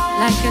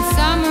 like a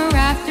summer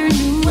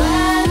afternoon.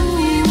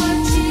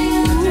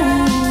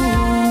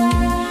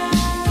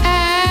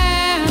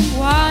 And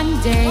one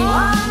day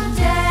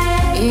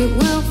it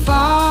will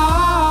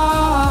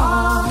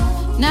fall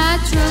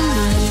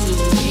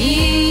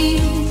naturally.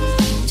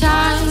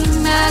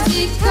 Time as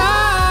it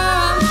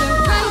comes. But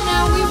right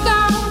now we've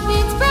got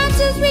its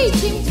branches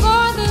reaching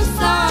for the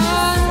sun.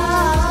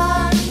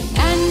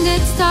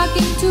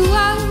 Talking to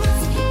us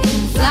in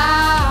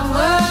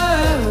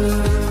flowers.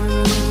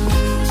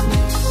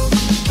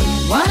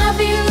 Wanna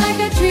be like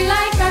a tree.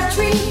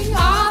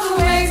 All the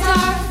waves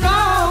are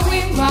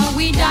flowing while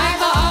we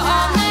dive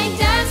all night.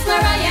 That's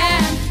where I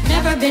am.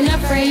 Never been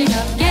afraid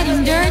of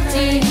getting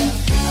dirty. I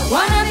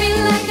wanna be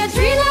like a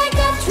tree.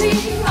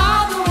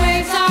 All the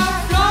waves are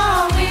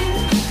flowing.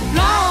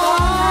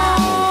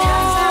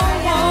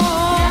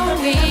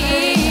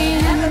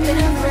 Never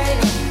been afraid.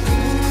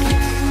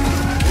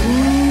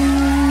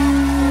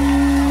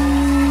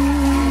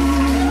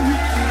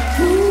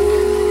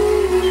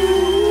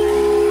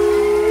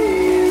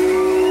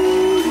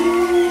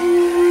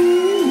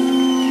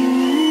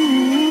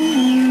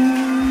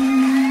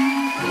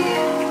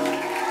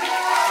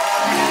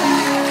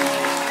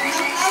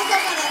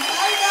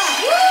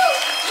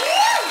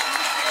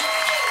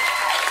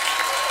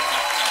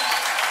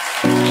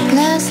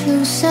 Las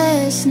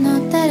luces no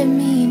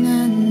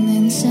terminan de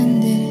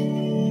encender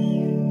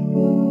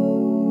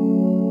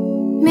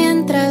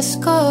mientras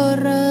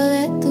corro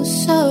de tus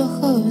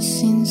ojos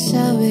sin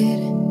saber.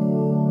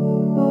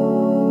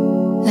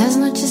 Las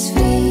noches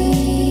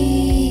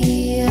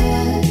frías,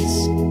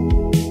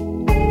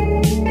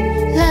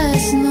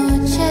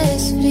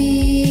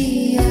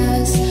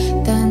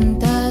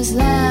 tantas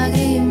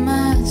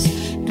lágrimas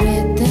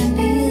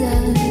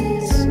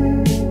retenidas.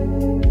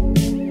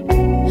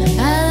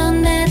 ¿A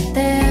dónde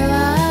te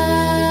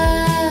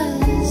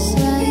vas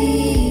a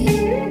ir?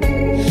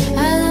 ¿A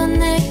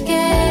dónde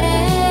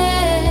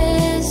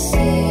quieres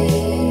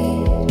ir?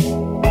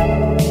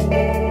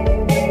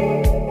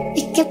 ¿Y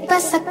qué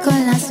pasa con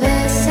las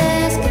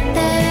veces que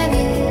te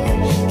vi?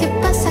 ¿Qué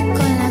pasa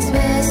con las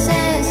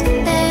veces que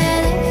te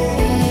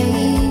dejé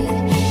ir?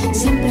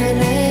 Siempre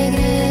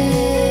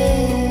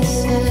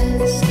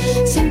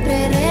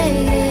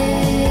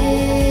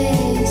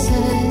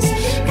regresas,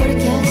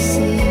 porque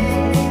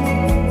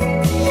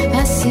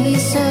así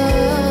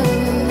sos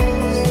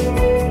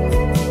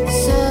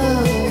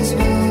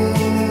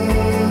vos.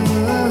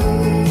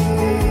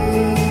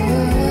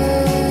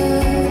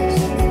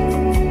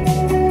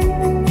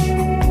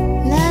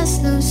 Las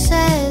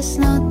luces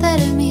no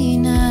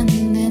terminan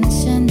de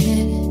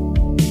encender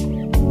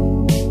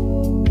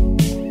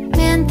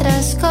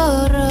mientras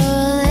corro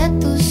de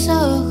tus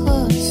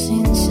ojos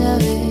sin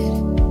saber.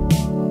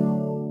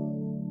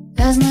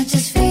 Las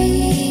noches frías,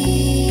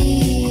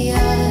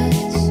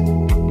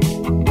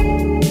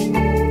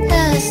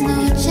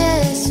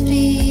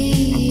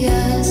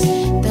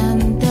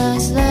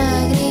 tantas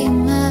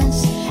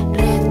lágrimas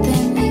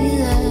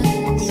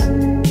retenidas.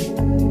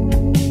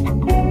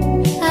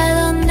 ¿A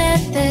dónde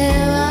te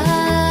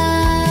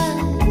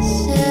vas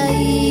a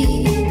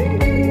ir?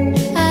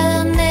 ¿A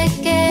dónde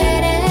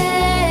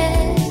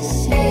quieres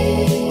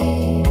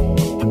ir?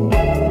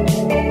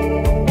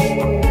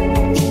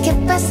 ¿Y qué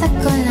pasa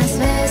con las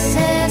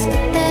veces que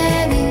te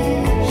vi?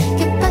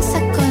 ¿Qué pasa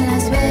con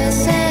las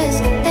veces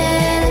que te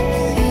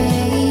dejé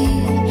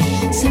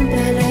ir?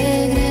 Siempre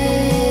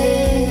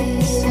regresas,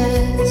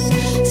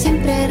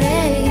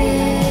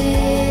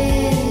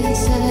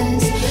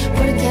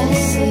 porque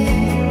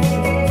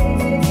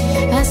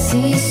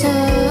así sos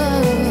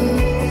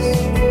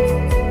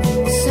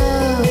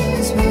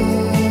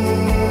vos.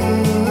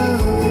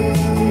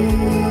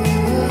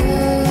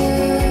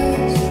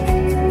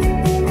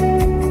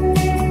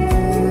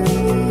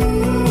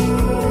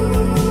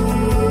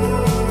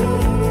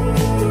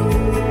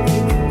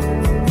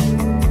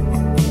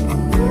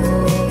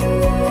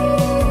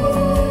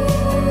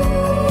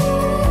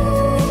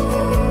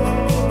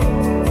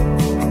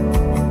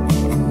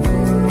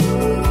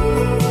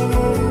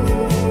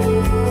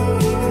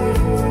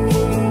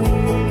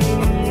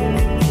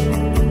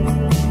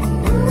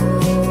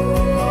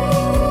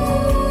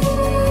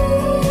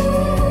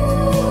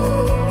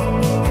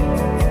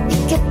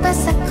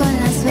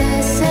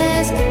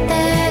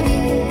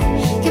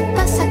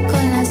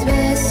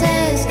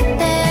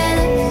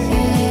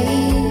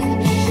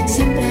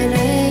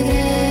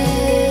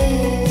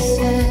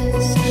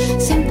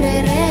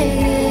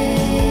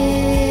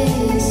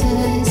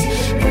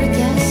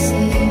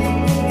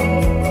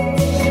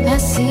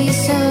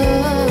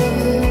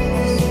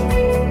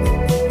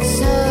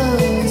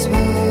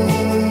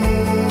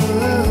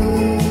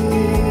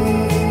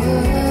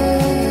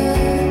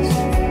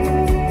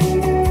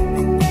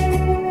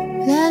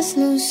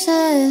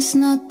 luces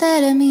no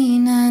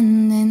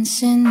terminan de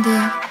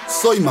encender.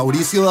 Soy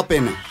Mauricio da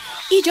Pena.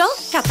 Y yo,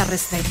 Cata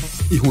Restrepo.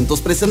 Y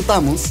juntos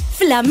presentamos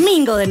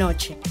Flamingo de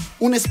Noche.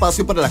 Un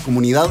espacio para la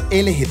comunidad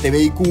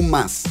LGTBIQ+.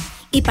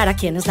 ¿Y para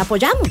quienes la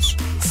apoyamos?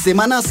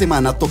 Semana a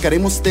semana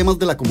tocaremos temas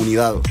de la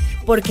comunidad.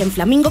 Porque en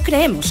Flamingo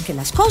creemos que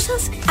las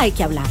cosas hay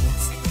que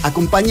hablarlas.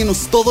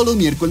 Acompáñenos todos los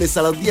miércoles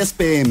a las 10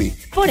 p.m.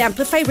 por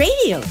Amplify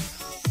Radio.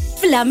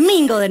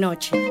 Flamingo de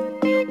Noche.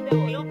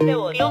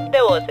 Club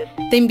de Voces.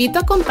 Te invito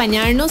a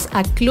acompañarnos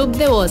a Club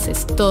de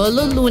Voces todos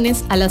los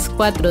lunes a las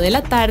 4 de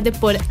la tarde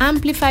por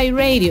Amplify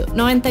Radio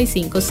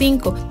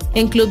 95.5.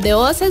 En Club de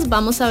Voces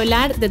vamos a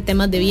hablar de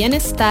temas de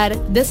bienestar,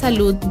 de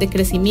salud, de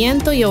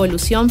crecimiento y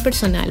evolución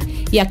personal.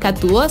 Y acá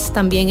tu voz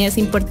también es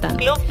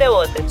importante. Club de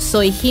Voces.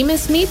 Soy Jim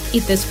Smith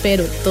y te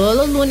espero todos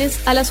los lunes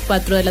a las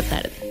 4 de la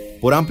tarde.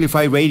 Por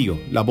Amplify Radio,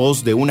 la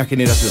voz de una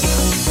generación.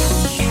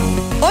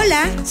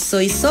 Hola,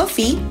 soy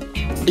Sofi.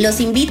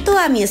 Los invito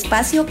a mi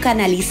espacio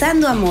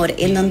Canalizando Amor,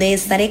 en donde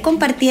estaré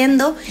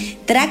compartiendo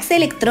tracks de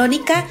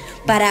electrónica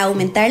para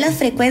aumentar las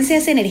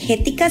frecuencias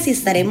energéticas y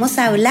estaremos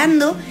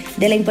hablando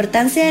de la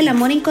importancia del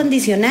amor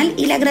incondicional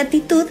y la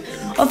gratitud,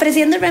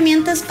 ofreciendo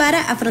herramientas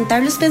para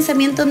afrontar los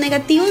pensamientos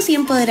negativos y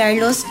empoderar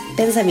los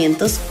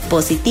pensamientos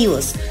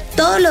positivos.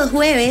 Todos los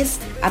jueves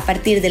a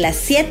partir de las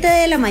 7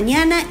 de la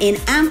mañana en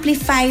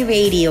Amplify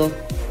Radio.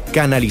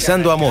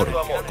 Canalizando Amor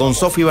con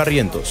Sofi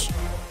Barrientos.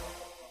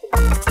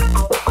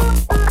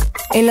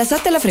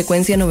 Enlazate a la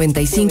frecuencia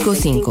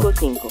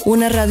 95.5,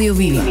 una radio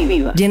viva,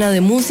 llena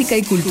de música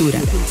y cultura.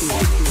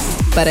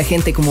 Para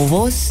gente como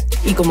vos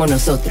y como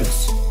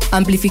nosotros.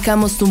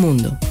 Amplificamos tu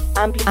mundo.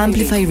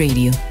 Amplify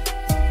Radio.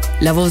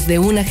 La voz de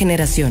una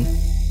generación.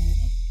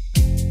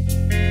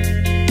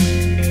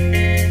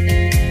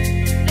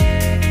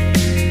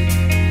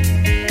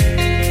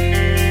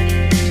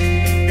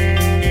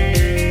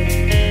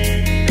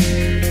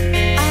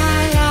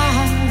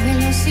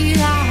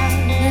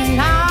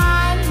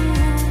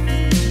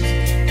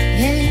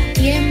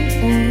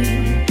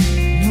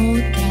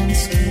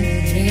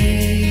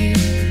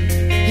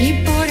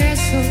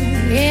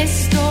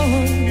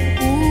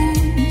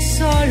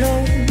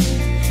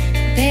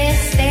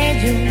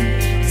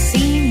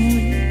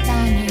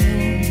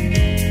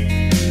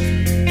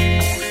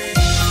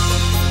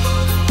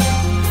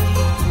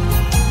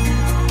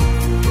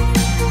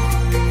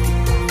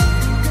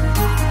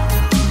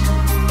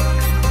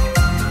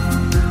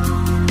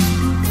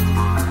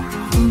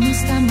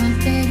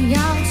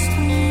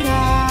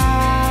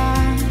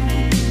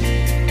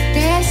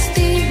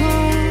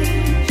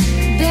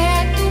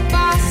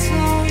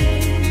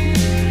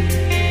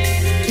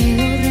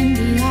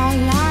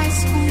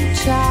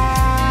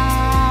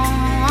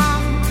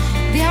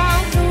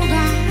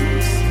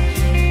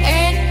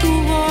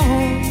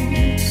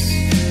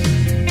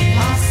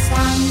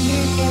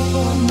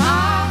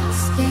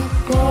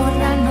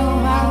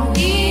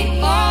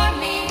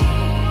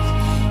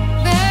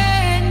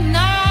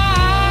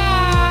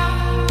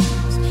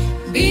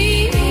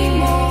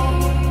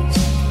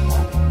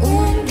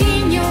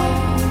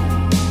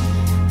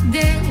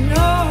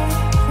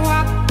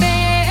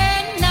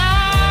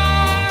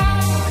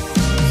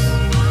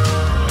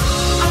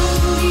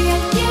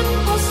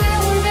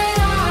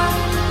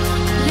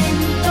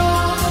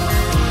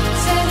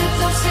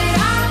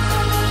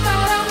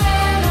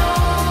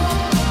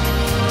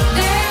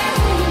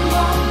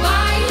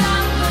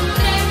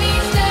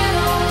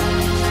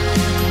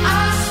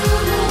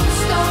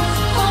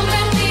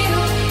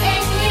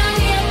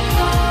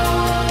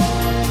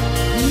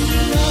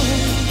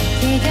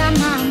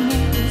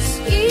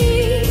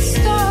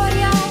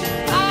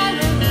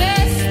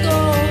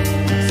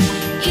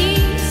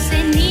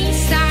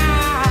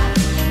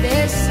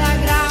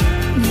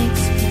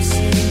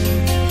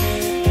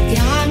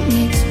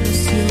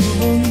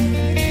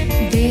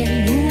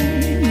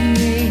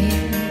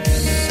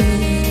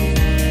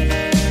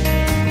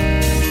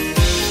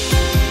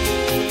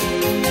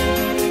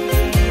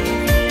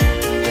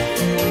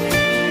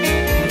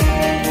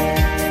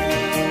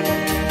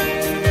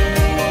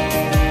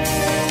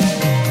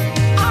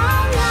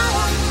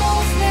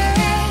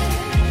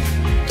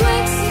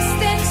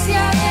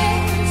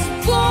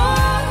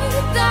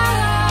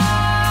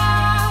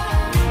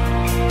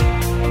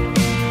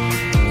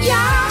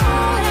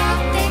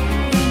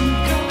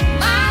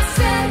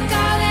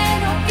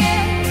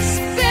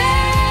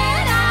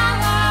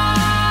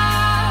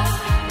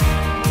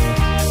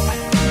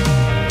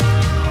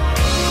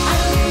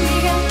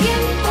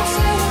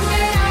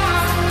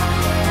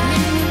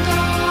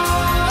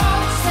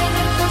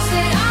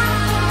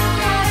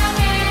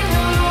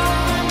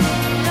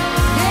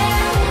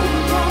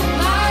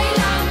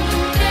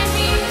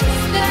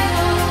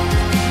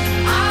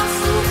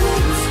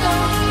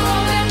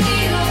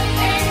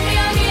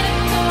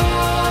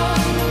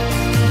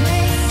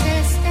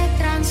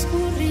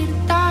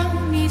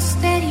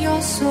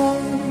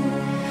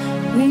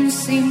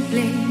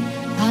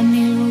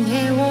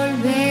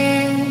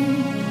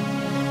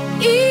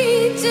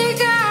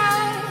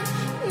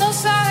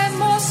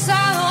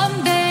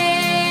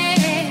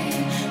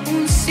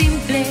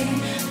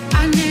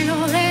 Anhelo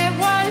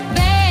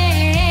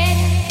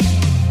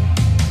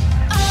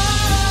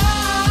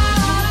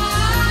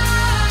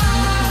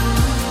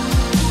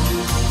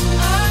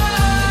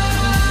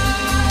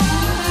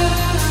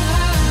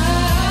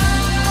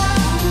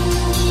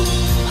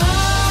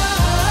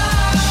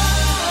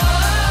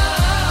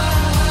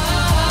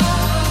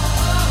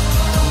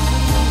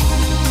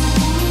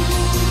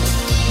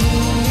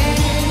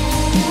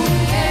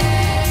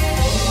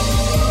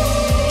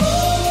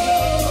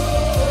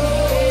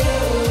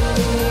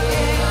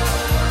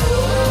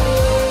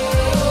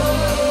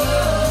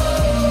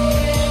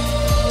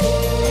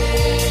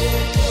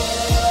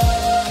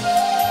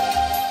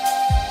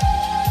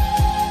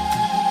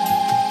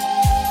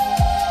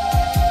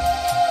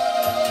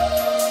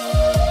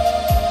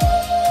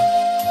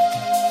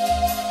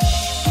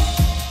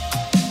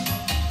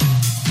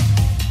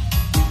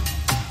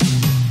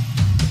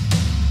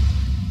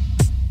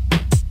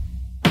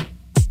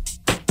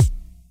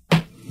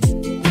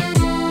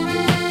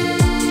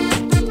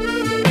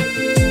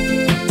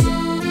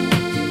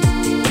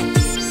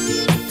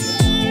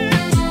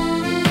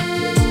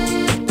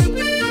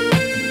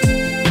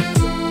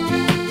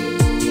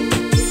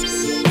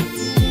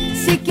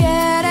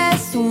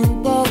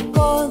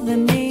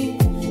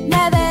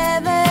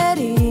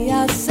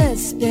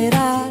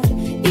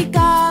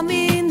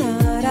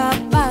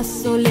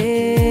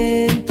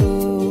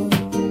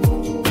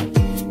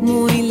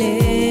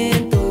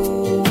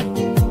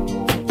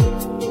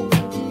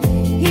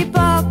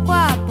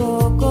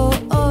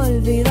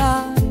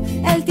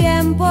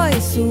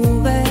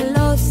su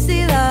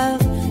velocidad,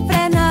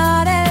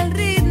 frenar el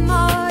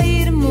ritmo,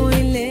 ir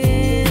muy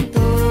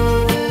lento,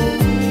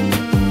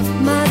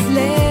 más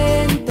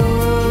lento.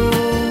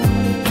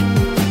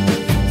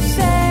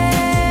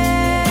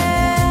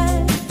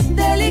 Ser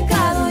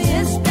delicado y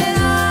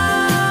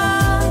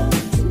esperar,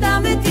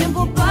 dame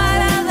tiempo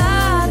para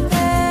darte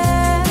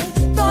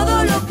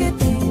todo lo que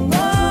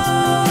tengo.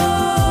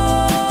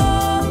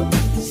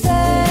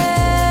 Ser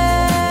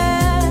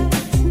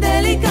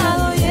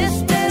delicado y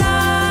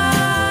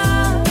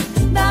esperar,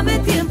 dame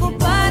tiempo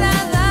para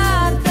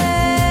darte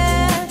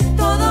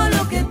todo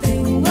lo que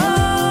tengo.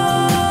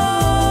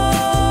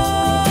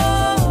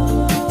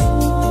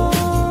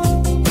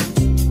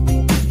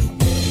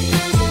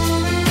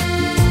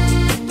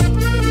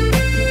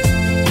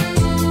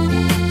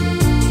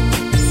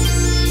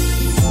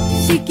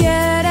 Si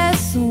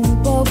quieres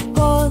un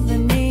poco de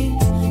mí,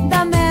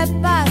 dame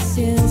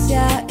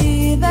paciencia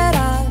y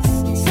verás,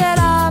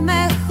 será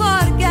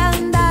mejor que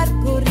andar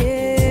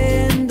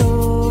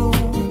corriendo,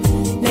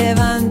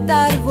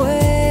 levantar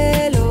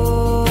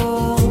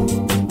vuelo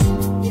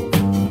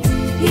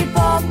y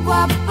poco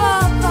a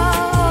poco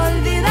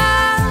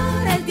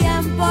olvidar el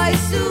tiempo y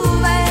su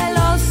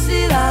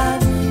velocidad,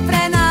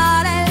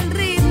 frenar el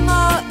ritmo,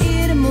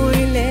 ir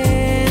muy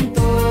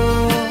lento,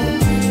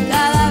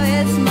 cada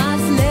vez más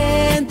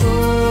lento.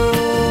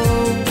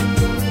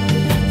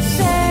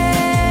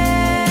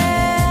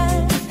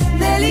 Ser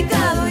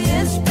delicado y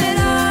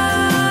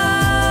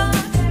esperar,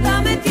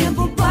 dame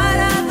tiempo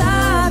para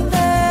darte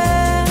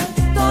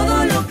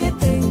todo lo que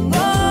tengo.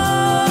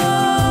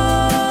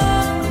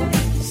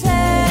 Ser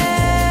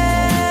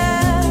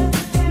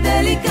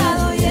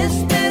delicado y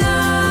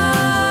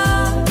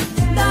esperar,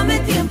 dame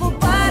tiempo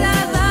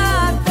para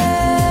darte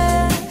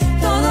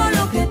todo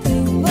lo que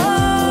tengo.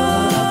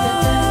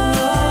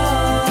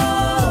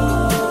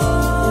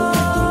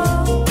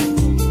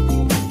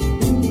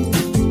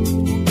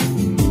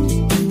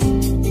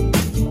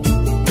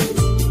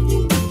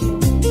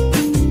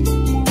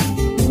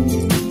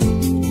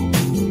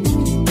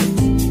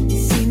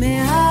 Si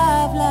me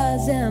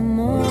hablas de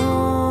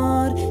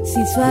amor,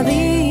 si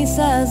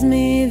suavizas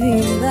mi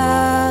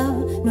vida,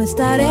 no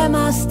estaré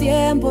más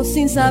tiempo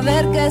sin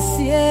saber qué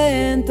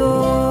siento.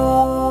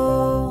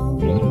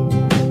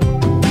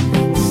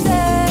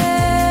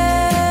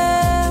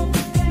 Ser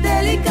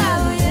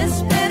delicado y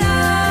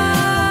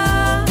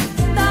esperar,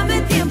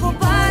 dame tiempo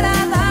para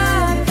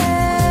darte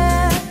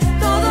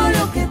todo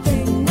lo que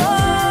tengo.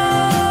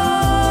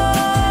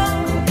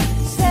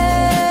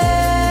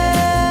 Ser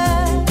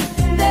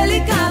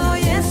delicado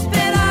y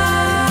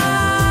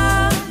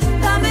esperar,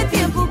 dame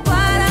tiempo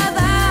para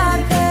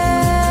darte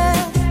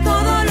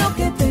todo lo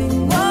que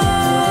tengo.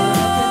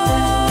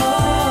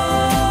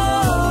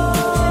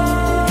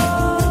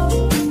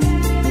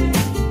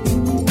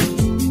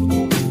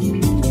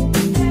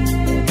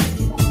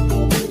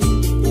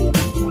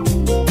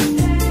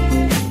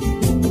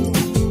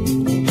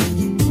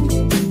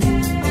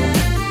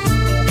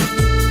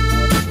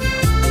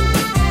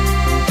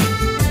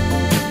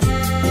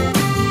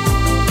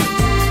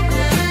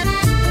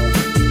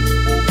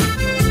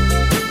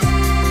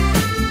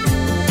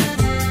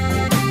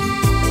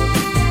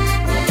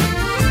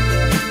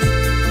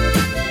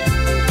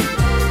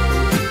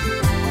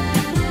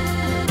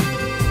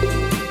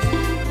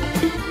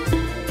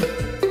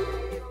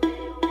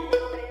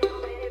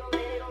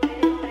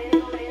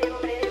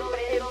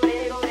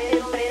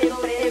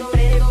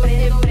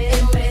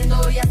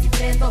 Prendo y así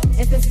prendo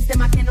este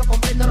sistema que no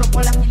comprendo,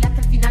 rompo la fila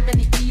que al final me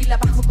aniquila,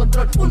 bajo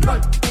control, un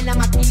rol en la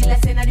maquila,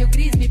 escenario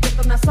gris, mi piel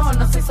torna sol,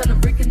 no soy solo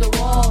un brick in the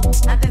wall.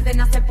 Antes de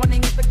nacer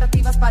ponen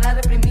expectativas para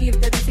reprimir,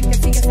 te dicen que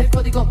sigues el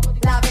código,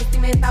 la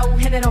vestimenta, un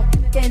género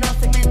que no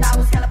segmenta,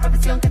 busca la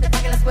profesión que te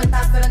pague las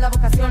cuentas, pero es la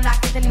vocación la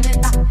que te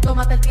alimenta.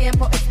 Tómate el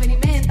tiempo,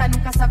 experimenta,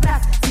 nunca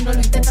sabrás si no lo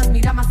intentas,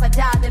 mira más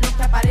allá de lo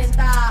que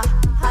aparenta.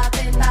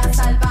 Atenta,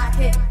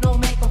 salvaje, no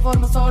me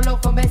conformo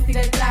solo con vestir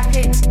el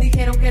traje.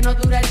 Dijeron que no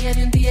duraría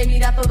ni un día y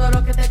mira todo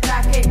lo que te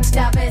traje.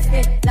 Ya ves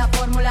que la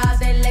fórmula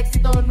del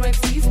éxito no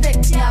existe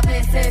y a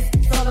veces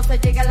solo se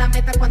llega a la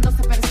meta cuando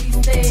se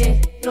persiste.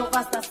 No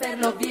basta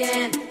hacerlo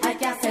bien, hay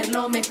que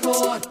hacerlo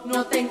mejor.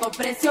 No tengo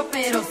precio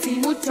pero sí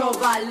mucho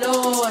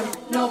valor.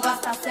 No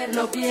basta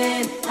hacerlo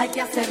bien, hay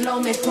que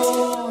hacerlo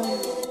mejor.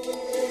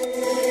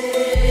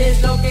 Es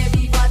lo que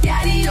vivo a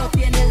diario,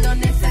 tienes lo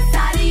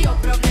necesario.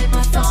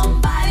 Problemas son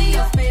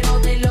varios, pero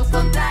de lo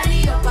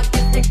contrario, pa' que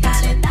este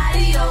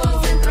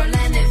calendario centro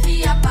la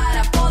energía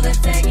para poder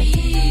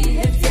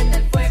seguir. Enciende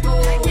el fuego,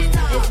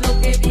 es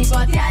lo que vivo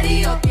a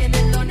diario,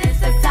 tienes lo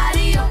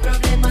necesario.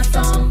 Problemas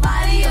son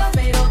varios,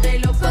 pero de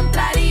lo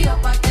contrario,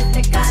 pa' que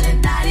este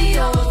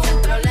calendario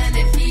centro la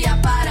energía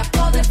para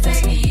poder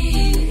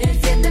seguir.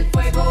 Enciende el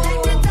fuego.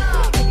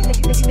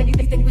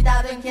 Ten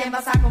cuidado en quién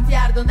vas a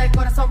confiar, donde el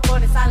corazón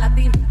pones a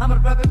latir. Amor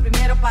propio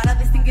primero para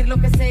distinguir lo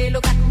que sé, lo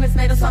que con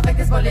esmero suave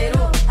que es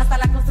bolero. Hasta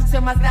la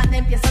construcción más grande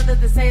empieza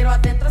desde cero,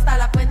 adentro está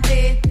la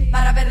fuente.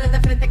 Para verlo de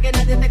frente que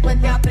nadie te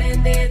cuente,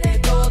 aprende de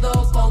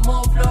todo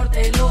como flor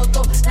de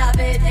loto. La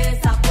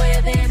belleza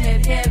puede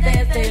emerger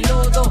desde el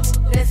lodo,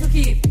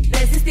 resurgir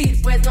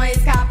hay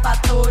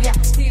escapatoria.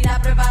 Si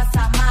la prueba es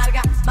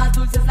amarga, más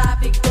dulce es la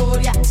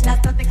victoria. La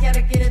estrategia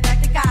requiere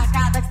táctica,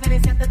 cada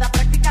experiencia te da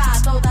práctica.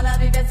 Toda la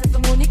vivencia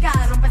es única,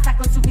 rompe esta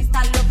con su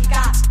vista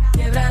lógica.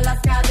 Quiebra las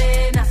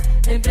cadenas,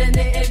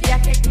 emprende el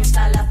viaje,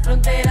 cruza las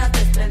fronteras,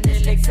 desprende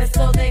el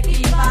exceso de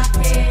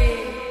equipaje.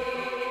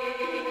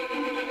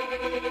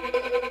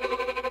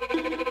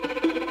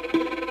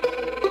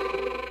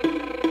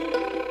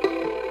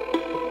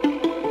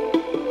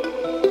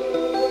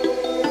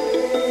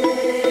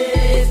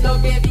 Es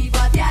lo que vivo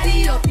a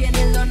diario,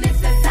 tienen lo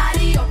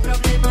necesario.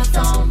 Problemas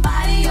son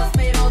varios,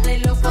 pero de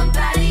lo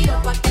contrario,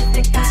 pa' que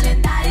este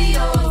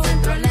calendario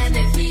centro la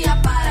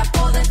energía para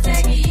poder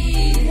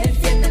seguir.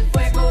 Enciende el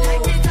fuego,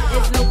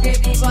 es lo que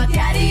vivo a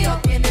diario,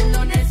 tienen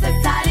lo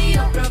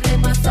necesario.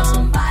 Problemas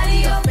son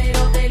varios,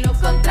 pero de lo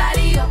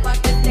contrario, pa'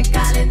 que este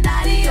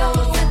calendario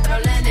centro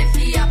la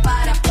energía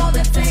para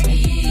poder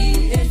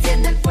seguir.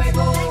 Enciende el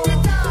fuego.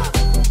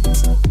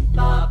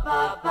 Pa,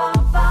 pa, pa,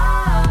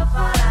 pa,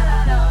 pa,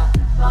 ra, ra,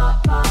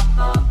 pa, pa, pa,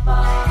 pa, pa,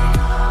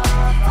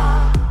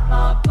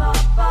 pa, pa,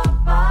 pa, pa,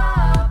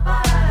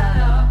 ra,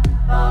 ra,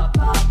 pa, pa,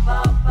 pa,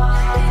 pa, pa,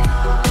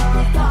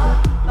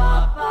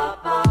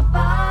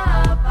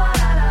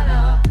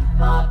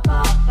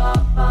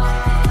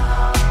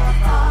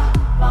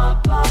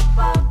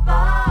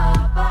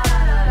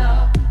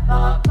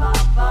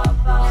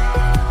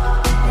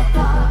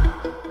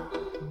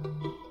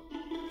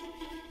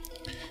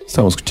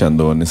 Estamos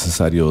escuchando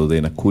Necesario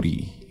de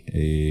Nakuri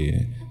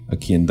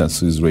aquí en Dance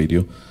Swiss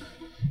Radio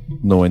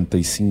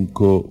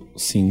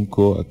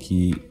 95.5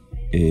 aquí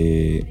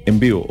en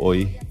vivo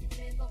hoy,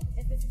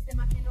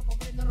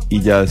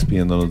 y ya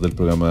despidiéndonos del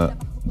programa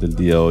del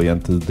día de hoy.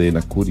 Antes de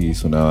Nakuri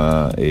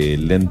sonaba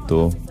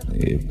Lento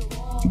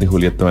de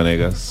Julieta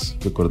Venegas,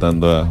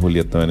 recordando a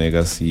Julieta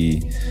Venegas, y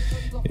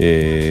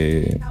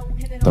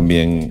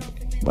también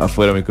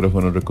afuera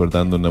micrófono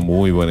recordando una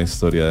muy buena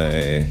historia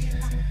de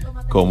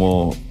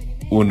cómo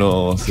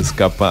uno se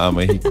escapa a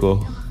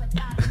México.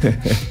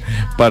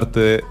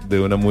 Parte de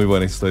una muy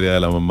buena historia de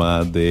la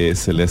mamá de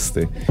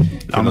Celeste.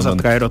 Vamos a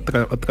traer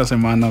otra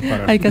semana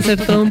para... Hay que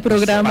hacer todo un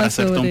programa para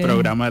hacer sobre un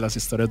programa de las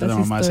historias de la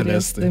mamá de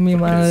Celeste. De mi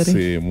madre.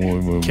 Sí,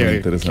 muy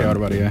interesante. Qué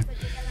barbaridad.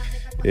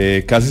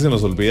 Casi se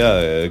nos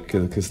olvida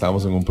que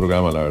estamos en un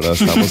programa, la verdad.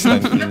 Estamos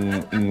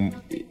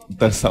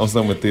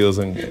tan metidos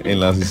en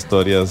las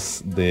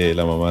historias de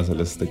la mamá de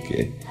Celeste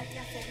que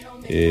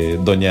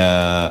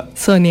Doña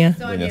Sonia,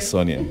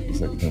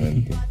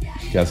 exactamente,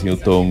 que ha sido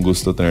todo un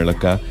gusto tenerla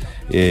acá.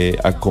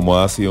 Como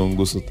ha sido un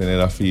gusto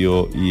tener a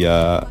Fío y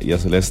a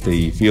Celeste.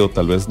 Y Fío,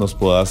 tal vez nos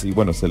puedas, y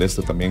bueno,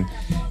 Celeste también,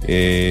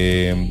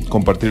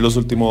 compartir los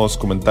últimos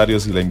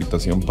comentarios y la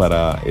invitación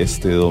para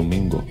este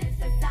domingo.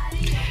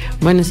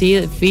 Bueno, sí,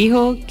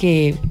 fijo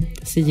que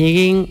se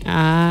lleguen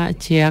a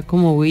Chea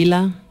como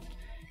Huila,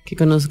 que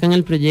conozcan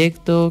el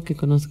proyecto, que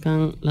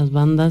conozcan las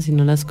bandas si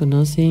no las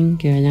conocen,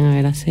 que vayan a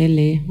ver a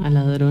Cele, a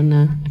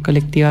Ladrona, a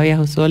Colectiva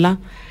Viajo Sola.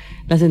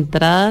 Las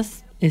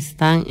entradas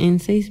están en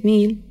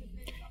 6,000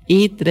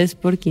 y 3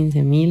 por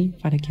 15,000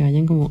 para que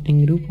vayan como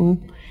en grupo.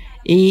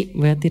 Y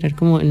voy a tirar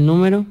como el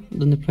número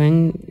donde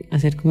pueden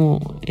hacer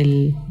como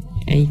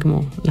ahí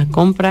como la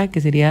compra,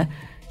 que sería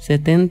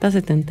 70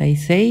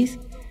 76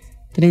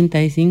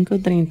 35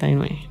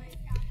 39.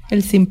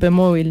 El Simpe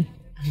Móvil.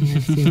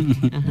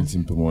 El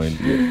Simpe Móvil.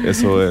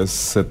 Eso es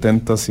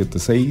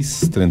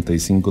 7076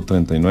 35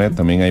 39.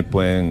 También ahí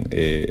pueden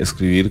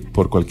escribir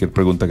por cualquier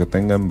pregunta que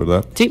tengan,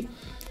 ¿verdad? Sí.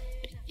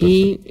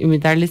 Y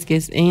invitarles que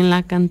es en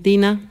la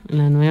cantina, en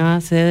la nueva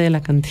sede de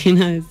la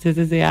cantina de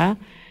CCCA,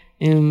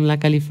 en la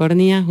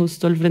California,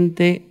 justo al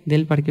frente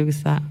del parqueo que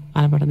está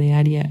a la par de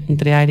área,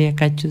 entre área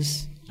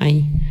Cachos,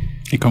 ahí.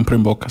 Y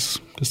compren bocas,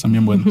 que están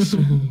bien buenas.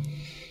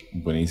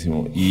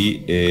 Buenísimo.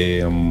 Y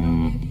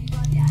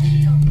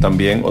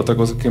también otra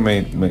cosa que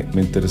me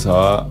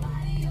interesaba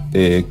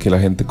que la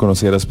gente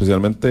conociera,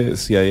 especialmente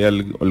si hay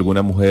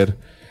alguna mujer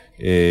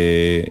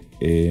que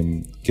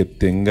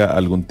tenga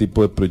algún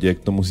tipo de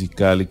proyecto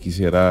musical y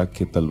quisiera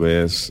que tal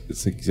vez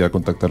se quisiera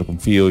contactar con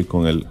Fío y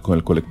con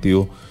el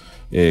colectivo,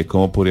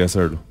 ¿cómo podría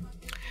hacerlo?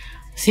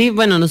 Sí,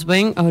 bueno, nos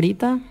pueden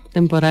ahorita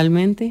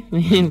temporalmente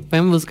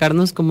pueden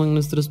buscarnos como en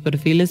nuestros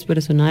perfiles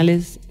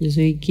personales. Yo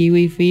soy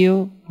Kiwi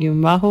Fío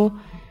 _,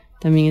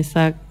 también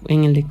está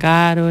en el de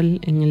Carol,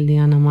 en el de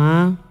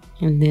Anamá,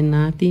 el de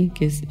Nati,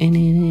 que es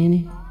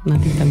NNN,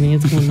 Nati también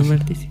es como un nombre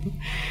artístico,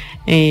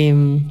 y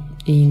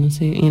no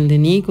sé, en el de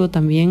Nico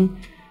también.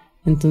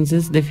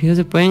 Entonces de fijo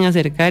se pueden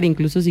acercar,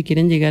 incluso si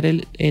quieren llegar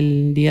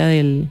el día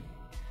del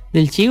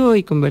chivo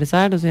y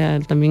conversar. O sea,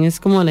 también es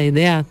como la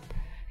idea,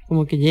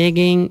 como que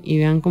lleguen y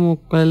vean como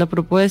cuál es la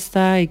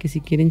propuesta, y que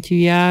si quieren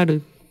chiviar o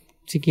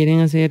si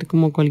quieren hacer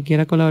como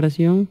cualquier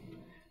colaboración,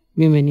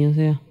 bienvenido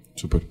sea.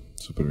 Súper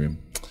bien.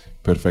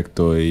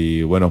 Perfecto.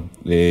 Y bueno,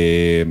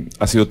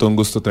 ha sido todo un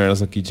gusto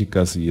tenerlas aquí,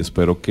 chicas, y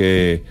espero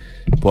que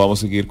podamos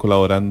seguir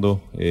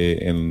colaborando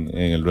en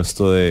el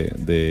resto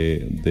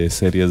de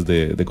series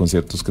de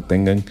conciertos que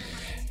tengan,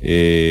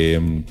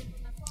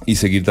 y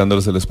seguir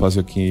dándoles el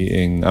espacio aquí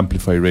en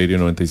Amplify Radio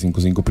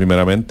 95.5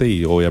 primeramente,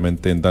 y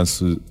obviamente en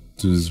Dance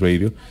This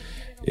Radio,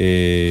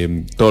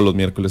 todos los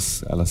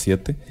miércoles a las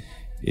 7.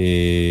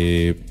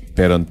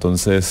 Pero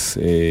entonces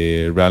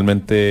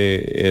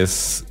realmente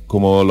es,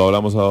 como lo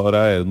hablamos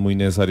ahora, es muy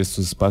necesario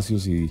estos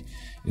espacios y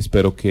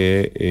espero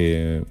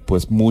que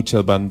pues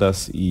muchas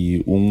bandas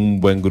y un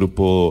buen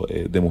grupo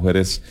de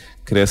mujeres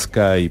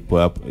crezca y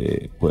pueda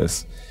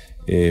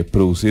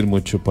producir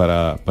mucho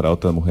para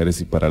otras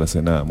mujeres y para la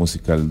escena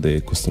musical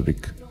de Costa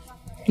Rica.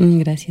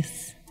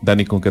 Gracias.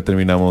 Dani, ¿con qué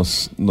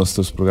terminamos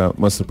nuestro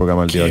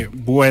programa el día de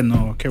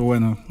hoy? Qué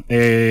bueno.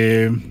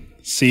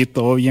 Sí,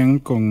 todo bien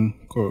con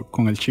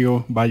el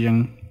chivo.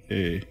 Vayan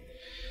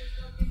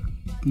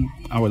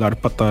a volar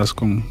patadas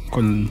con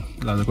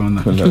la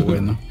laguna.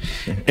 Bueno.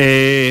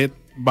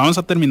 Vamos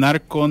a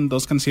terminar con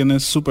 2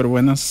 canciones súper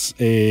buenas.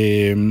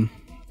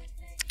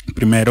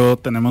 Primero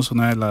tenemos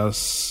una de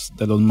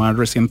los más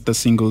recientes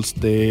singles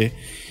de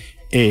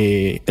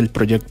el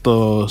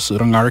proyecto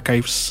Sudan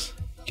Archives,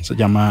 que se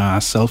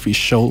llama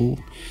Selfish Soul.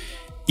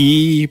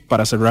 Y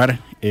para cerrar,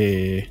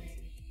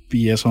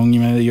 piezón y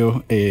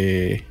medio,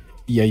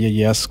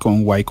 Yes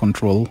con Y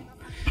Control,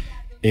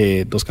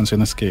 2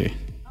 canciones que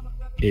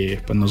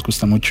pues nos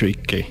gusta mucho y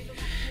que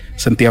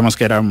sentíamos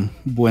que eran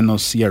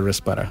buenos cierres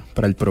para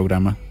el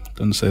programa.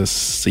 Entonces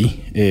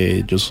sí,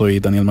 yo soy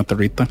Daniel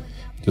Matarrita.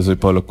 Yo soy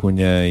Pablo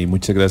Cuña y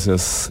muchas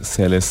gracias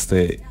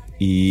Celeste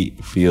y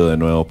Fío de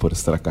nuevo por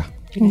estar acá.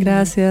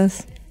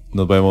 Gracias.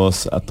 Nos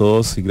vemos a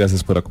todos y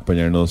gracias por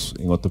acompañarnos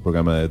en otro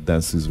programa de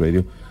Dance Is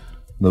Radio.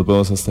 Nos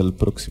vemos hasta el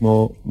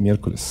próximo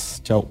miércoles.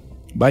 Chao.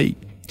 Bye.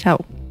 Chao.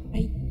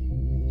 Bye.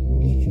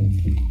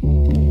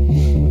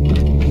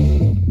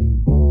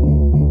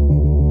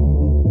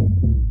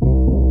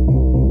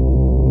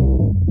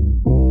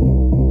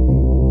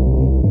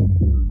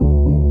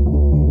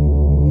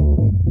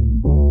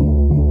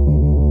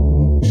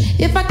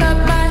 If I cut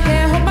my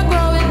hair, hope I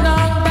grow it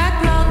long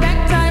back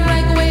time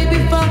like way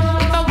before.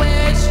 If I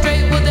wear it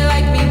straight, will they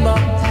like me more?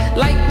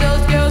 Like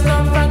those girls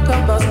on front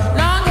covers.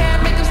 Long hair,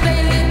 make them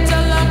stay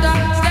little longer.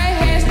 Stay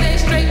hair, stay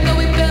straight, though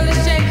we feel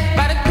ashamed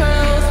by the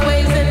curls,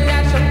 waves, and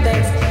natural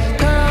things.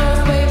 Curls,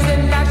 waves,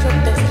 and natural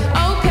things.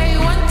 Okay,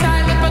 one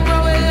time if I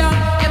grow it long,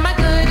 am I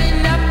good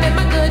enough? Am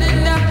I good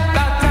enough?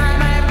 About time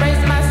I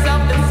embrace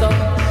myself and soul.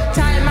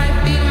 Time I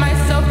feed my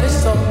selfish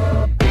soul.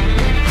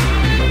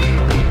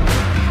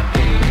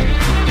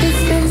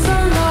 It's been so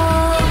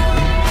long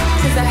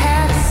since I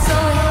had a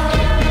soul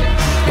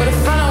where the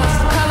front was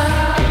color.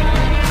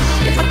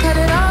 If I cut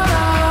it all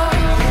off,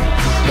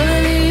 will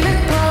it even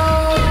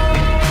grow?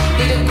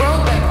 Need to grow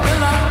back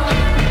below.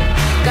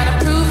 Gotta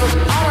prove it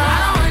all right.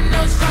 I don't want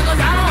no struggles,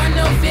 I don't want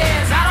no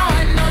fears. I don't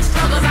want no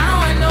struggles, I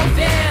don't want no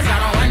fears. I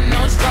don't want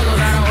no struggles,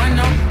 I don't want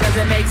no. Does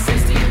it make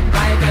sense to you?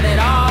 Why cut it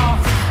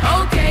off?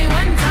 Okay,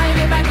 one time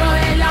if I grow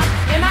it long,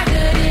 am I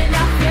good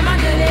enough? Am I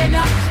good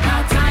enough?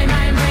 Now time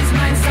I embrace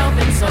myself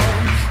and soul.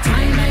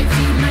 Time I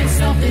feed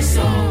myself this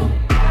soul.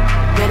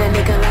 Met a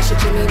nigga last year,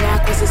 Jimmy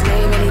Mack was his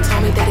name, and he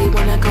told me that he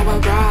wanna go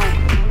and ride.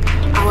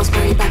 I was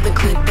worried about the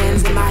clip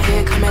ends in my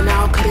hair coming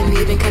out, couldn't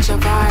even catch a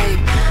vibe.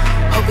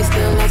 Hope he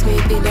still likes me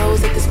if he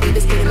knows that this weed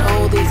is getting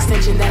old. The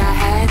extension that I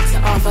had to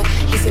offer,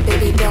 he said,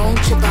 baby, don't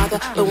you bother.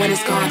 But when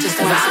it's gone, just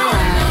one surprise. I don't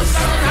want no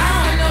struggles, I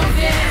don't want no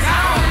fears. I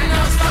don't want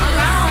no struggles,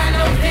 I don't want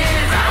no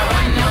fears. I don't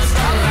want no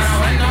struggles, I don't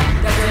want no.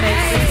 Doesn't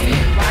make sense to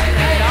me, why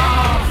cut it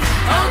off?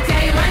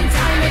 Okay, one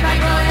time if I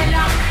grow it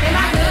long, am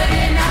I good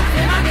enough?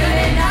 Am I good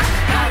enough?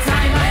 Now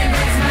time I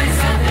embrace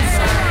myself and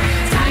soul.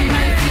 Time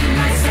I feed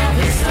myself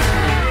and soul.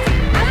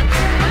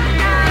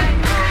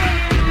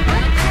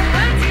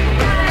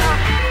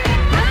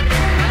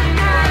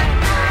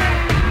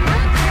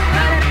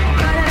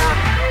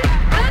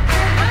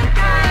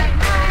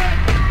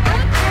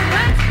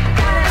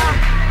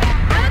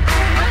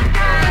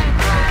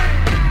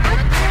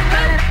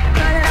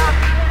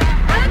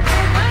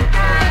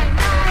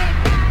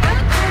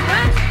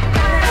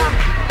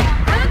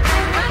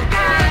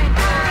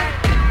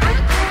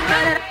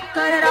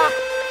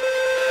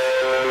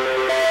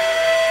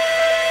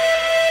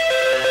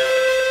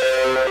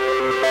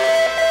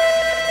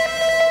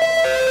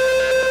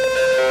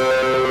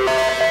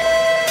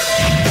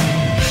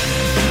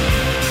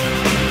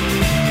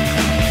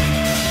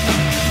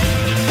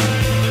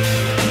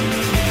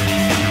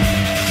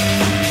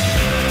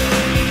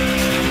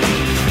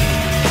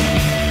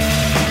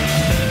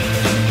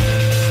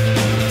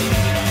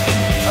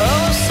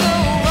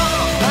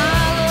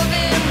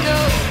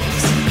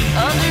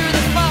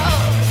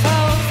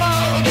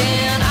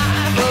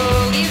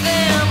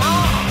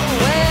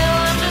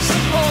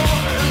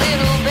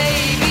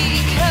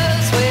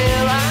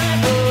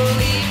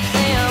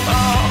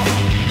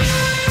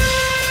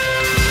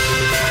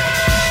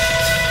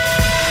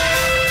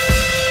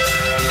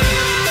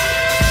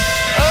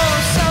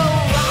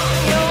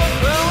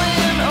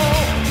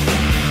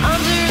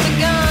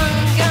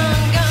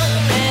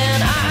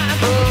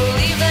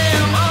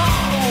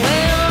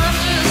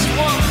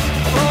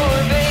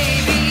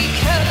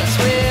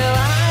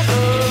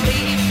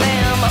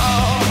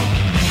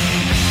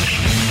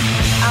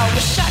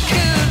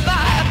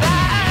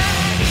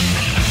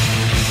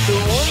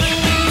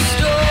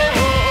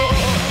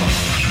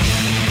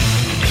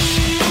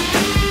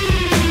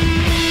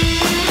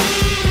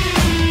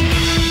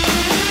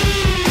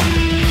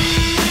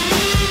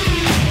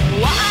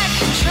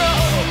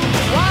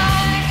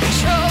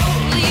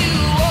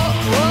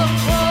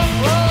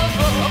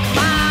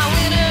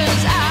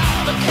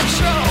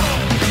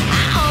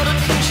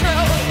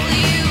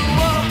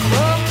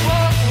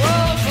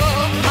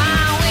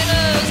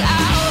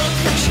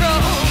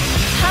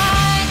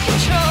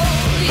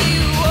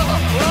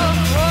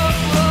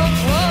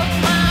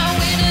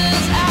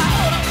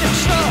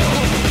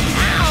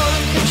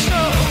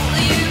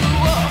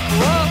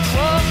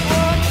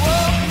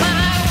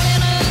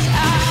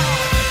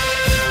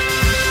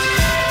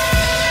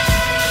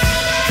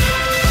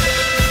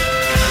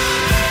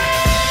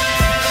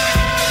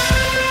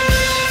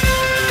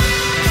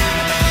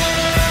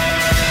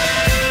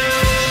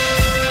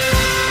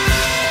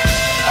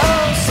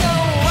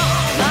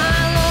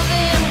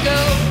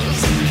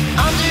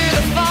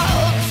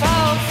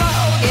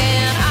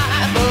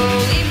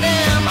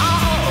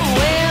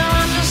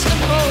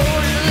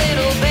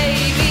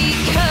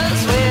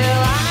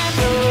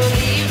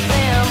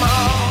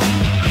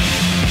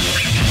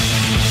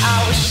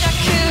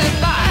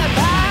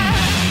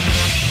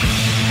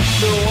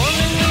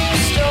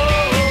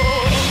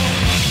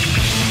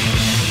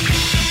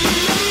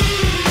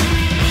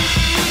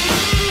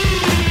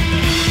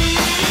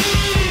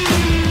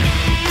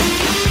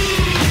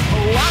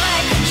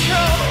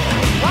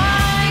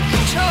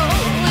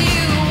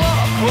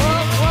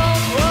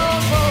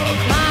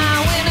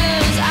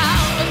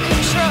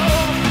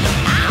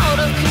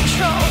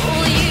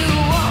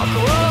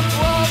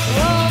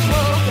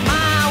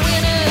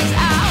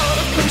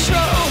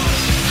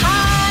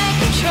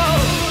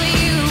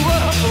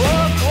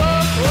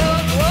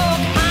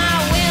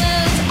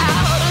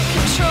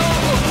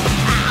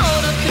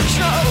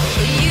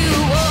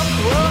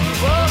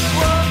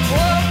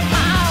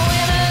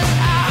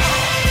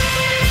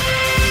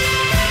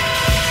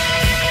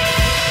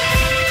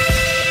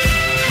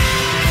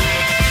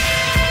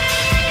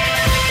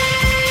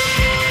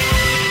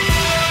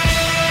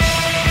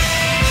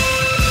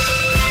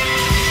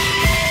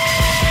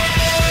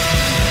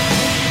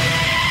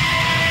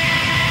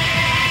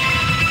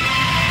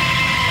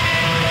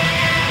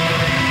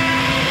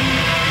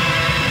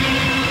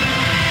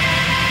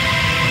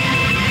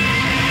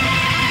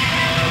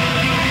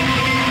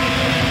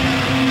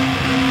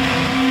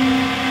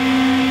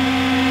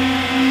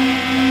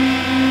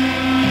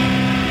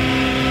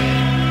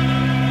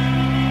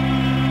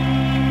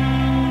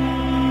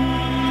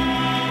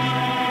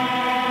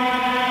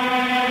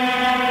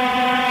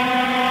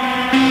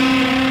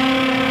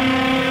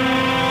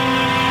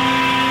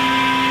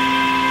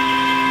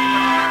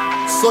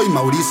 Soy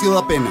Mauricio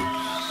da Pena.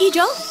 Y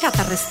yo,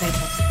 Cata Restrepo.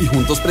 Y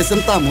juntos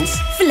presentamos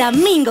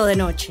Flamingo de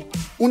Noche.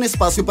 Un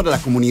espacio para la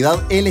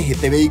comunidad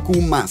LGTBIQ+.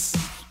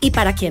 Y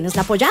para quienes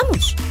la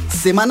apoyamos.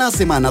 Semana a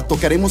semana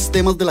tocaremos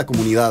temas de la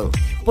comunidad.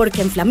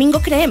 Porque en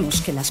Flamingo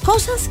creemos que las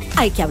cosas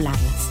hay que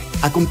hablarlas.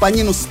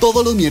 Acompáñenos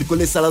todos los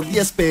miércoles a las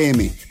 10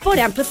 p.m. Por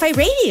Amplify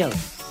Radio.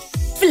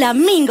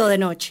 Flamingo de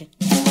Noche.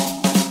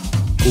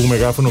 Un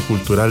megáfono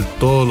cultural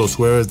todos los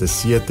jueves de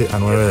 7 a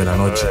 9 de la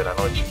noche.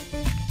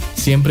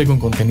 Siempre con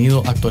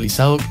contenido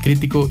actualizado,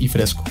 crítico y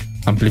fresco.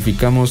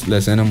 Amplificamos la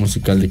escena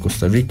musical de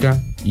Costa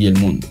Rica y el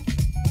mundo.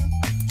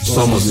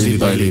 Somos Lead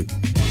by Lead.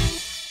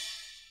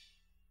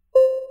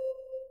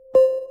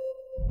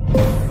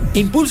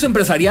 En Impulso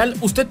Empresarial,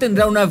 usted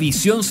tendrá una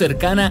visión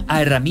cercana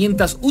a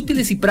herramientas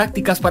útiles y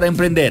prácticas para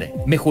emprender,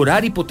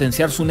 mejorar y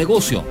potenciar su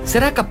negocio.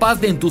 Será capaz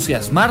de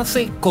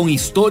entusiasmarse con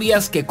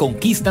historias que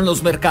conquistan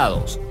los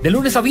mercados. De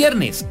lunes a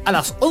viernes a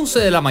las 11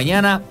 de la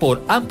mañana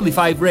por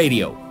Amplify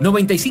Radio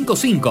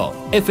 95.5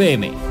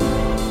 FM.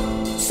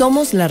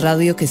 Somos la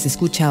radio que se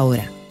escucha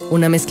ahora.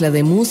 Una mezcla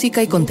de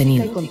música y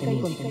contenido.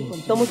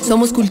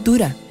 Somos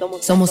cultura.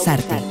 Somos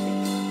arte.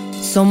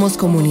 Somos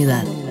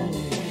comunidad.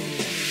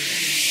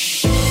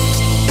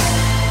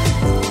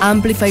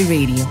 Amplify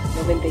Radio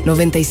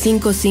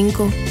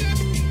 95.5,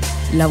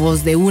 la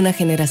voz de una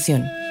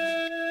generación.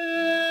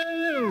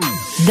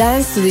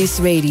 Dance to This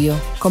Radio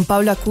con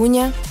Pablo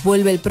Acuña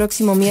vuelve el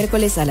próximo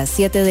miércoles a las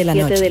 7 de la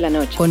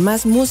noche. Con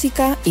más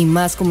música y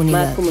más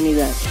comunidad.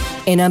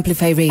 En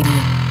Amplify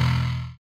Radio.